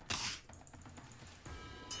at me.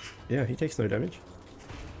 Yeah, he takes no damage.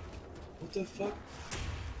 What the fuck?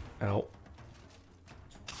 Ow.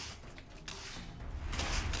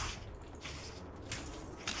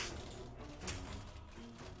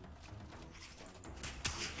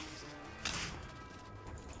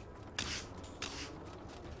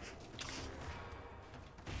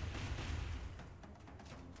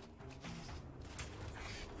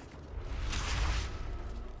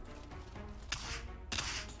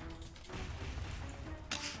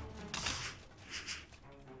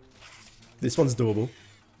 This one's doable.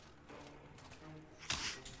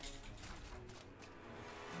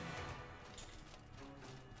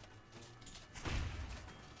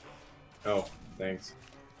 Oh, thanks.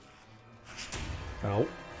 Ow.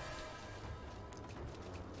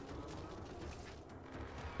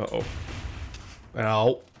 Uh-oh.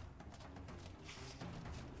 Ow.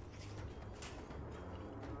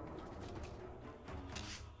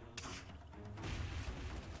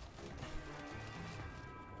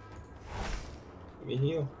 Let me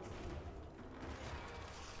heal.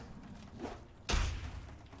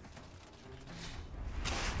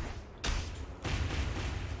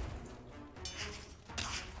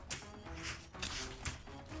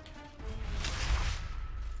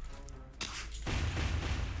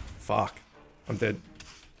 Fuck. I'm dead.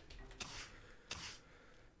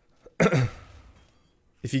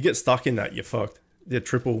 If you get stuck in that, you're fucked. Yeah,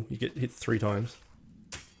 triple. You get hit 3 times.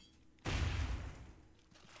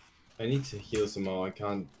 I need to heal somehow. I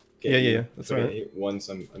can't Yeah. hit. That's If I get alright. hit once,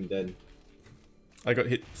 I'm dead. I got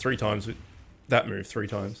hit 3 times with that move 3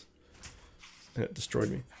 times. And it destroyed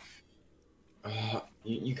me.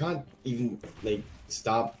 You can't even like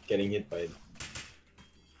stop getting hit by it.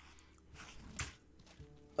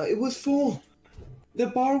 It was full. The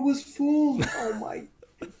bar was full. Oh my.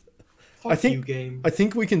 Fuck you, game. I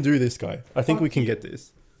think we can do this, guy. I think we can get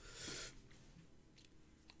this.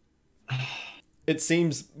 It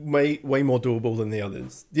seems way more doable than the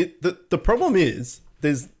others. The problem is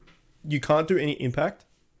you can't do any impact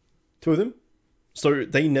to them, so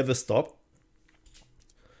they never stop.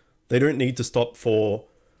 They don't need to stop for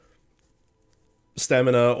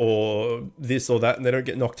stamina or this or that, and they don't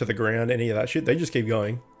get knocked to the ground, any of that shit. They just keep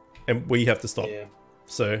going, and we have to stop. Yeah.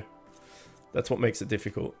 So that's what makes it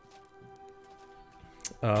difficult.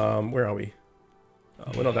 Where are we?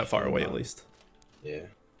 We're not that far away, at least. Yeah.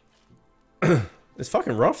 It's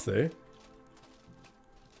fucking rough, though.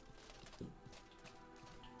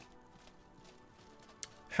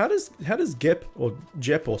 How does Gep or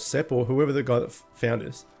Jep or Sep or whoever the guy that found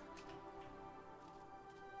us,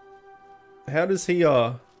 how does he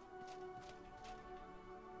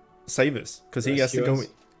save us? Because he has to go.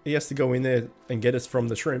 He has to go in there and get us from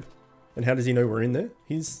the shrimp. And how does he know we're in there?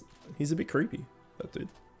 He's a bit creepy, that dude.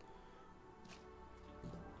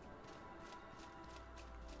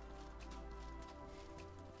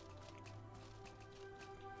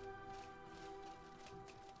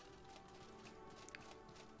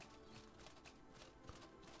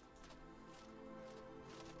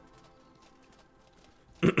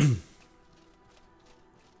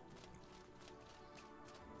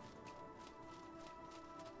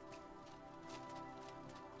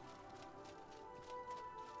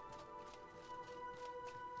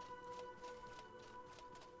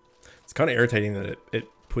 It's kind of irritating that it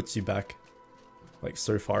puts you back like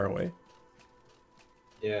so far away.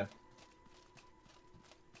 Yeah.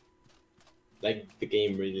 Like the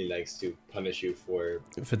game really likes to punish you for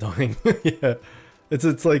For dying. Yeah.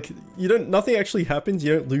 It's like you don't. Nothing actually happens.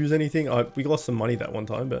 You don't lose anything. We lost some money that one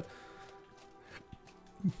time, but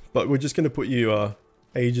we're just gonna put you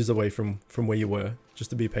ages away from where you were, just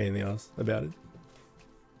to be a pain in the ass about it.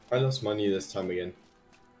 I lost money this time again.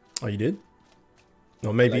 Oh, you did?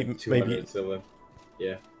 No, maybe Like 200 maybe silver.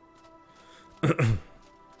 Yeah.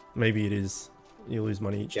 maybe it is. You lose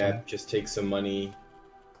money each Yeah, time. just take some money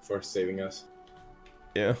for saving us.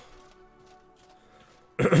 Yeah.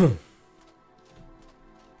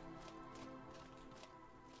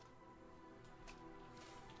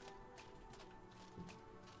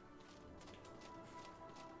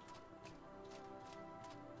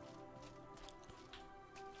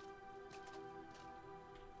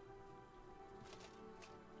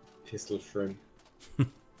 Pistol shrimp.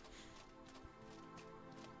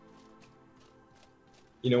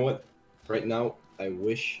 You know what? Right now, I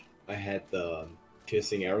wish I had the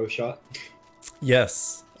piercing arrow shot.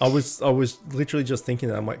 Yes. I was literally just thinking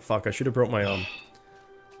that. I'm like, fuck, I should have brought my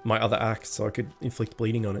my other axe so I could inflict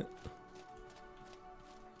bleeding on it.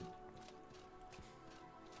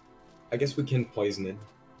 I guess we can poison it.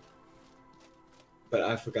 But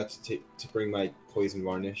I forgot to bring my poison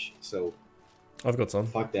varnish, so I've got some.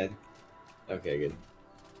 fuck that. Okay, good.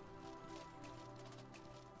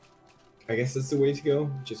 I guess that's the way to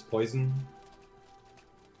go. Just poison.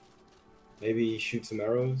 Maybe shoot some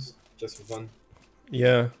arrows, just for fun.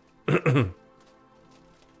 Yeah.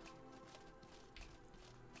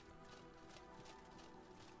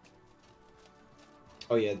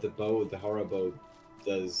 Oh yeah, the bow, the horror bow,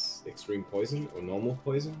 does extreme poison or normal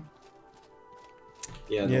poison?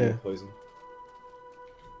 Yeah, normal Yeah. poison.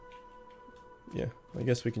 Yeah. I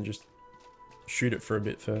guess we can just shoot it for a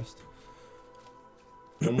bit first.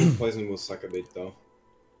 Normal poison will suck a bit though.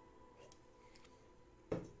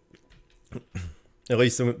 At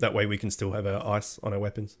least that way we can still have our ice on our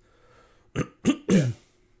weapons. Yeah.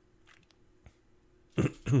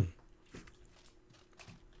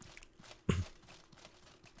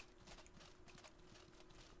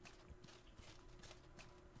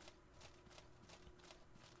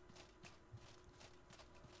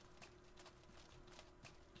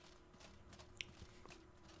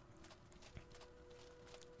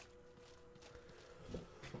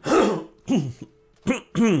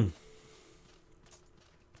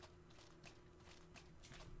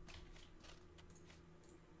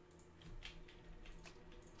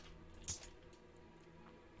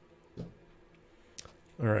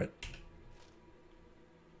 All right.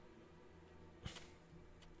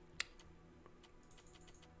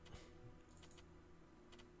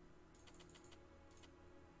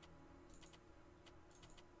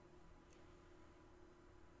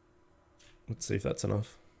 Let's see if that's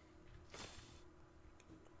enough.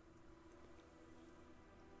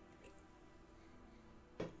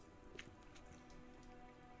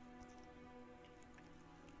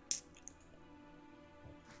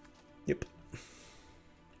 Yep.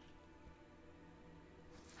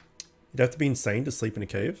 You'd have to be insane to sleep in a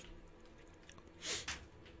cave.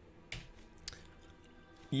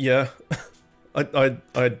 Yeah, I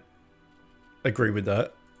agree with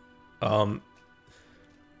that.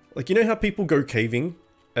 Like, you know how people go caving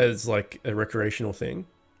as like a recreational thing?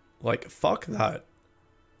 Like, fuck that.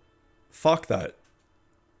 Fuck that.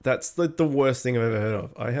 That's the worst thing I've ever heard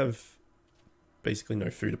of. I have basically no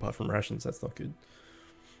food apart from rations. That's not good.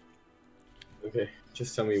 Okay,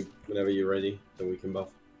 just tell me whenever you're ready, then we can buff.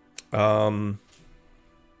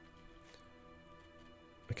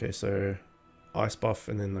 Okay, so ice buff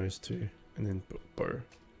and then those two and then bow.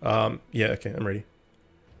 Yeah, okay, I'm ready.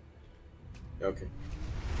 Okay.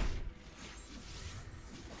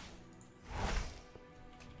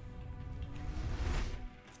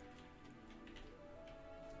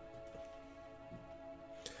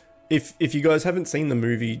 If you guys haven't seen the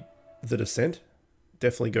movie The Descent,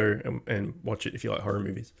 definitely go and watch it if you like horror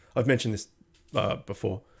movies. I've mentioned this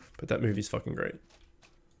before, but that movie's fucking great.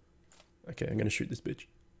 Okay, I'm gonna shoot this bitch.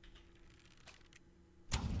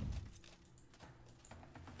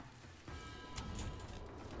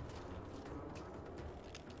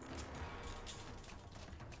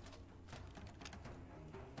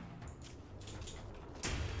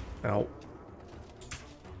 Ow.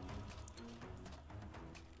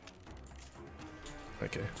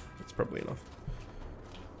 Okay, that's probably enough.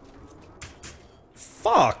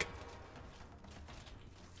 Fuck!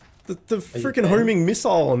 The freaking homing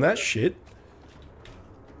missile on that shit.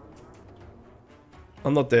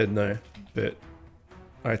 I'm not dead, no, but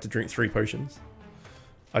I had to drink 3 potions.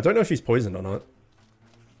 I don't know if he's poisoned or not.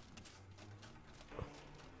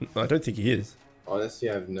 I don't think he is. Honestly,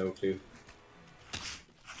 I have no clue.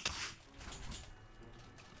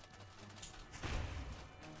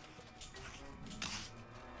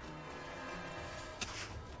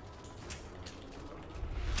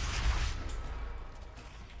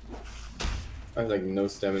 I have like no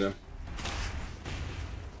stamina.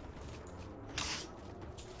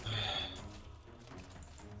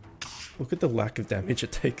 Look at the lack of damage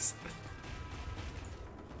it takes.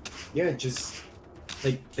 Yeah, just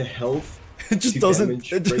like the health It just to doesn't.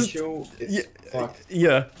 damage It just, ratio is yeah, fucked.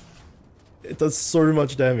 yeah. It does so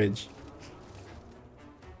much damage.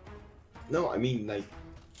 No, I mean like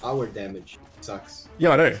our damage sucks Yeah,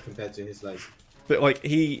 I know. compared to his like. But like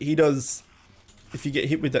he does, if you get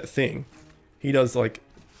hit with that thing, he does like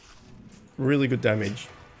really good damage.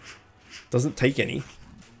 Doesn't take any.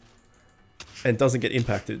 And doesn't get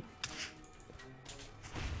impacted.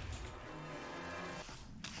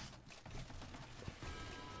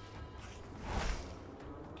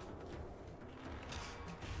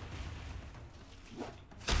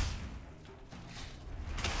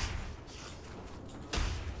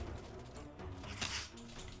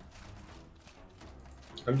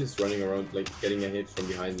 I'm just running around like getting a hit from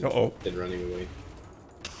behind Uh-oh. then running away.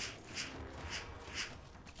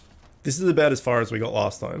 This is about as far as we got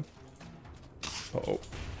last time. Uh-oh.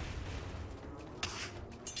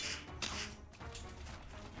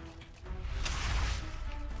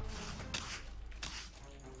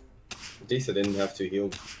 At least I didn't have to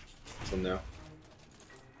heal until now.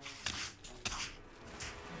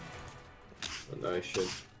 But now I should.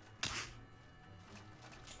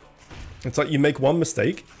 It's like you make one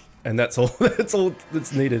mistake, and that's all. That's all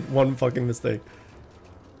that's needed. One fucking mistake.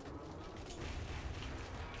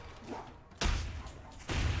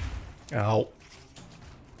 Ow.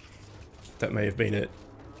 That may have been it.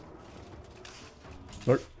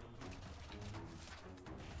 Nope.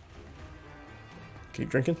 Keep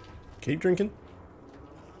drinking. Keep drinking.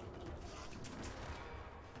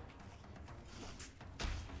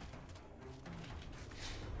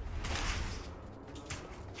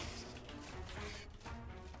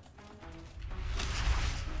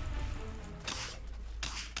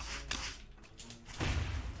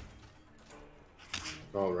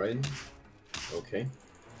 All right. Okay.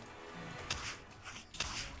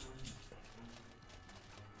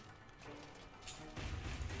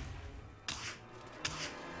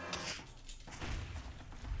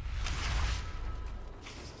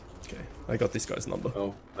 Okay, I got this guy's number.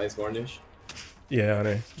 Oh, ice varnish. Yeah, I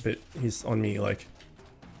know, but he's on me like.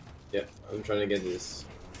 Yeah, I'm trying to get his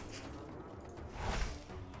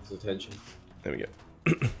attention. There we go.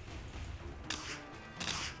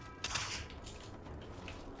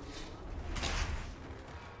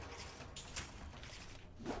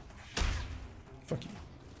 Fuck you.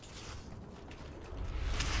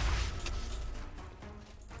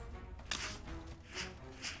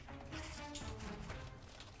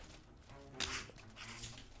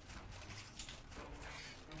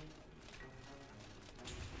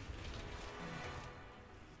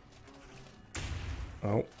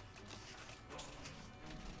 Oh.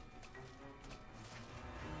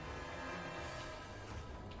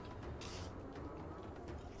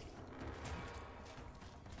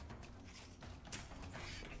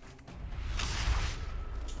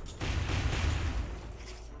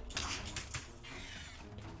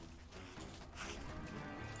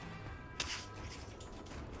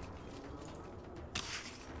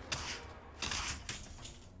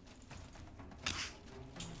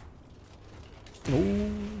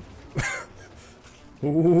 Ooh.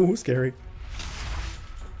 Ooh, scary.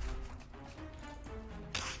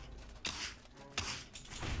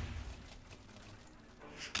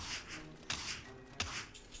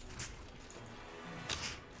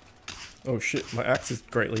 Oh shit, my axe is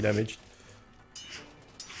greatly damaged.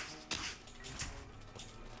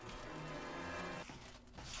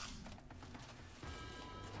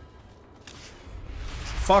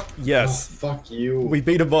 Fuck yes. Oh, fuck you. We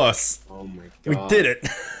beat a boss. Oh my god. We did it.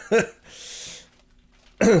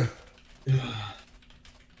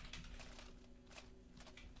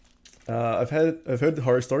 I've heard the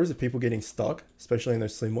horror stories of people getting stuck, especially in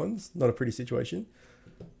those slim ones. Not a pretty situation.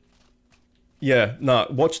 Yeah, nah,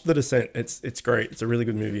 watch The Descent. It's great. It's a really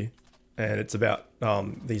good movie. And it's about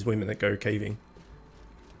these women that go caving.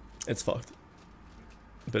 It's fucked.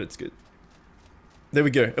 But it's good. There we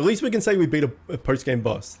go. At least we can say we beat a post-game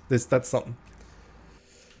boss. That's something.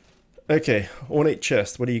 Okay, ornate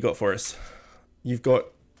chest. What do you got for us? You've got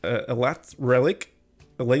a Lat relic,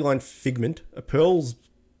 a leyline figment, a pearl's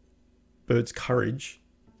bird's courage,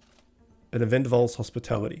 and a Vendaval's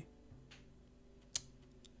hospitality.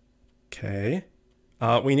 Okay.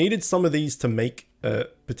 We needed some of these to make a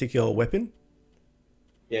particular weapon.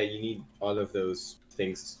 Yeah, you need all of those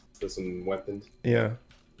things for some weapons. Yeah.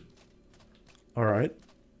 Alright.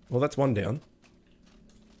 Well, that's one down.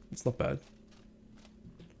 It's not bad.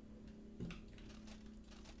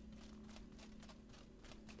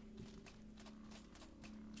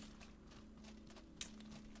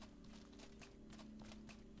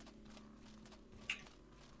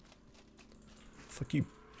 Fuck you,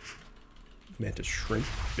 mantis shrimp,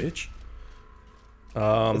 bitch.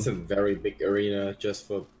 It's a very big arena just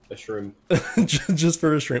for a shrimp. Just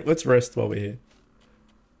for a shrimp. Let's rest while we're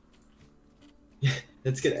here.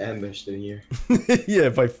 Let's get ambushed in here. Yeah,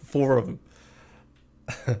 by 4 of them.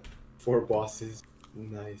 4 bosses.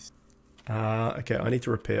 Nice. Okay, I need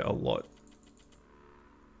to repair a lot.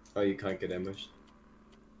 Oh, you can't get ambushed?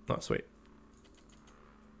 Oh, sweet.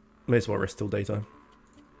 May as well rest till daytime.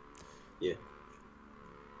 Yeah.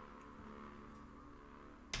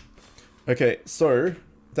 Okay, so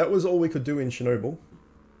that was all we could do in Chernobyl.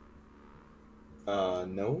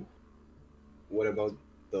 No. What about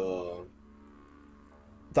the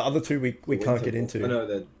other 2 we Wind can't get Temple? into. Oh,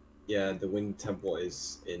 no, the Wind Temple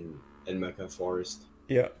is in Mecca Forest.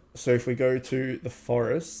 Yeah, so if we go to the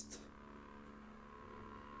forest...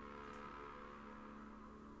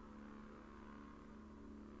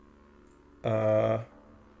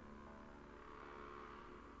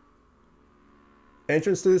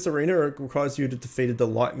 entrance to this arena requires you to defeat the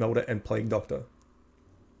Light Melter and Plague Doctor.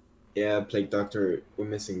 Yeah, Plague Doctor, we're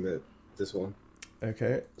missing this one.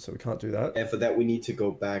 Okay, so we can't do that. And for that, we need to go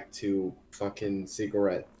back to fucking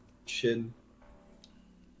cigarette shit.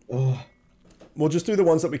 Oh, We'll just do the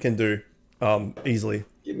ones that we can do easily.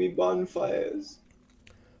 give me bonfires.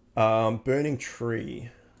 Burning tree.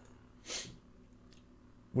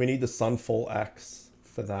 We need the Sunfall Axe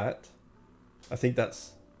for that. I think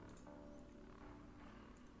that's...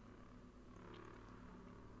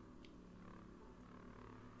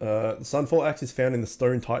 the Sunfall Axe is found in the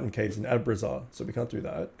Stone Titan Caves in Abrazar, so we can't do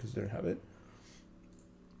that because we don't have it.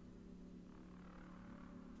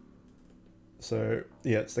 So,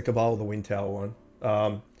 yeah, it's the Cabal of the Wind Tower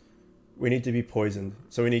one. We need to be poisoned.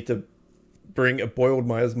 So we need to bring a boiled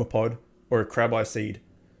miasma pod or a crab eye seed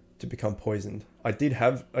to become poisoned. I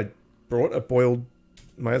brought a boiled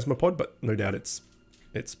miasma pod, but no doubt it's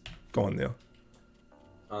gone now.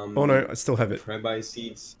 Oh no, I still have it. Crab eye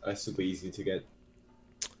seeds are super easy to get.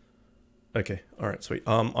 Okay, alright, sweet.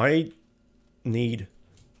 I need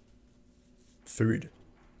food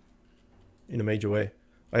in a major way.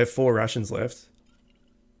 I have 4 rations left,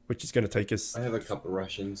 which is going to take us... I have a couple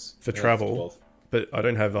rations. For travel, but I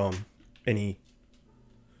don't have any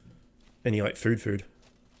like food.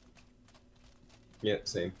 Yeah,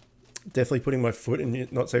 same. Definitely putting my foot in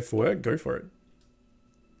not safe for work. Go for it.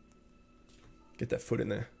 Get that foot in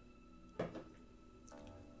there.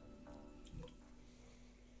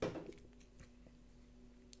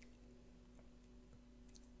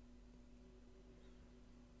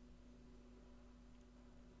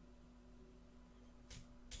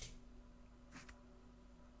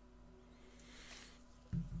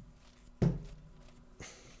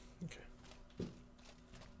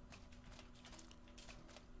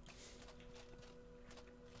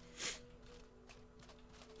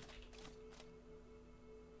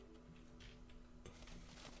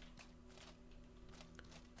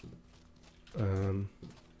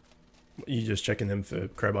 You just checking them for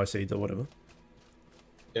crab eye seeds or whatever?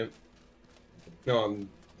 Yep. No,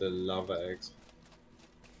 the lava eggs.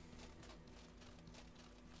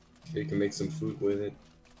 So you can make some food with it.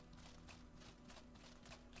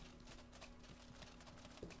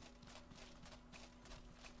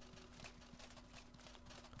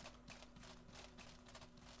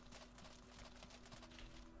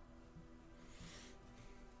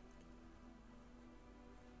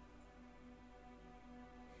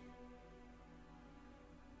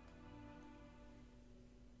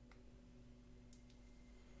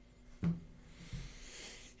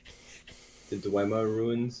 The Dwemer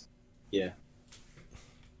ruins? Yeah.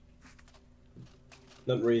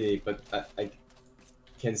 Not really, but I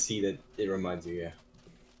can see that it reminds you,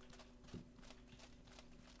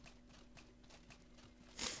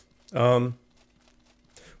 yeah.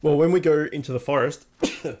 Well, when we go into the forest,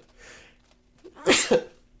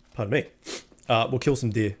 pardon me, we'll kill some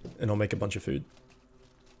deer and I'll make a bunch of food.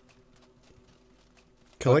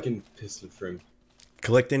 Fucking pistol shrimp.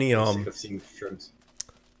 Collect any I'm sick of seeing shrimps.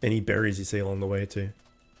 Any berries you see along the way too.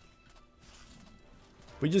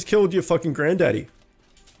 We just killed your fucking granddaddy.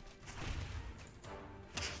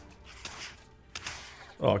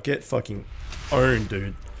 Oh, get fucking owned,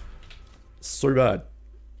 dude. So bad.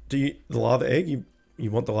 The lava egg? You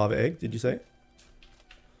want the lava egg, did you say?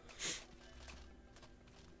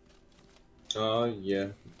 Yeah.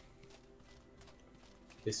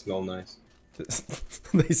 They smell nice.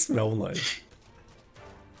 They smell nice.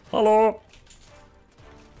 Hello!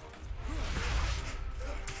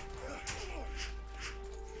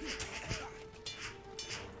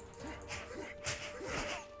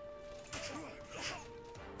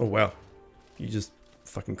 Oh wow, you just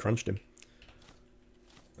fucking crunched him.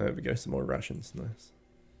 There we go, some more rations, nice.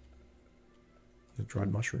 The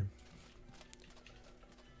dried mushroom.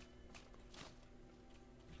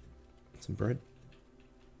 Some bread.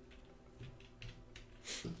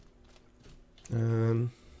 Oh,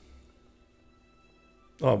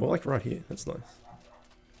 we're like right here, that's nice.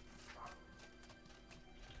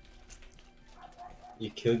 You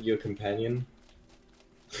killed your companion?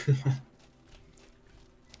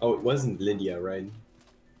 Oh, it wasn't Lydia, right?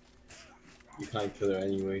 You can't kill her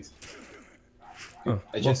anyways. Oh,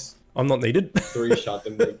 I just I'm not needed. 3-shot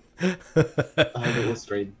them like I it was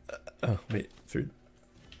straight. Oh, wait, food.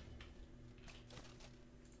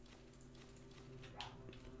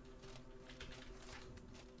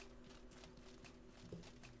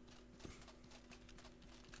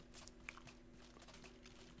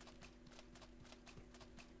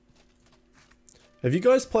 Have you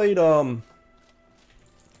guys played the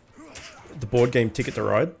board game Ticket to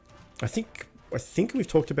Ride? I think we've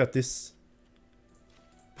talked about this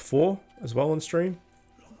before as well on stream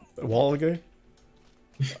a while ago.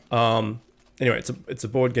 Anyway, it's a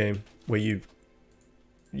board game where you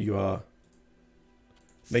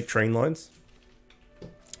make train lines,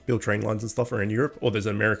 build train lines and stuff around Europe. Or there's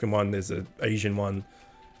an American one, there's an Asian one,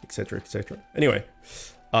 etc., etc. Anyway,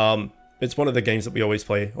 it's one of the games that we always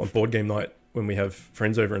play on board game night when we have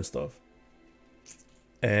friends over and stuff.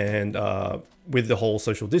 And with the whole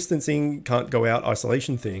social distancing, can't go out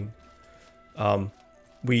isolation thing,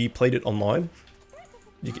 we played it online.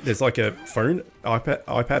 There's like a phone,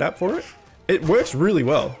 iPad app for it. It works really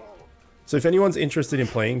well. So if anyone's interested in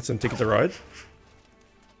playing some Ticket to Ride,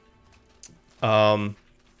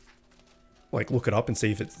 like look it up and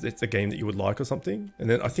see if it's a game that you would like or something. And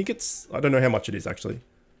then I think I don't know how much it is actually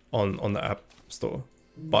on the app store,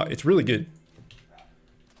 but it's really good.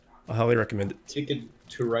 I highly recommend it. Ticket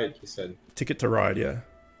to Ride, you said. Ticket to Ride, yeah.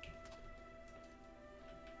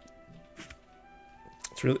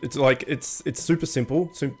 It's super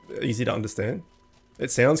simple, easy to understand.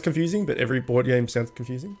 It sounds confusing, but every board game sounds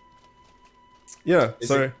confusing. Yeah, Is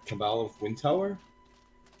so it Cabal of Wind Tower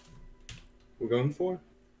we're going for?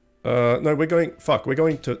 no, we're going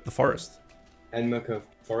to the forest. Enmaka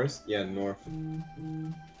Forest? Yeah, north.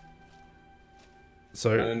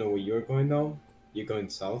 So I don't know where you're going though. You're going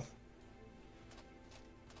south.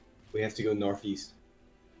 We have to go northeast.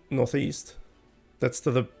 Northeast. That's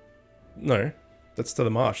to the marsh.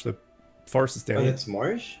 The forest is down Oh, here. that's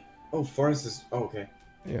marsh? Oh, forest is... Oh, okay.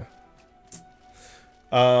 Yeah.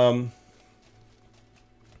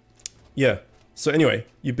 Yeah. So anyway,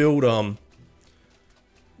 you build you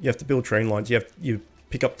have to build train lines. You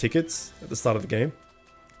pick up tickets at the start of the game.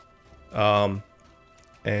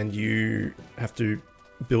 And you have to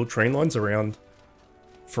build train lines around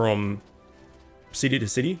from city to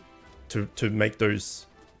city to make those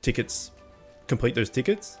tickets, complete those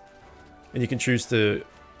tickets. And you can choose to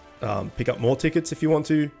pick up more tickets if you want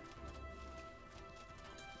to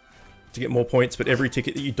get more points, but every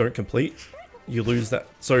ticket that you don't complete, you lose that.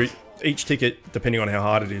 So each ticket, depending on how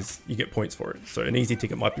hard it is, you get points for it. So an easy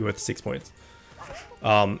ticket might be worth 6 points.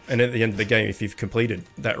 And at the end of the game, if you've completed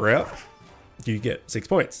that route, you get 6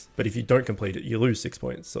 points. But if you don't complete it, you lose 6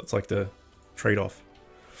 points. So it's like the trade-off.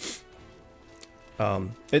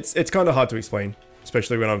 It's kind of hard to explain,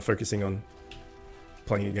 especially when I'm focusing on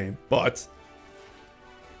playing a game. But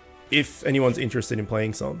if anyone's interested in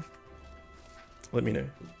playing some, let me know.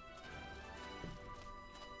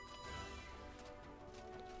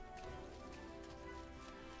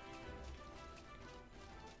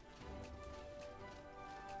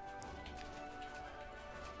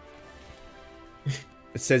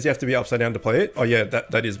 It says you have to be upside down to play it. Oh yeah,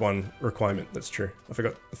 that is one requirement. That's true. I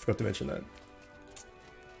forgot to mention that.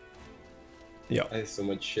 Yeah. I have so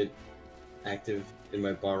much shit active in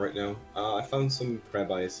my bar right now. I found some crab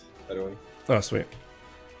eyes, by the way. Oh, sweet.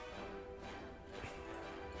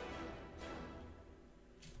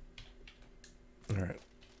 Alright.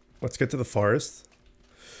 Let's get to the forest.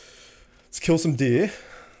 Let's kill some deer.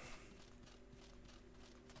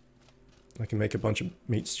 I can make a bunch of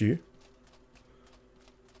meat stew.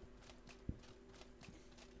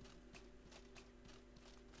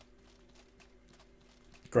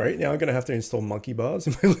 Great, now I'm going to have to install monkey bars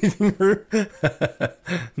in my living room.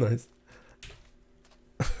 Nice.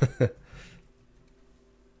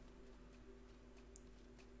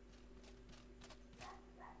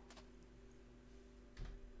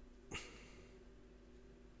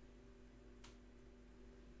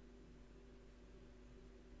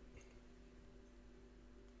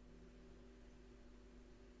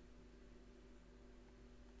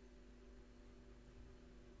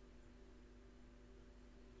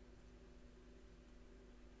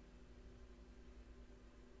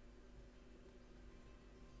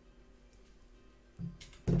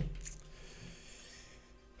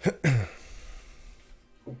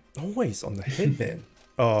 always on the headband.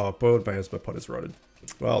 Oh, boiled mayonnaise by pot is rotted.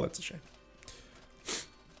 Well, that's a shame.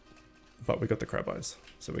 But we got the crab eyes,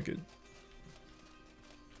 so we're good.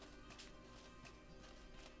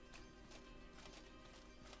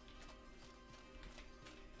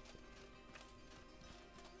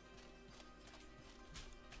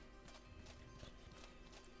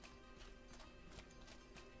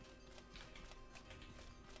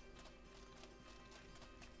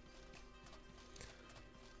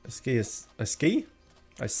 A ski?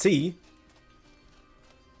 I see.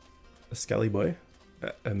 A skelly boy.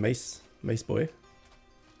 A mace boy.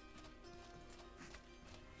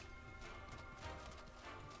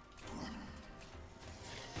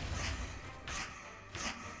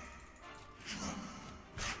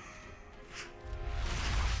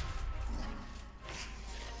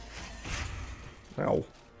 Ow.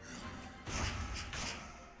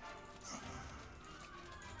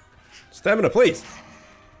 Stamina, please!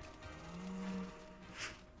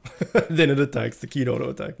 Then it attacks. The key to auto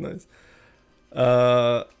attack. Nice.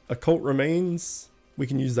 Occult remains. We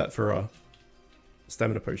can use that for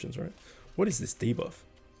stamina potions, right? What is this debuff?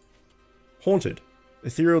 Haunted.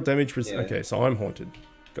 Ethereal damage. Yeah. Okay, so I'm haunted.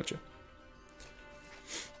 Gotcha.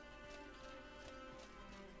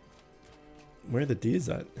 Where are the deers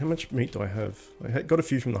at? How much meat do I have? I got a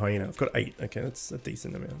few from the hyena. I've got 8. Okay, that's a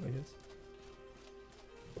decent amount, I guess.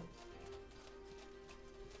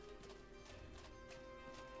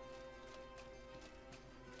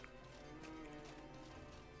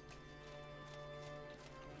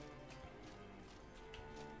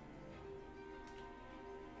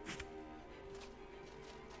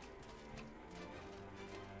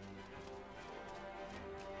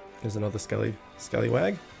 There's another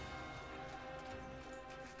scallywag.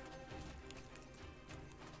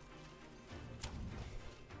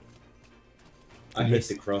 I hate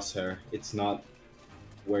the crosshair. It's not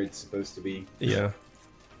where it's supposed to be. Yeah.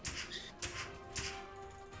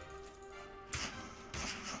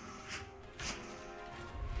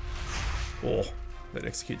 Oh, that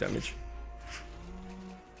execute damage.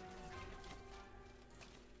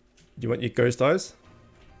 Do you want your ghost eyes?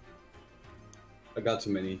 I got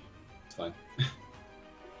too many. It's fine.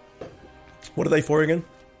 What are they for again?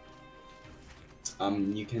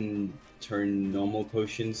 You can turn normal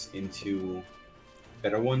potions into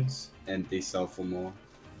better ones, and they sell for more.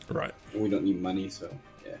 Right. And we don't need money, so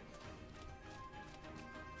yeah.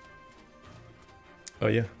 Oh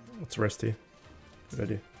yeah, let's rest here. Good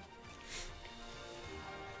idea.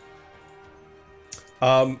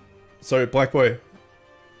 So Black Boy,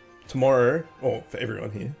 tomorrow, or for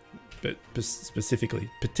everyone here, but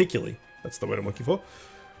particularly, that's the word I'm looking for.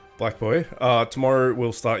 Black Boy, tomorrow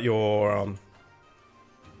we'll start your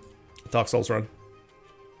Dark Souls run.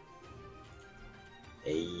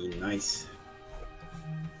 Hey, nice.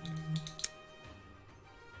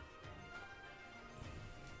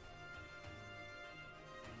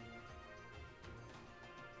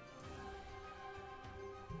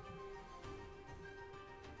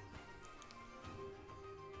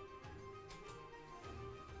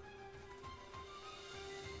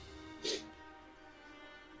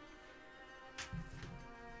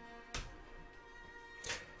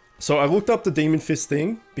 So I looked up the Demon Fist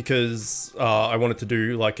thing because I wanted to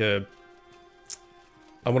do like I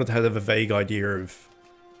wanted to have a vague idea of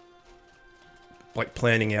like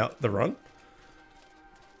planning out the run.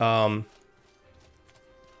 And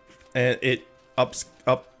it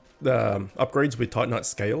upgrades with Titanite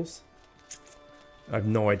scales. I have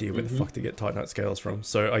no idea where the fuck to get Titanite scales from,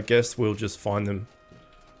 so I guess we'll just find them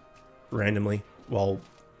randomly while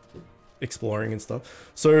exploring and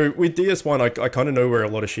stuff. So with DS1, I kind of know where a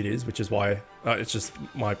lot of shit is, which is why it's just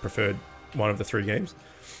my preferred one of the 3 games.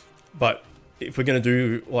 But if we're going to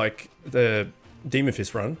do like the Demon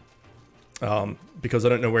Fist run, because I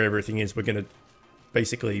don't know where everything is, we're going to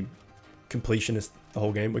basically completionist the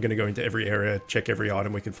whole game. We're going to go into every area, check every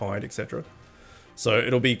item we can find, etc. So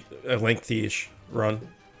it'll be a lengthy-ish run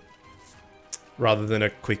rather than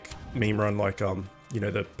a quick meme run like you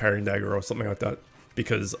know, the Parrying Dagger or something like that,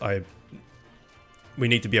 because we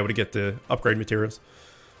need to be able to get the upgrade materials.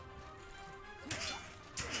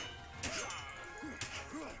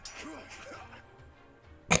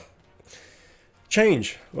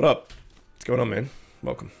 Change, what up? What's going on, man?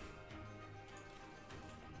 Welcome.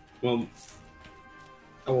 Well,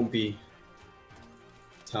 I won't be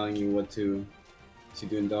telling you what to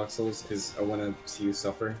do in Dark Souls because I want to see you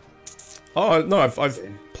suffer. Oh no, I've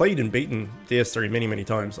played and beaten DS3 many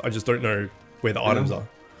times. I just don't know where the items are.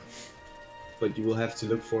 But you will have to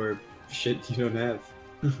look for shit you don't have.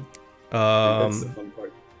 That's the fun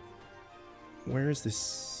part. Where is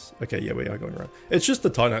this? Okay, yeah, we are going around. It's just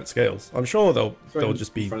the Titanite scales. I'm sure they'll just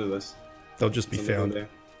in be front of us. they'll just be It's on the found. hill there.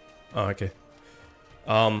 Oh, okay.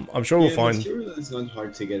 I'm sure we'll find. Material is not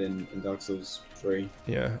hard to get in Dark Souls 3.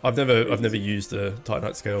 Yeah, I've never used the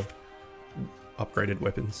Titanite scale upgraded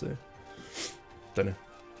weapon, so don't know.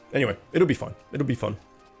 Anyway, it'll be fun. It'll be fun.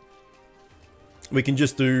 We can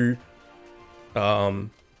just do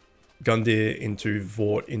Gundyr into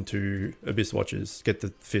Vort into Abyss Watchers, get the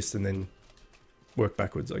fist, and then work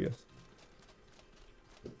backwards, I guess.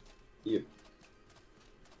 Yep.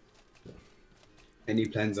 Any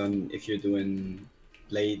plans on if you're doing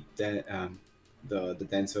Blade, the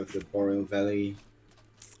Dance of the Boreal Valley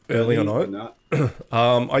Early or or not?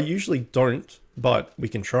 not? I usually don't, but we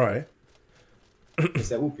can try. Because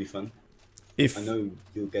that would be fun. If I know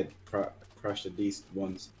you'll get crushed at least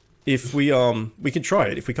once. If we can try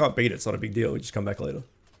it. If we can't beat it, it's not a big deal. We just come back later.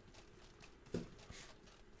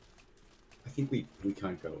 I think we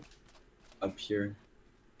can't go up here.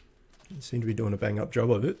 You seem to be doing a bang up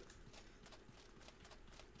job of it.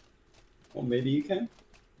 Or maybe you can.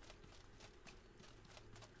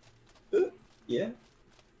 Yeah.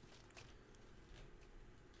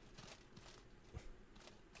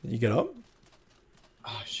 Did you get up?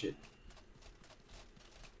 Ah, shit.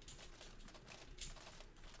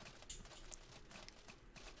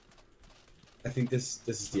 I think this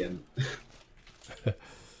is the end.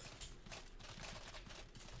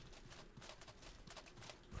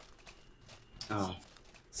 Ah.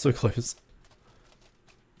 So close.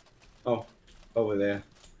 Oh, over there.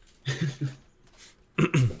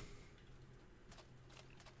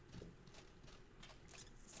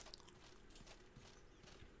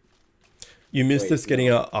 You missed Wait, us getting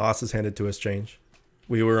no. our asses handed to us, Change.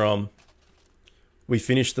 We were we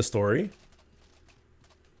finished the story.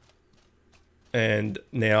 And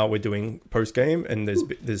now we're doing post game, and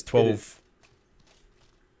there's 12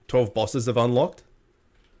 bosses have unlocked.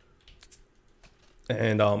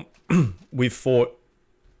 And we've fought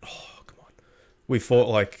we fought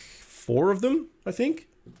like 4 of them, I think.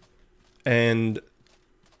 And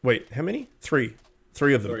wait, how many? 3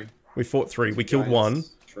 of them. 3. We fought 3. We killed 1,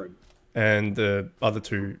 Giants, shrimp. and the other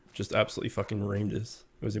 2 just absolutely fucking reamed us.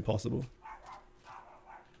 It was impossible.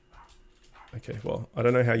 Okay, well, I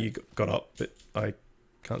don't know how you got up, but I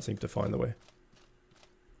can't seem to find the way.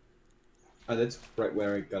 Oh, that's right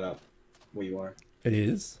where I got up. Where you are. It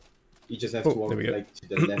is. You just have to walk there we go. like to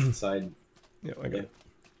the left side. Yeah, I got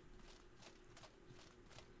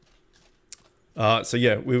Yeah. it. So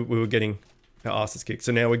yeah, we were getting our asses kicked.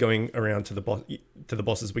 So now we're going around to the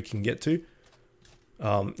bosses we can get to.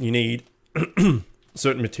 You need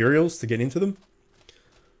certain materials to get into them.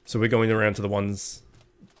 So we're going around to the ones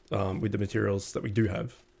with the materials that we do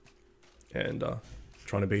have, and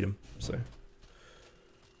trying to beat them. So.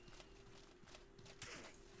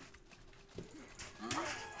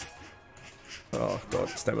 Oh god,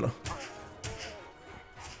 stamina.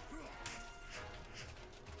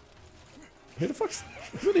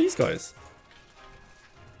 Who are these guys?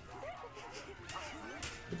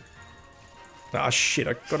 Ah shit,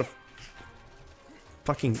 I got a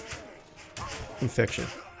fucking infection.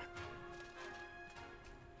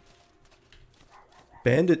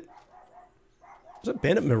 Bandit. Was that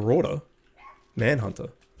Bandit Marauder? Manhunter.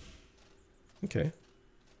 Okay.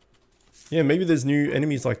 Yeah, maybe there's new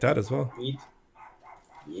enemies like that as well. Meat.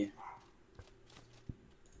 Yeah.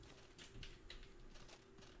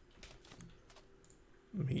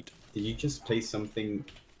 Meat. Did you just place something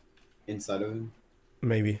inside of him?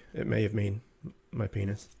 Maybe. It may have been my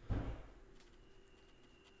penis.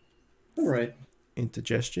 Alright.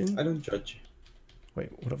 Indigestion? I don't judge.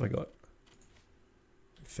 Wait, what have I got?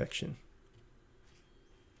 Infection.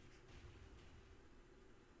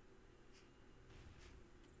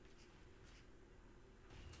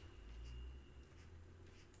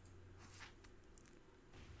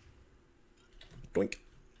 Doink.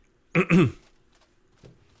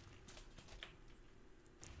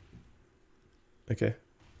 Okay.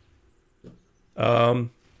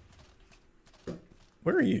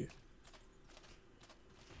 Where are you?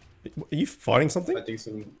 Are you fighting something? I think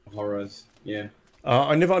some horrors. Yeah.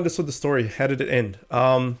 I never understood the story. How did it end?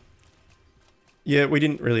 Yeah, we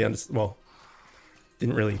didn't really understand. Well,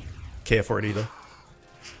 didn't really care for it either.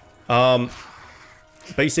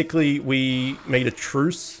 Basically, we made a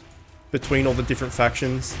truce between all the different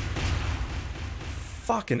factions.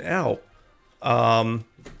 Fucking ow. And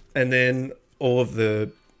then all of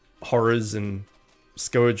the horrors and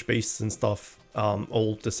scourge beasts and stuff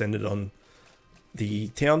all descended on the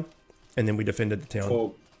town, and then we defended the town.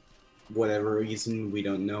 For whatever reason, we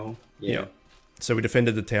don't know. Yeah. So we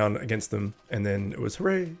defended the town against them, and then it was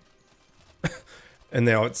hooray. And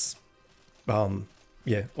now it's,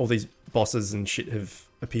 yeah, all these bosses and shit have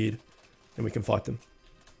appeared, and we can fight them.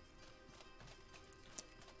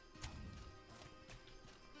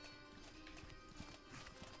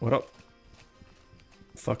 What up?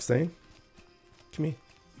 Fuck, Stain? Come here.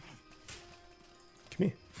 Come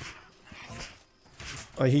here.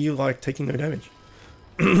 I hear you like taking no damage.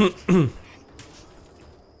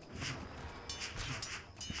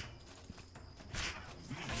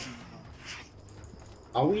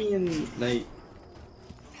 Are we in like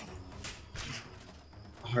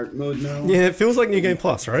hard mode now? Yeah, it feels like New Game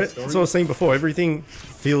Plus, right? That's what I was saying before. Everything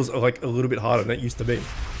feels like a little bit harder than it used to be.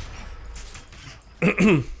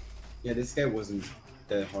 Yeah, this guy wasn't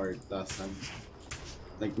that hard last time.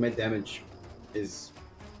 Like, my damage is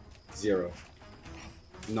 0.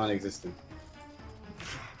 Non-existent.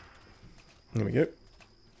 There we go.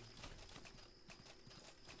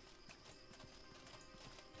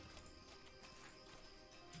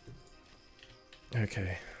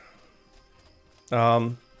 Okay.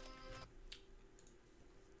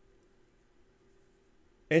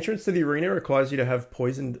 Entrance to the arena requires you to have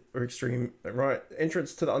poisoned or extreme... Right.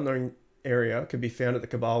 Entrance to the unknown area can be found at the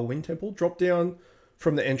Cabal Wind Temple. Drop down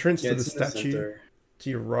from the entrance to the statue to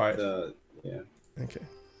your right. Yeah. Okay.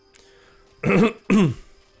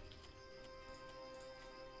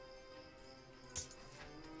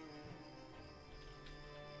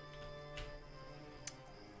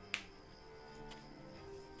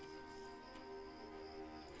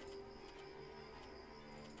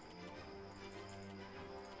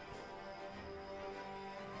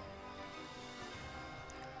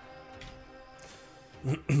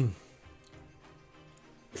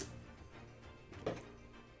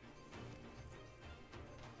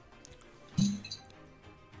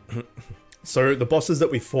 So the bosses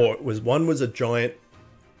that we fought was one was a giant,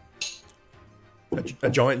 a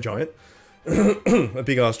giant, a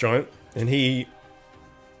big ass giant, and he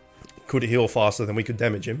could heal faster than we could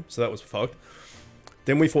damage him, so that was fucked.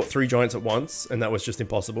 Then we fought 3 giants at once, and that was just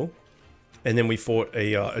impossible. And then we fought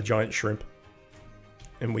a giant shrimp,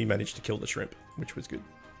 and we managed to kill the shrimp, which was good.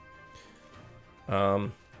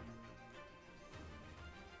 Oh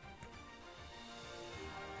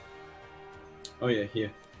yeah,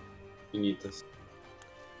 here. You need this.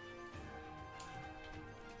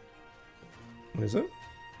 What is it?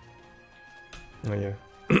 Oh yeah.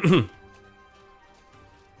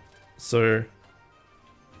 So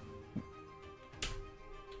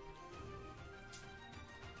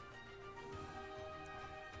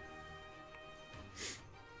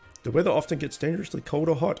the weather often gets dangerously cold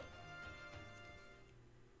or hot.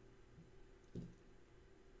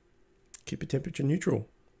 Keep your temperature neutral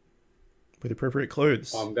with appropriate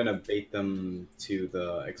clothes. I'm gonna bait them to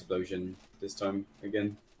the explosion this time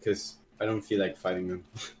again, because I don't feel like fighting them.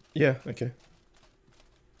 Yeah, okay.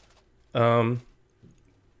 Oh,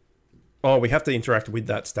 we have to interact with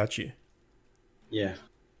that statue. Yeah.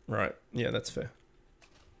 Right, yeah, that's fair.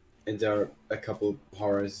 And there are a couple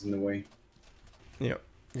horrors in the way. Yeah,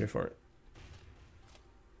 go for it.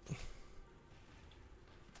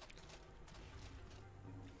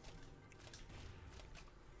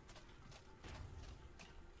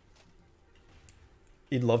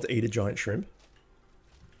 You'd love to eat a giant shrimp.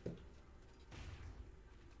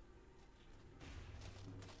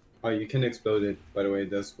 Oh, you can explode it, by the way.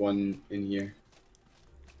 There's one in here.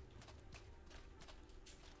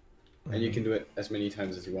 And you can do it as many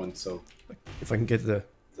times as you want, so... If I can get the...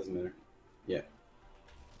 Doesn't matter. Yeah.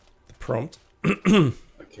 The prompt.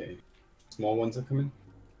 Okay. Small ones are coming.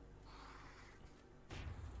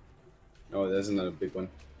 Oh, there's another big one.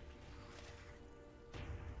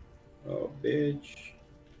 Oh, bitch.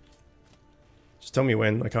 Just tell me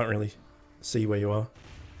when. I can't really see where you are.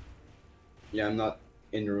 Yeah, I'm not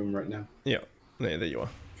in the room right now. Yeah, there you are.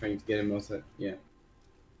 Trying to get him outside. Yeah.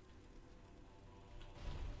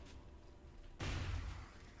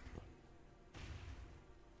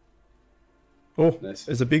 Oh, Nice.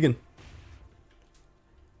 there's a big one.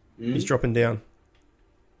 Mm. He's dropping down.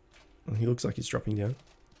 Well, he looks like he's dropping down.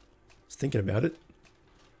 Just thinking about it.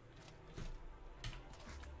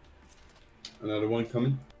 Another one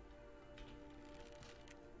coming.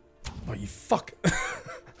 Oh, you fuck.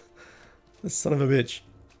 This son of a bitch.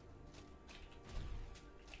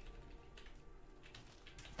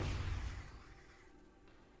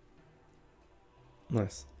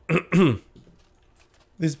 Nice.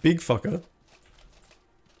 This big fucker.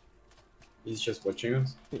 He's just watching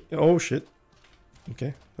us. Oh shit.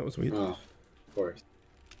 Okay, that was weird. Oh, of course.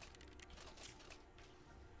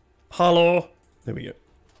 Hello. There we go.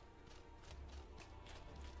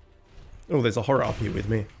 Oh, there's a horror up here with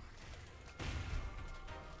me.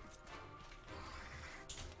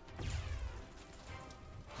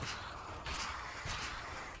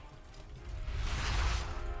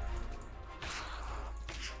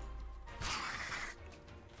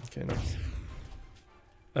 Okay, nice.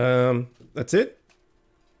 That's it?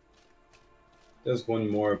 There's one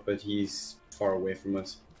more, but he's far away from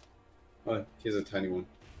us. Oh, here's a tiny one.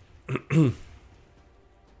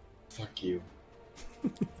 Fuck you.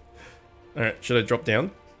 Alright, should I drop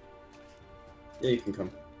down? Yeah, you can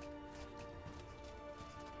come.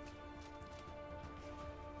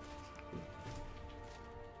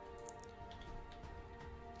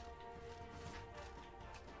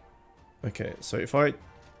 Okay, so if I...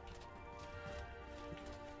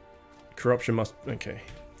 Corruption must... Okay.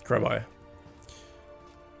 Grab eye.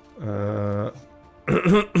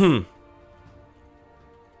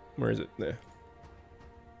 Where is it? There.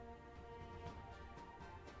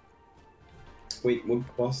 Wait,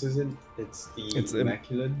 what boss is it? It's the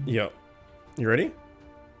Immaculate? Yeah. You ready?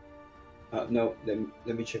 No,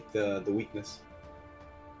 let me check the weakness.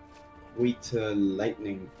 Weak to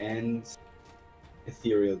lightning and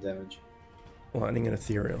ethereal damage. Lightning and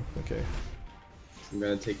ethereal, okay. I'm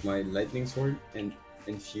gonna take my lightning sword and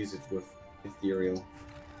infuse it with ethereal.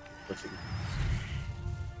 Perfect.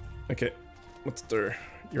 Okay, let's do.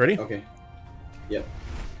 You ready? Okay. Yep.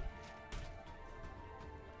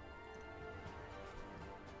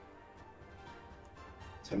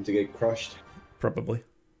 Time to get crushed. Probably.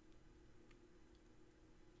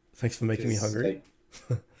 Thanks for making me hungry.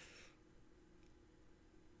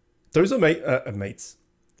 Those are mates.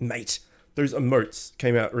 Mate. Those emotes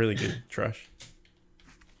came out really good, Trash.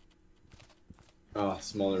 Ah,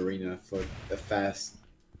 small arena for the fast.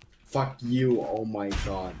 Fuck you, oh my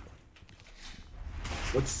god.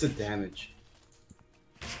 What's the damage?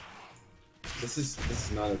 This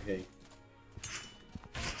is not okay.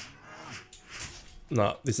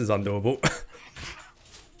 Nah, this is undoable.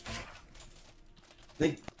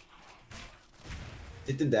 Like,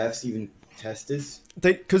 did the devs even test this?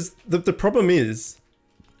 Because the problem is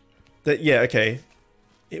that, yeah, okay,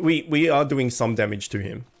 we are doing some damage to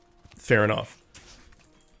him. Fair enough.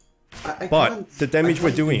 But the damage we're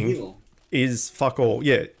doing is fuck all.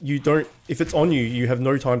 Yeah, you don't... If it's on you, you have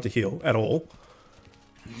no time to heal at all.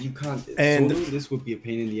 You can't... And solo, this would be a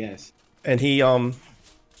pain in the ass. And he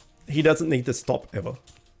doesn't need to stop ever.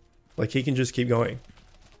 Like, he can just keep going.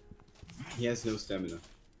 He has no stamina.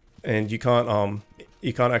 And you can't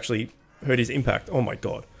actually hurt his impact. Oh my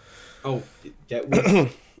god. Oh, that was...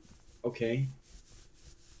 Okay.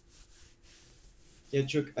 Yeah,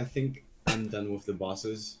 Chook, I think I'm done with the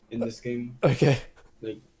bosses in this game. Okay.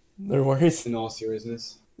 Like, no worries. In all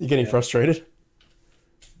seriousness. You're getting frustrated?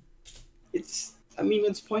 It's... I mean,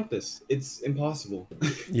 it's pointless. It's impossible.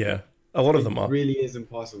 Yeah. A lot of them are. It really is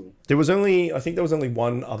impossible. There was only... I think there was only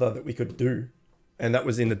one other that we could do. And that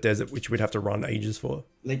was in the desert, which we'd have to run ages for.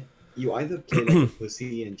 Like, you either play like a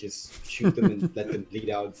pussy and just shoot them and let them bleed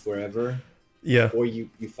out forever. Yeah. Or you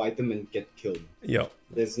fight them and get killed. Yeah.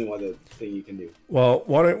 There's no other thing you can do. Well,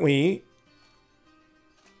 why don't we...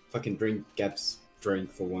 Fucking drink Gap's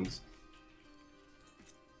drink for once.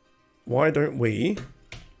 Why don't we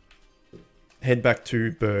head back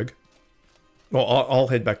to Berg? Well, I'll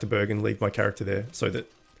head back to Berg and leave my character there so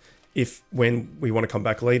that when we want to come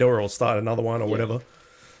back later or start another one or whatever.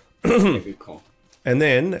 Good call. And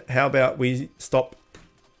then, how about we stop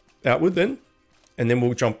outward then? And then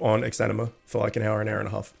we'll jump on Exanima for like an hour and a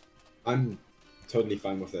half. I'm totally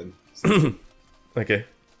fine with that. So. Okay,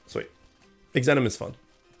 sweet. Exanima's fun.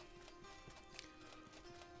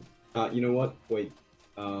 You know what? Wait.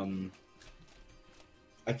 I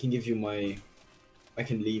can give you my... I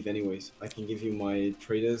can leave anyways. I can give you my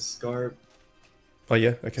trader's garb. Oh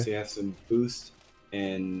yeah, okay. So you have some boost,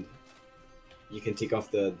 and you can take off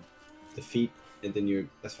the feet, and then you're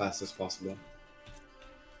as fast as possible.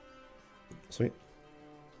 Sweet.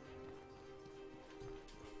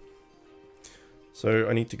 So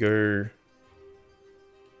I need to go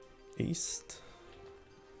east.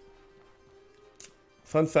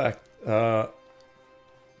 Fun fact,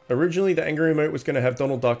 originally the angry remote was going to have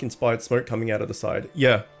Donald Duck inspired smoke coming out of the side.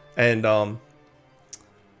 Yeah, and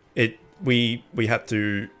we had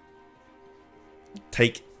to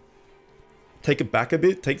take it back a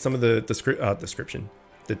bit, take some of the description,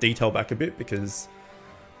 the detail back a bit, because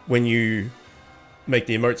when you make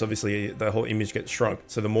the emotes, obviously the whole image gets shrunk.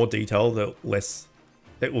 So the more detail, the less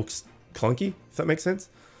it looks clunky, if that makes sense.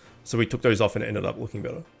 So we took those off and it ended up looking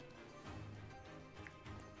better.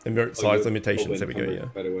 Emote size limitations, there we go, yeah.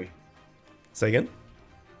 By the way. Say again?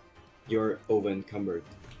 You're over encumbered.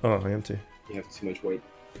 Oh, I am too. You have too much weight.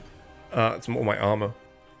 It's more my armor.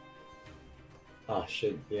 Ah,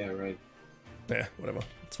 shit. Yeah, right. Yeah, whatever.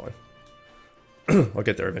 It's fine. I'll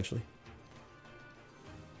get there eventually.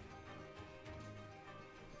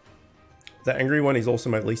 The angry one is also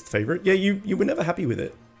my least favorite. Yeah, you were never happy with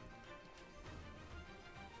it.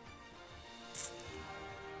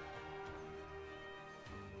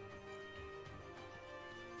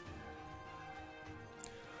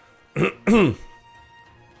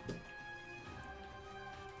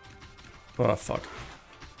 Oh, fuck.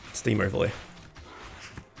 Steam overlay.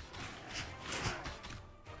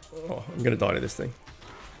 Oh, I'm gonna die to this thing.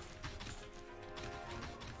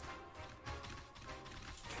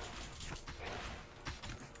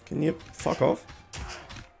 Can you fuck off?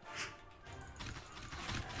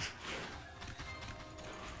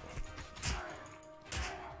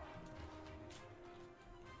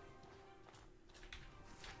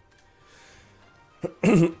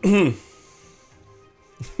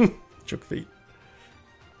 Chook feet.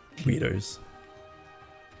 Weirdos.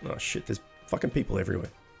 Oh shit, there's fucking people everywhere.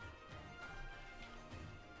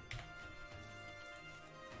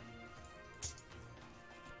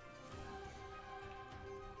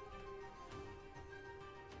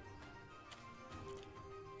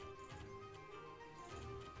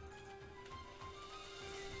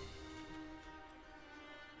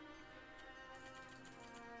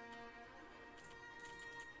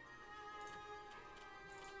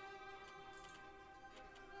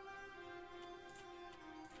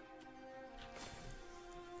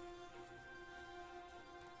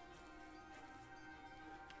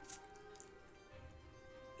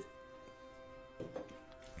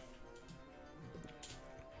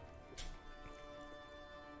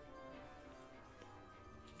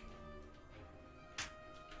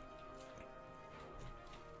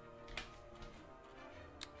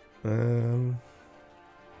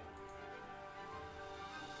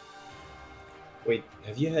 Wait,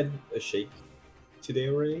 have you had a shake today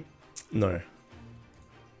already? No.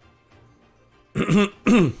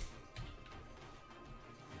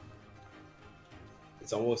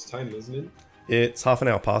 It's almost time, isn't it? It's half an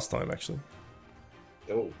hour past time, actually.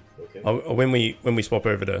 Oh, okay. When we swap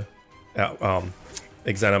over to our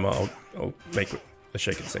Exanima, I'll make a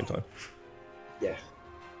shake at the same time. Yeah.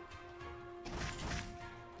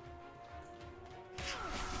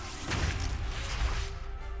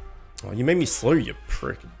 Oh, you made me slow, you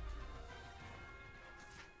prick.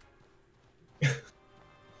 How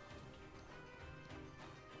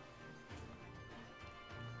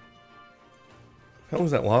long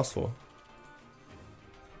does that last for?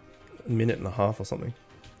 A minute and a half or something.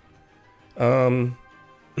 Okay.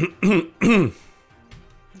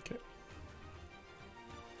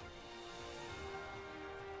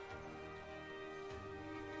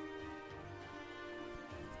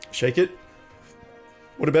 Shake it.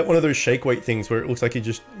 What about one of those shake weight things where it looks like you're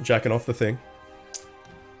just jacking off the thing?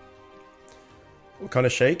 What kind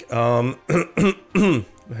of shake? Hang on,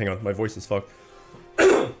 my voice is fucked.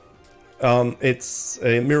 It's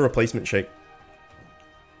a meal replacement shake.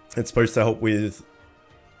 It's supposed to help with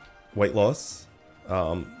weight loss,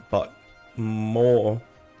 but more.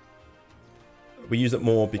 We use it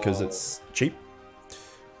more because it's cheap.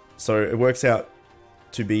 So it works out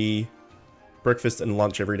to be breakfast and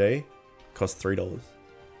lunch every day, costs $3.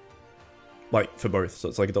 Like for both, so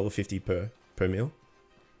it's like $1.50 per meal.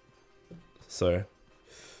 So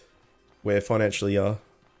we're financially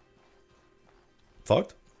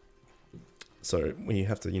fucked. So when you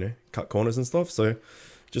have to, you know, cut corners and stuff, so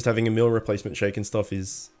just having a meal replacement shake and stuff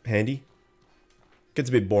is handy. Gets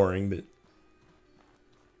a bit boring, but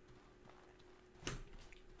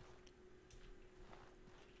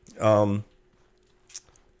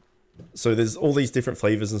so there's all these different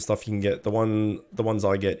flavors and stuff you can get. The ones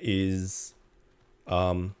I get is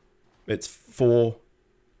it's four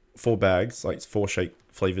bags, like it's 4 shake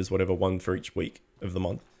flavors, whatever, one for each week of the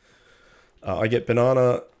month. I get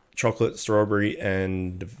banana, chocolate, strawberry,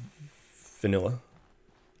 and vanilla.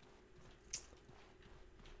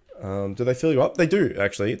 Do they fill you up? They do,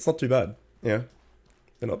 actually. It's not too bad. Yeah,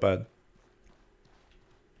 they're not bad.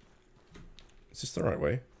 Is this the right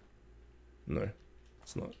way? No,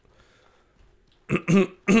 it's not.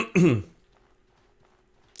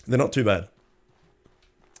 They're not too bad.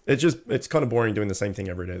 It's kind of boring doing the same thing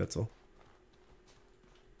every day, that's all.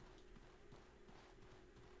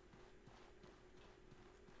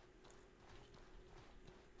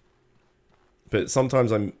 But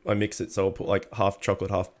sometimes I mix it, so I'll put like half chocolate,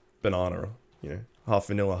 half banana, or, you know, half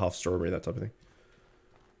vanilla, half strawberry, that type of thing.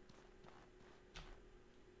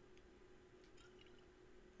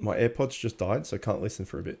 My AirPods just died, so I can't listen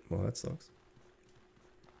for a bit. Well, that sucks.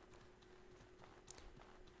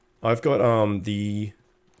 I've got the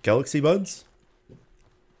Galaxy Buds.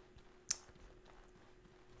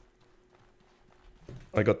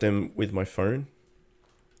 I got them with my phone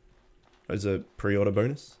as a pre-order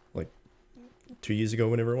bonus, like 2 years ago,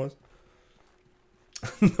 whenever it was.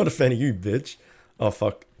 Not a fan of you, bitch. Oh,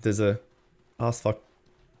 fuck. There's a ass fuck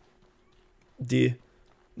deer.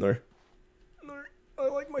 No. No. I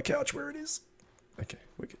like my couch where it is. Okay,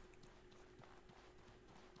 wicked.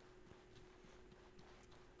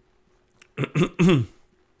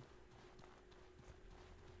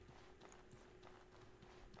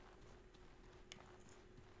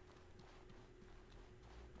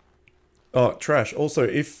 Oh, Trash. Also,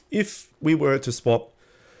 if we were to swap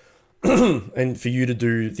and for you to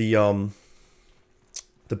do the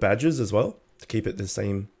badges as well, to keep it the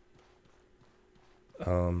same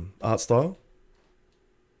art style.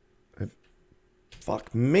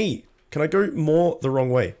 Fuck me. Can I go more the wrong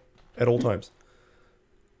way at all times?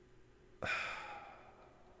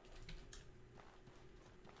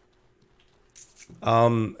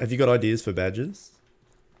 Have you got ideas for badges?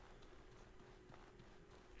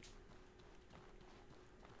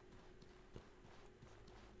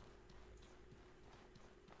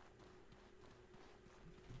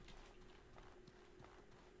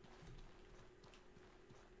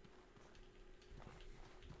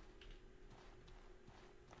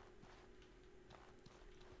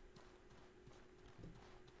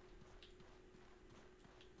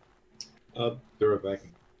 Be right back.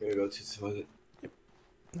 Gotta go to the toilet.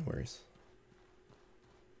 No worries.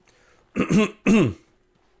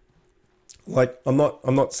 Like, I'm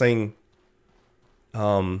not saying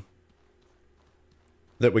that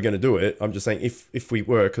we're going to do it. I'm just saying if we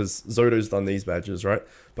were, because Zoto's done these badges, right?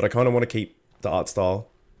 But I kind of want to keep the art style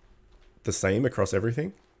the same across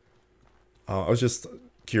everything. I was just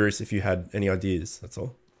curious if you had any ideas, that's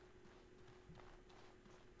all.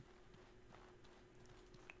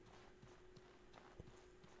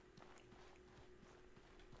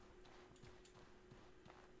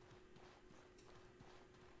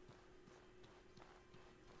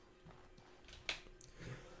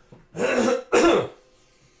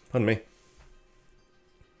 Pardon me.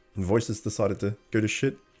 Voices decided to go to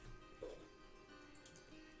shit.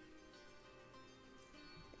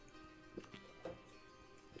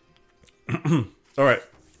 Alright,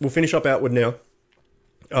 we'll finish up Outward now.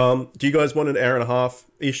 Do you guys want an hour and a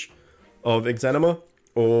half-ish of Exanima?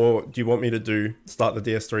 Or do you want me to start the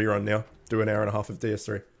DS3 run now? Do an hour and a half of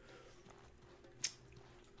DS3.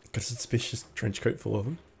 Got a suspicious trench coat full of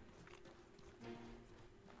them.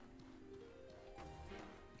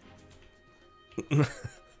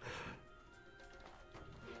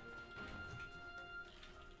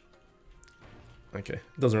 Okay,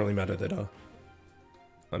 it doesn't really matter that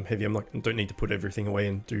I'm heavy. Don't need to put everything away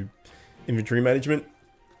and do inventory management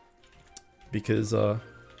because we're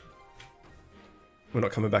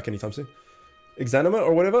not coming back anytime soon. Exanima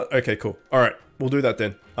or whatever. Okay, cool. All right, we'll do that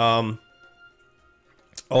then. I'll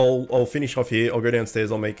finish off here. I'll go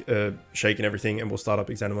downstairs. I'll make a shake and everything, and we'll start up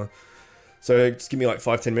Exanima. So just give me like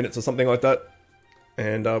 5-10 minutes or something like that,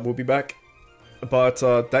 and we'll be back. But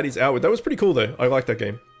that is Outward. That was pretty cool though. I like that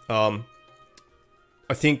game.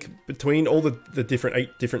 I think between all the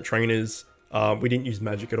 8 different trainers, we didn't use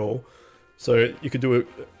magic at all. So you could do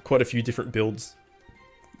quite a few different builds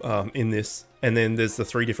in this. And then there's the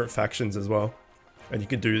 3 different factions as well. And you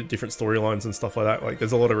could do different storylines and stuff like that. Like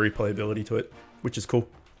there's a lot of replayability to it, which is cool.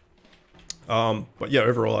 But yeah,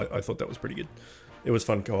 overall, I thought that was pretty good. It was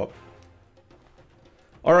fun co-op.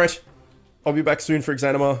 Alright, I'll be back soon for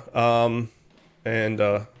Exanima. And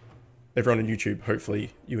everyone on YouTube,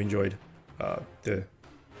 hopefully you enjoyed the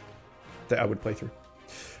Outward playthrough.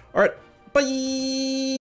 Alright,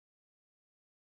 bye!